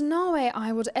 There's no way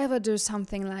I would ever do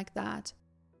something like that."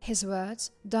 His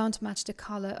words don't match the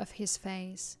color of his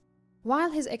face.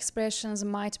 While his expressions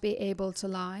might be able to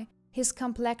lie, his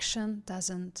complexion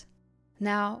doesn't.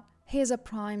 Now, he's a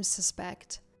prime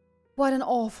suspect. What an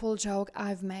awful joke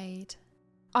I've made.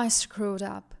 I screwed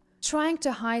up. Trying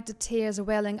to hide the tears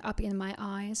welling up in my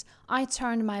eyes, I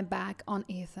turned my back on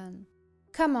Ethan.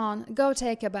 "Come on, go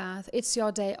take a bath. It's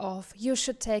your day off. You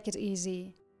should take it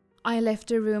easy." I left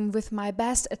the room with my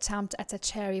best attempt at a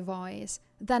cheery voice.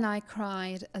 Then I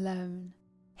cried alone.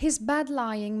 His bad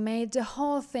lying made the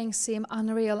whole thing seem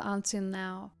unreal until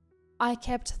now. I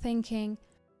kept thinking,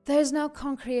 there's no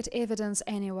concrete evidence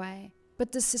anyway,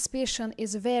 but the suspicion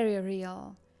is very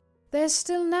real. There's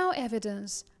still no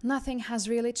evidence, nothing has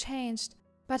really changed,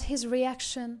 but his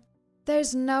reaction,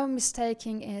 there's no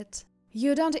mistaking it.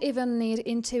 You don't even need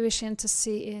intuition to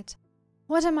see it.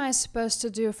 What am I supposed to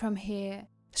do from here?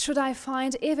 Should I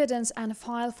find evidence and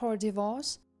file for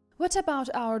divorce? What about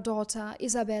our daughter,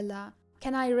 Isabella?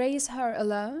 Can I raise her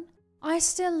alone? I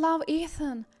still love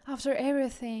Ethan after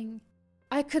everything.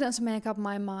 I couldn't make up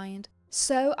my mind,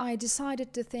 so I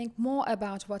decided to think more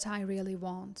about what I really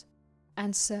want.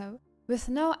 And so, with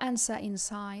no answer in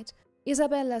sight,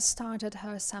 Isabella started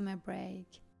her summer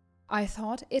break. I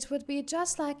thought it would be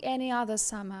just like any other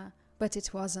summer, but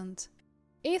it wasn't.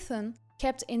 Ethan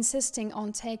kept insisting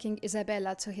on taking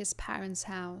Isabella to his parents'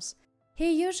 house.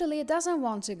 He usually doesn't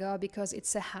want to go because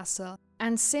it's a hassle,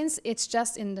 and since it's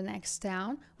just in the next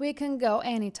town, we can go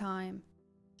anytime.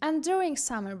 And during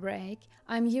summer break,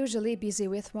 I'm usually busy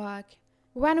with work.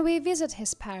 When we visit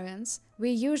his parents, we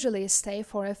usually stay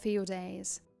for a few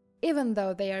days. Even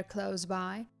though they are close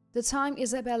by, the time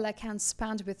Isabella can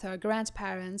spend with her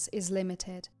grandparents is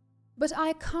limited. But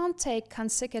I can't take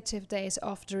consecutive days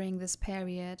off during this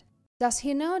period. Does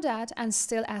he know that and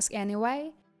still ask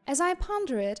anyway? As I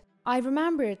ponder it, I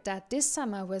remembered that this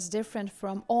summer was different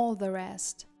from all the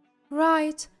rest.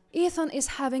 Right, Ethan is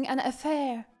having an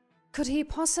affair. Could he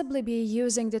possibly be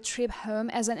using the trip home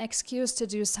as an excuse to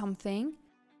do something?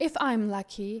 If I'm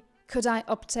lucky, could I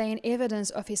obtain evidence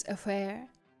of his affair?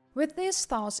 With these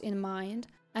thoughts in mind,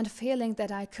 and feeling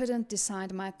that I couldn't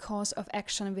decide my course of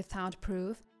action without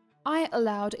proof, I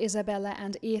allowed Isabella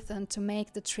and Ethan to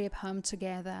make the trip home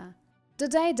together. The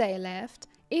day they left,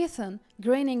 Ethan,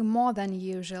 grinning more than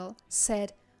usual,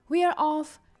 said, "We're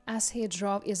off," as he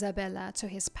drove Isabella to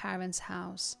his parents'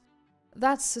 house.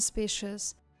 That's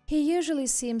suspicious. He usually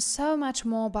seems so much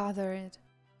more bothered.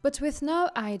 But with no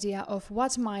idea of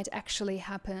what might actually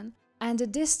happen, and the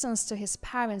distance to his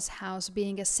parents' house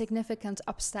being a significant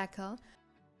obstacle,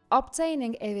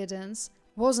 obtaining evidence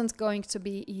wasn't going to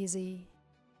be easy.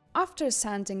 After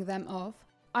sending them off,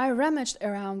 I rummaged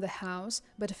around the house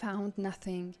but found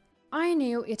nothing. I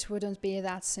knew it wouldn't be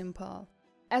that simple.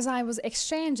 As I was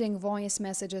exchanging voice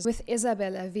messages with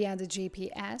Isabella via the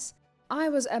GPS, I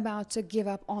was about to give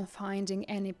up on finding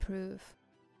any proof.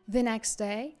 The next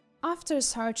day, after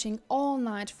searching all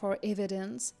night for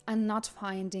evidence and not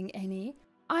finding any,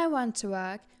 I went to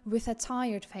work with a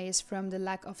tired face from the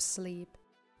lack of sleep.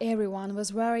 Everyone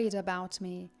was worried about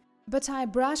me, but I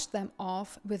brushed them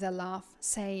off with a laugh,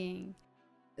 saying,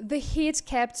 "The heat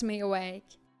kept me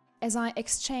awake." As I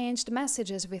exchanged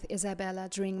messages with Isabella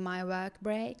during my work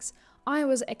breaks, I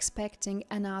was expecting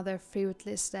another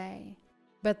fruitless day.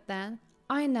 But then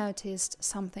I noticed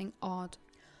something odd.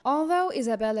 Although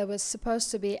Isabella was supposed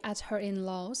to be at her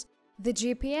in-laws, the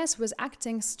GPS was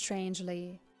acting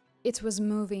strangely. It was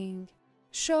moving.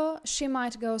 Sure, she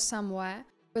might go somewhere,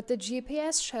 but the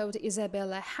GPS showed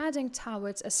Isabella heading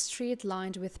towards a street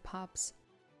lined with pubs.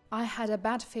 I had a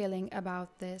bad feeling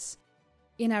about this.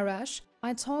 In a rush,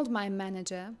 I told my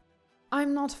manager,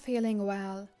 "I'm not feeling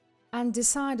well," and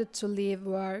decided to leave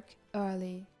work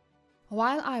early.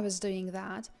 While I was doing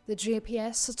that, the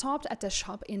GPS stopped at a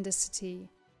shop in the city.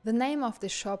 The name of the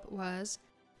shop was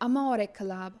Amore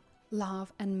Club,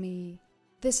 Love and Me.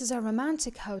 This is a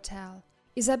romantic hotel.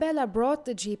 Isabella brought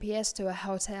the GPS to a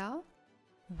hotel?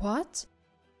 What?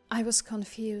 I was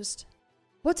confused.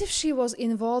 What if she was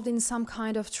involved in some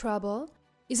kind of trouble?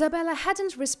 Isabella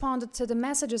hadn't responded to the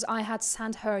messages I had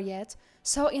sent her yet,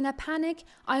 so in a panic,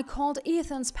 I called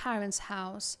Ethan's parents'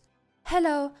 house.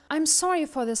 "Hello, I'm sorry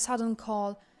for the sudden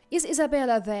call. Is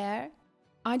Isabella there?"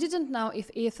 I didn't know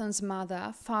if Ethan's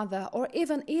mother, father, or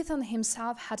even Ethan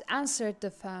himself had answered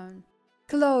the phone.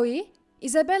 "Chloe,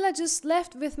 Isabella just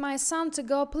left with my son to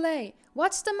go play.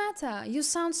 What's the matter? You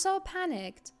sound so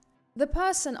panicked." The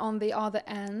person on the other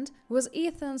end was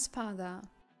Ethan's father.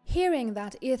 Hearing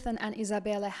that Ethan and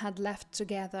Isabella had left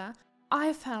together,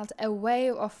 I felt a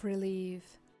wave of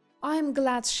relief. I'm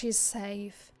glad she's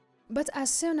safe. But as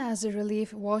soon as the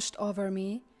relief washed over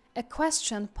me, a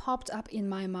question popped up in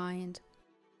my mind.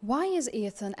 Why is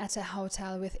Ethan at a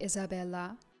hotel with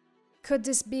Isabella? Could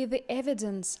this be the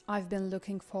evidence I've been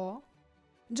looking for?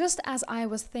 Just as I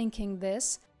was thinking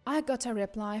this, I got a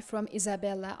reply from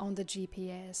Isabella on the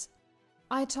GPS.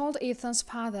 I told Ethan's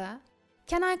father,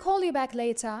 "Can I call you back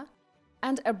later?"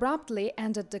 and abruptly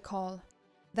ended the call.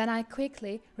 Then I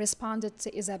quickly responded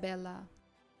to Isabella.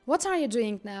 "What are you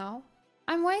doing now?"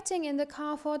 "I'm waiting in the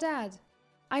car for Dad."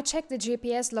 I checked the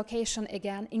GPS location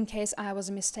again in case I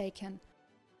was mistaken.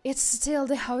 It's still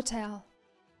the hotel.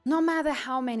 No matter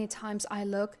how many times I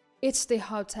look, it's the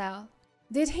hotel.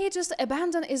 Did he just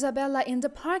abandon Isabella in the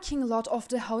parking lot of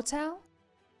the hotel?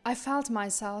 I felt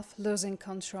myself losing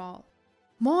control.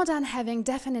 More than having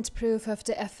definite proof of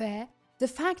the affair, the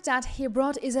fact that he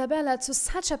brought Isabella to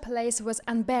such a place was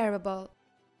unbearable.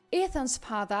 Ethan's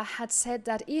father had said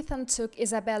that Ethan took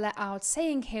Isabella out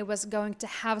saying he was going to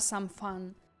have some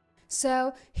fun.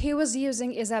 So he was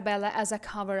using Isabella as a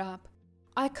cover-up.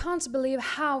 I can't believe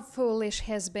how foolish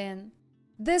he's been.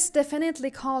 This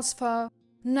definitely calls for,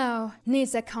 no,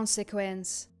 needs a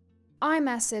consequence. I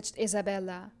messaged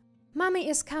Isabella. "Mommy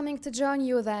is coming to join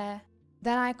you there."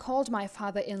 Then I called my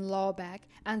father-in-law back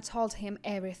and told him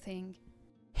everything.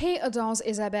 He adores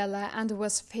Isabella and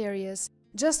was furious.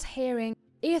 Just hearing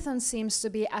Ethan seems to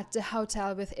be at the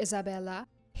hotel with Isabella,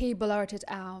 he blurted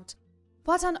out,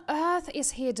 "What on earth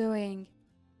is he doing?"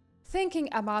 Thinking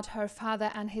about her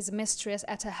father and his mistress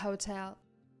at a hotel.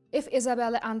 If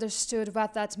Isabella understood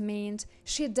what that meant,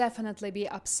 she'd definitely be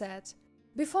upset.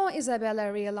 Before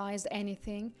Isabella realized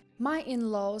anything, my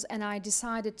in-laws and I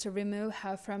decided to remove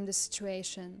her from the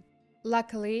situation.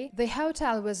 Luckily, the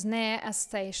hotel was near a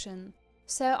station,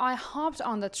 so I hopped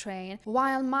on the train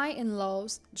while my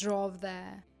in-laws drove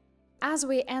there. As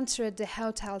we entered the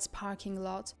hotel's parking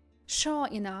lot, sure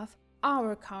enough,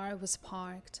 Our car was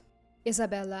parked.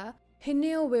 Isabella, who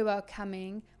knew we were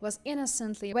coming, was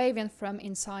innocently waving from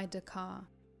inside the car.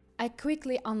 I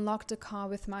quickly unlocked the car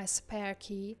with my spare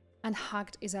key and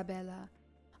hugged Isabella.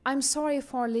 "I'm sorry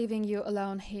for leaving you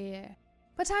alone here."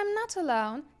 "But I'm not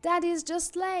alone. Daddy's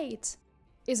just late."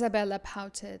 Isabella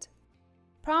pouted,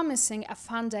 promising a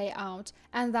fun day out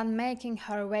and then making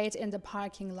her wait in the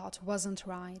parking lot wasn't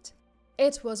right.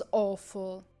 It was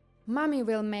awful. "Mommy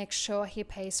will make sure he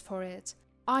pays for it."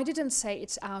 I didn't say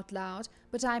it out loud,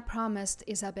 but I promised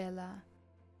Isabella.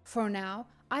 For now,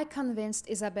 I convinced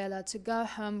Isabella to go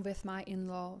home with my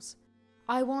in-laws.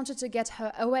 I wanted to get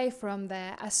her away from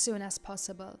there as soon as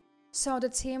possible, so the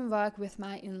teamwork with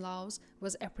my in-laws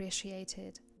was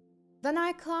appreciated. Then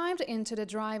I climbed into the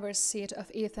driver's seat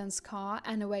of Ethan's car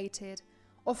and waited.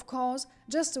 Of course,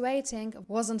 just waiting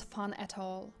wasn't fun at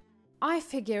all. I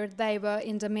figured they were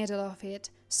in the middle of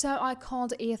it, so I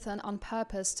called Ethan on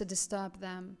purpose to disturb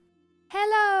them.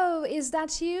 "Hello, is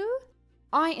that you?"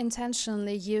 I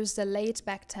intentionally used a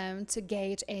laid-back tone to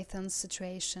gauge Ethan's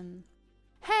situation.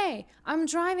 "Hey, I'm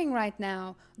driving right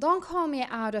now. Don't call me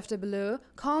out of the blue.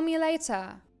 Call me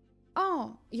later."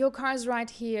 "Oh, your car's right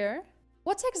here?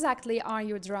 What exactly are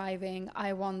you driving,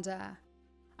 I wonder?"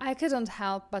 I couldn't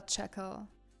help but chuckle.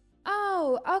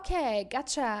 "Oh, okay,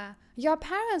 gotcha. Your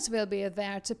parents will be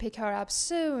there to pick her up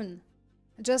soon.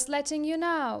 Just letting you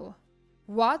know."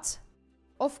 "What?"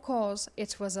 Of course,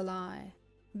 it was a lie,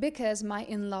 because my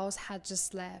in-laws had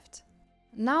just left.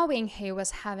 Knowing he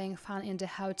was having fun in the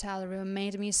hotel room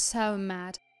made me so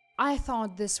mad. I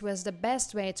thought this was the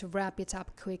best way to wrap it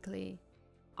up quickly.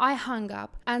 I hung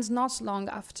up, and not long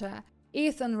after,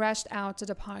 Ethan rushed out to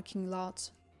the parking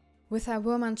lot, with a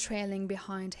woman trailing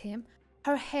behind him,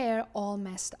 her hair all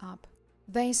messed up.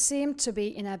 They seemed to be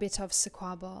in a bit of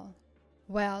squabble.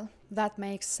 Well, that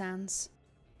makes sense.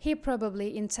 He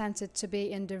probably intended to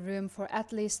be in the room for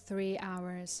at least 3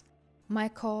 hours. My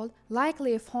call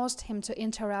likely forced him to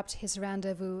interrupt his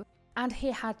rendezvous, and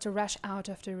he had to rush out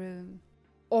of the room.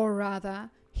 Or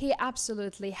rather, he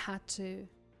absolutely had to.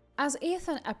 As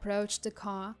Ethan approached the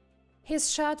car, his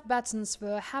shirt buttons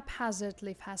were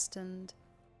haphazardly fastened.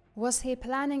 Was he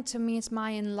planning to meet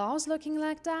my in-laws looking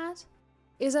like that?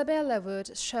 Isabella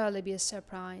would surely be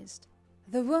surprised.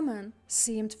 The woman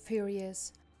seemed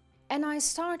furious, and I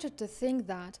started to think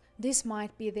that this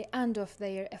might be the end of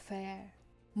their affair.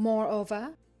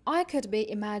 Moreover, I could be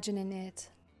imagining it.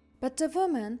 But the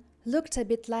woman looked a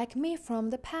bit like me from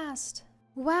the past.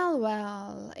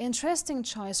 Well, interesting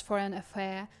choice for an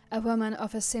affair, a woman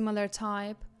of a similar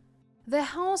type. The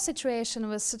whole situation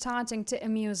was starting to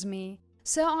amuse me,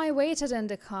 so I waited in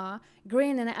the car,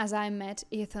 grinning as I met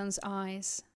Ethan's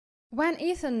eyes. When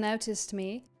Ethan noticed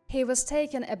me, he was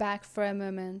taken aback for a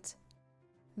moment.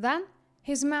 Then,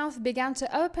 his mouth began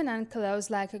to open and close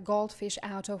like a goldfish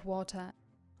out of water.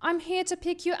 "I'm here to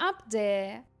pick you up,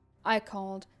 dear," I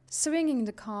called, swinging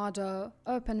the car door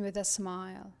open with a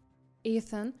smile.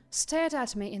 Ethan stared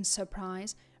at me in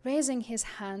surprise, raising his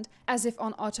hand as if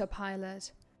on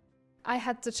autopilot. I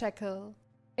had to chuckle.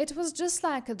 It was just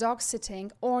like a dog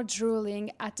sitting or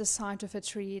drooling at the sight of a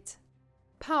treat.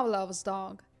 Pavlov's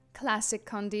dog, classic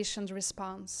conditioned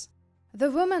response.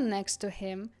 The woman next to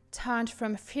him turned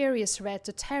from furious red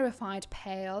to terrified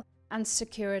pale and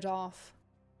scurried off.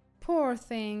 Poor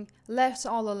thing, left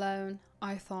all alone,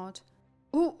 I thought.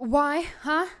 Why,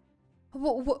 huh?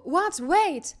 What?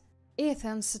 Wait!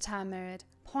 Ethan stammered,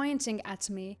 pointing at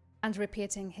me and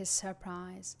repeating his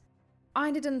surprise.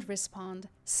 I didn't respond,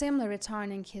 simply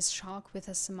returning his shock with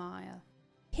a smile.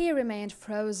 He remained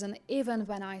frozen even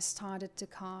when I started the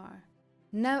car.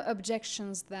 No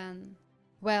objections then.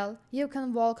 "Well, you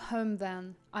can walk home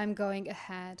then, I'm going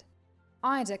ahead,"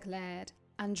 I declared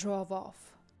and drove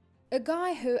off. A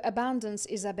guy who abandons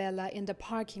Isabella in the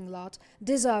parking lot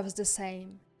deserves the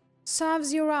same.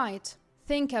 Serves you right.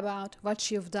 Think about what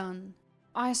you've done.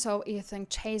 I saw Ethan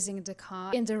chasing the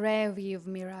car in the rearview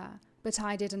mirror, but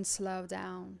I didn't slow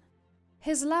down.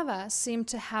 His lover seemed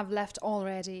to have left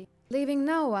already, leaving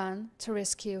no one to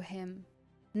rescue him.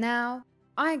 Now,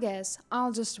 I guess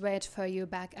I'll just wait for you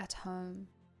back at home.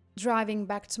 Driving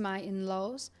back to my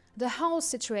in-laws, the whole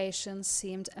situation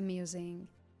seemed amusing.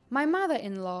 My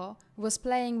mother-in-law was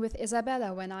playing with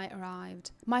Isabella when I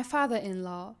arrived. My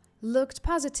father-in-law looked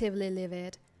positively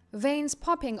livid, veins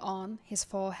popping on his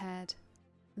forehead.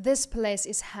 This place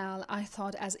is hell, I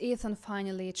thought as Ethan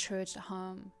finally trudged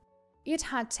home. It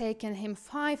had taken him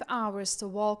 5 hours to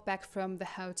walk back from the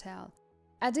hotel,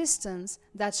 a distance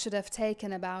that should have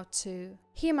taken about 2.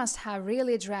 He must have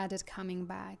really dreaded coming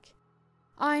back.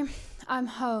 I'm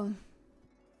home.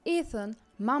 Ethan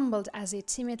mumbled as he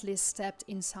timidly stepped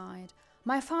inside.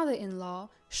 My father-in-law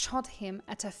shot him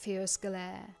at a fierce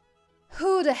glare.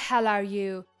 "Who the hell are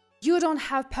you? You don't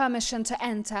have permission to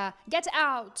enter. Get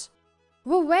out!"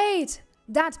 "Well, wait!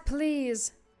 Dad,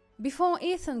 please!" Before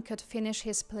Ethan could finish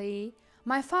his plea,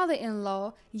 my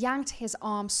father-in-law yanked his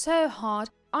arm so hard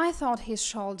I thought his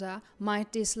shoulder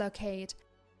might dislocate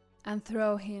and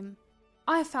throw him.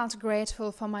 I felt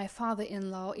grateful for my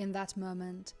father-in-law in that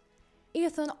moment.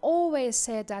 Ethan always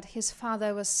said that his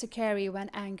father was scary when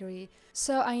angry,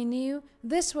 so I knew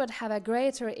this would have a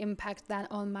greater impact than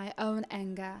on my own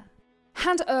anger.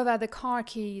 "Hand over the car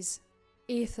keys."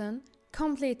 Ethan,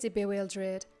 completely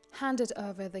bewildered, handed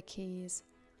over the keys.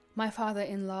 My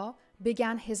father-in-law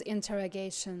began his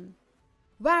interrogation.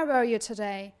 "Where were you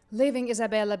today, leaving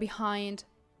Isabella behind?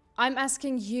 I'm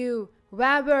asking you,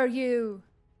 where were you?"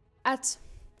 At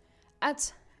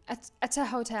a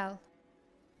hotel."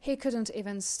 He couldn't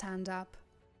even stand up.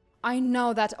 "I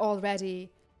know that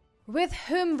already. With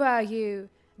whom were you?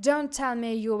 Don't tell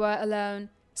me you were alone.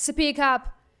 Speak up.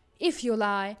 If you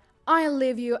lie, I'll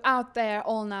leave you out there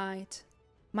all night."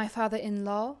 My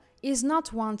father-in-law is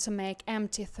not one to make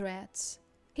empty threats.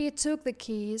 He took the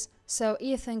keys so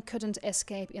Ethan couldn't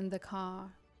escape in the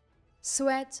car.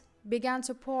 Sweat began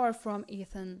to pour from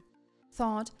Ethan.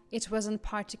 Thought it wasn't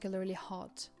particularly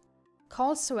hot.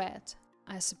 Cold sweat,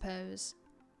 I suppose.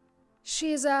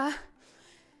 She's a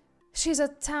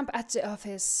temp at the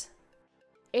office."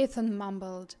 Ethan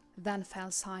mumbled, then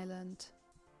fell silent.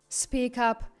 "Speak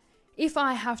up. If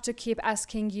I have to keep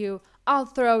asking you, I'll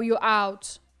throw you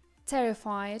out."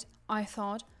 Terrified, I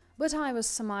thought, but I was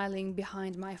smiling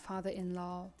behind my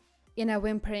father-in-law. In a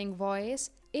whimpering voice,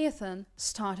 Ethan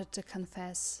started to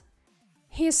confess.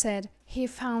 He said he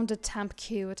found the temp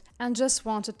cute and just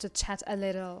wanted to chat a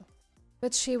little.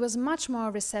 But she was much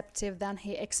more receptive than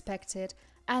he expected,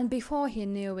 and before he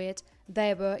knew it,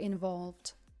 they were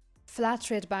involved.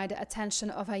 Flattered by the attention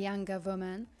of a younger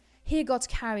woman, he got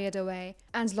carried away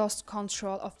and lost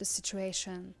control of the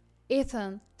situation.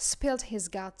 Ethan spilled his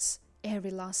guts, every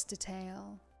last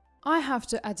detail. I have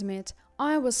to admit,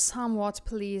 I was somewhat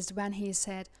pleased when he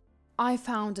said, "I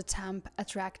found the temp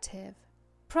attractive."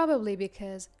 Probably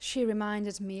because she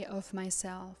reminded me of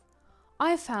myself.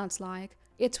 I felt like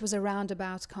it was a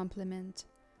roundabout compliment.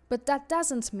 But that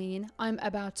doesn't mean I'm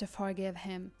about to forgive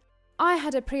him. I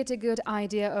had a pretty good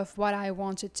idea of what I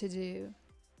wanted to do.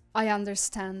 "I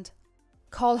understand.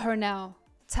 Call her now.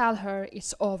 Tell her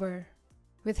it's over."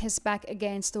 With his back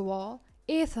against the wall,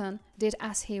 Ethan did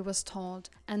as he was told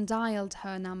and dialed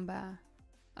her number.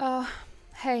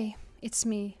 Hey, it's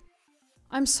me.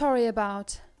 I'm sorry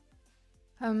about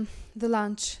the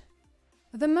lunch."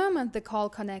 The moment the call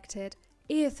connected,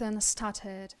 Ethan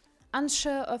stuttered,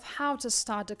 unsure of how to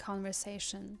start the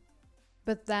conversation.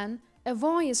 But then a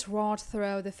voice roared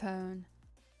through the phone.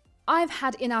 "I've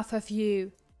had enough of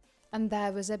you." And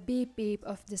there was a beep beep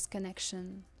of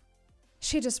disconnection.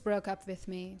 She just broke up with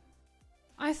me.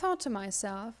 I thought to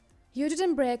myself, you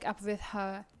didn't break up with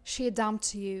her, she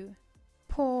dumped you.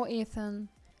 Poor Ethan.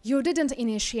 You didn't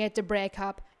initiate the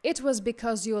breakup, it was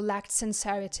because you lacked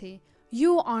sincerity.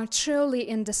 You are truly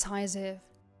indecisive.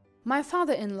 My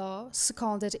father-in-law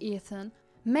scolded Ethan,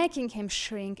 making him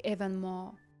shrink even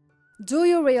more. "Do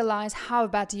you realize how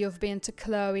bad you've been to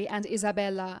Chloe and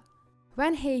Isabella?"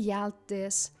 When he yelled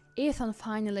this, Ethan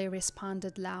finally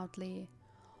responded loudly.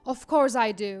 "Of course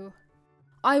I do.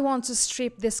 I want to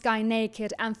strip this guy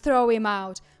naked and throw him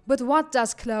out, but what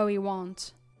does Chloe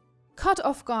want?" Caught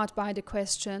off guard by the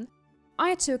question,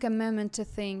 I took a moment to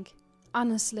think.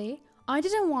 Honestly, I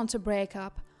didn't want to break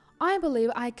up. I believe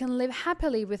I can live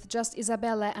happily with just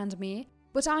Isabella and me,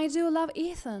 but I do love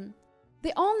Ethan.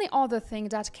 The only other thing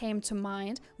that came to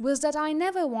mind was that I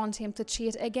never want him to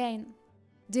cheat again.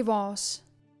 Divorce.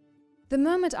 The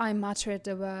moment I muttered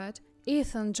the word,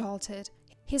 Ethan jolted,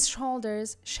 his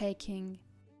shoulders shaking.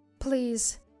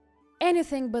 "Please,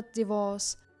 anything but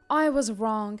divorce. I was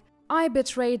wrong. I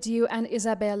betrayed you and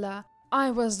Isabella. I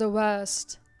was the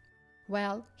worst."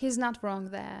 Well, he's not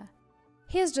wrong there.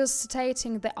 He's just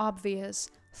stating the obvious.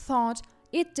 Thought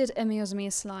it did amuse me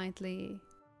slightly.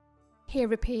 He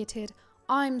repeated,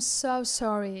 "I'm so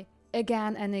sorry,"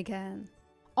 again and again,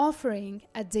 offering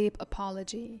a deep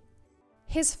apology.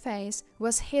 His face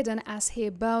was hidden as he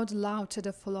bowed low to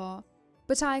the floor,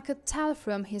 but I could tell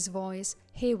from his voice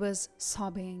he was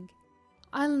sobbing.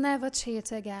 "I'll never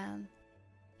cheat again,"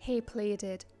 he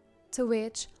pleaded, to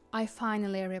which I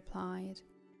finally replied.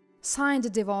 "Sign the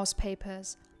divorce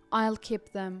papers. I'll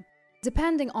keep them.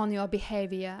 Depending on your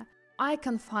behavior, I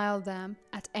can file them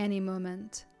at any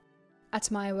moment." At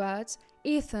my words,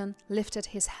 Ethan lifted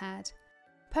his head.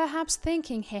 perhaps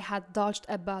thinking he had dodged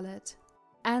a bullet.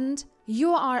 And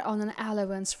you are on an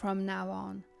allowance from now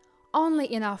on,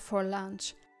 only enough for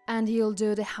lunch, and you'll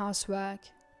do the housework.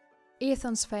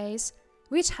 Ethan's face,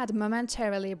 which had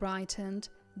momentarily brightened,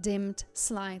 dimmed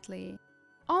slightly.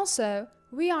 Also,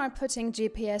 we are putting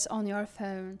GPS on your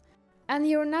phone, and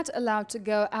you're not allowed to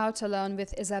go out alone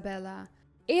with Isabella.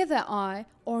 Either I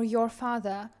or your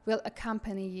father will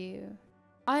accompany you.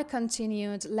 I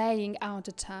continued laying out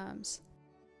the terms.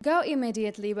 Go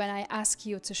immediately when I ask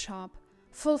you to shop.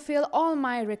 Fulfill all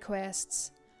my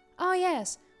requests. Oh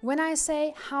yes, when I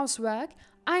say housework,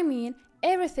 I mean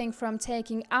everything from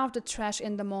taking out the trash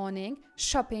in the morning,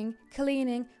 shopping,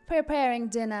 cleaning, preparing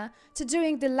dinner, to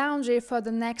doing the laundry for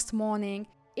the next morning.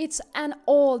 It's an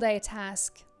all-day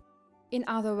task. In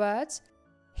other words,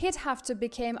 he'd have to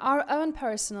become our own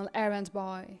personal errand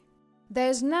boy.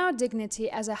 There's no dignity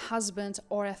as a husband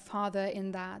or a father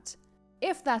in that.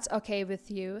 If that's okay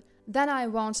with you, then I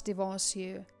won't divorce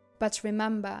you. But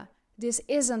remember, this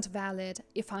isn't valid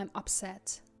if I'm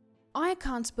upset. I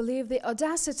can't believe the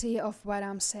audacity of what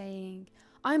I'm saying.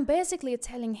 I'm basically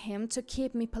telling him to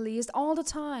keep me pleased all the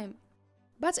time.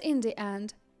 But in the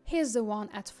end, he's the one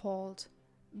at fault.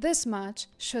 This much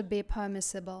should be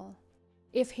permissible.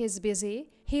 If he's busy,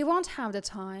 he won't have the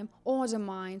time or the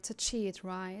mind to cheat,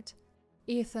 right?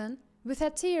 Ethan, with a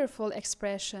tearful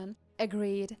expression,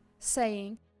 agreed,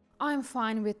 saying, I'm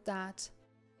fine with that.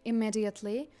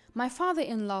 Immediately, my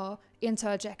father-in-law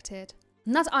interjected,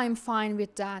 Not I'm fine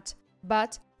with that,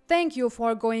 but thank you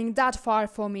for going that far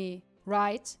for me,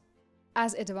 right?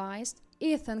 As advised,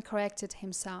 Ethan corrected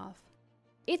himself.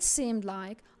 It seemed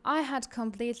like I had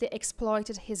completely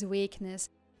exploited his weakness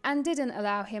and didn't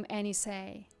allow him any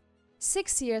say.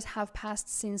 6 years have passed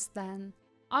since then.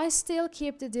 I still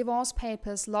keep the divorce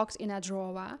papers locked in a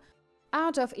drawer,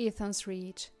 out of Ethan's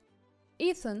reach.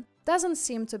 Ethan doesn't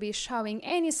seem to be showing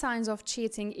any signs of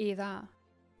cheating either.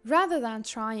 Rather than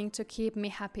trying to keep me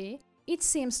happy, it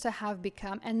seems to have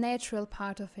become a natural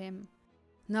part of him.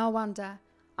 No wonder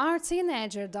our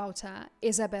teenager daughter,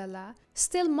 Isabella,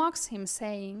 still mocks him,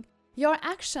 saying, Your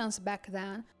actions back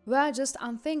then were just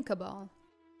unthinkable.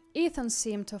 Ethan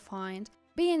seemed to find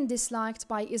being disliked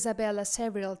by Isabella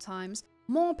several times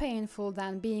more painful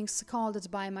than being scolded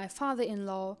by my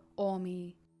father-in-law or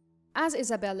me. As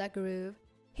Isabella grew,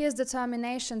 his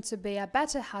determination to be a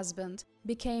better husband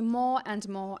became more and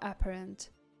more apparent.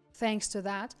 Thanks to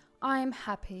that, I'm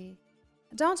happy.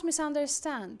 Don't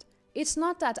misunderstand. It's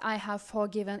not that I have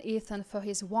forgiven Ethan for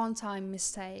his one-time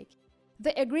mistake.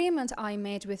 The agreement I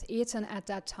made with Ethan at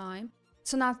that time,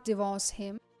 to not divorce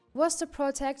him, was to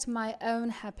protect my own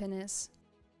happiness.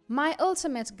 My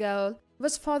ultimate goal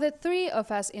was for the three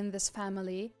of us in this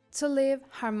family to live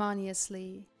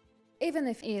harmoniously. Even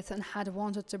if Ethan had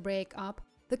wanted to break up,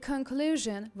 the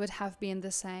conclusion would have been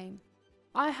the same.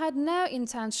 I had no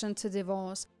intention to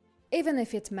divorce, even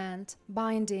if it meant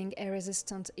binding a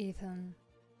resistant Ethan.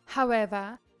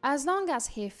 However, as long as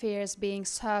he fears being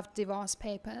served divorce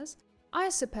papers, I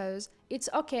suppose it's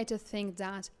okay to think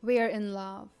that we're in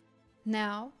love.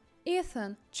 Now,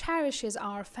 Ethan cherishes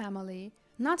our family,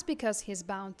 not because he's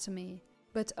bound to me,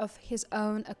 but of his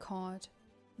own accord.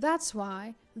 That's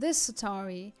why this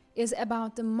story is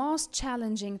about the most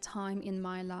challenging time in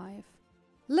my life.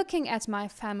 Looking at my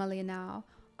family now,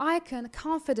 I can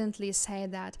confidently say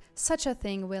that such a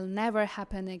thing will never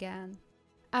happen again.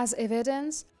 As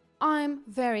evidence, I'm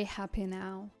very happy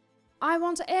now. I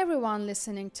want everyone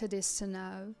listening to this to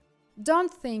know.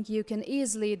 Don't think you can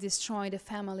easily destroy the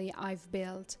family I've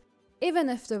built. Even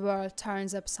if the world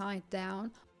turns upside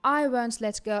down, I won't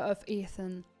let go of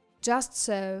Ethan, just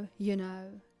so you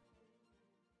know.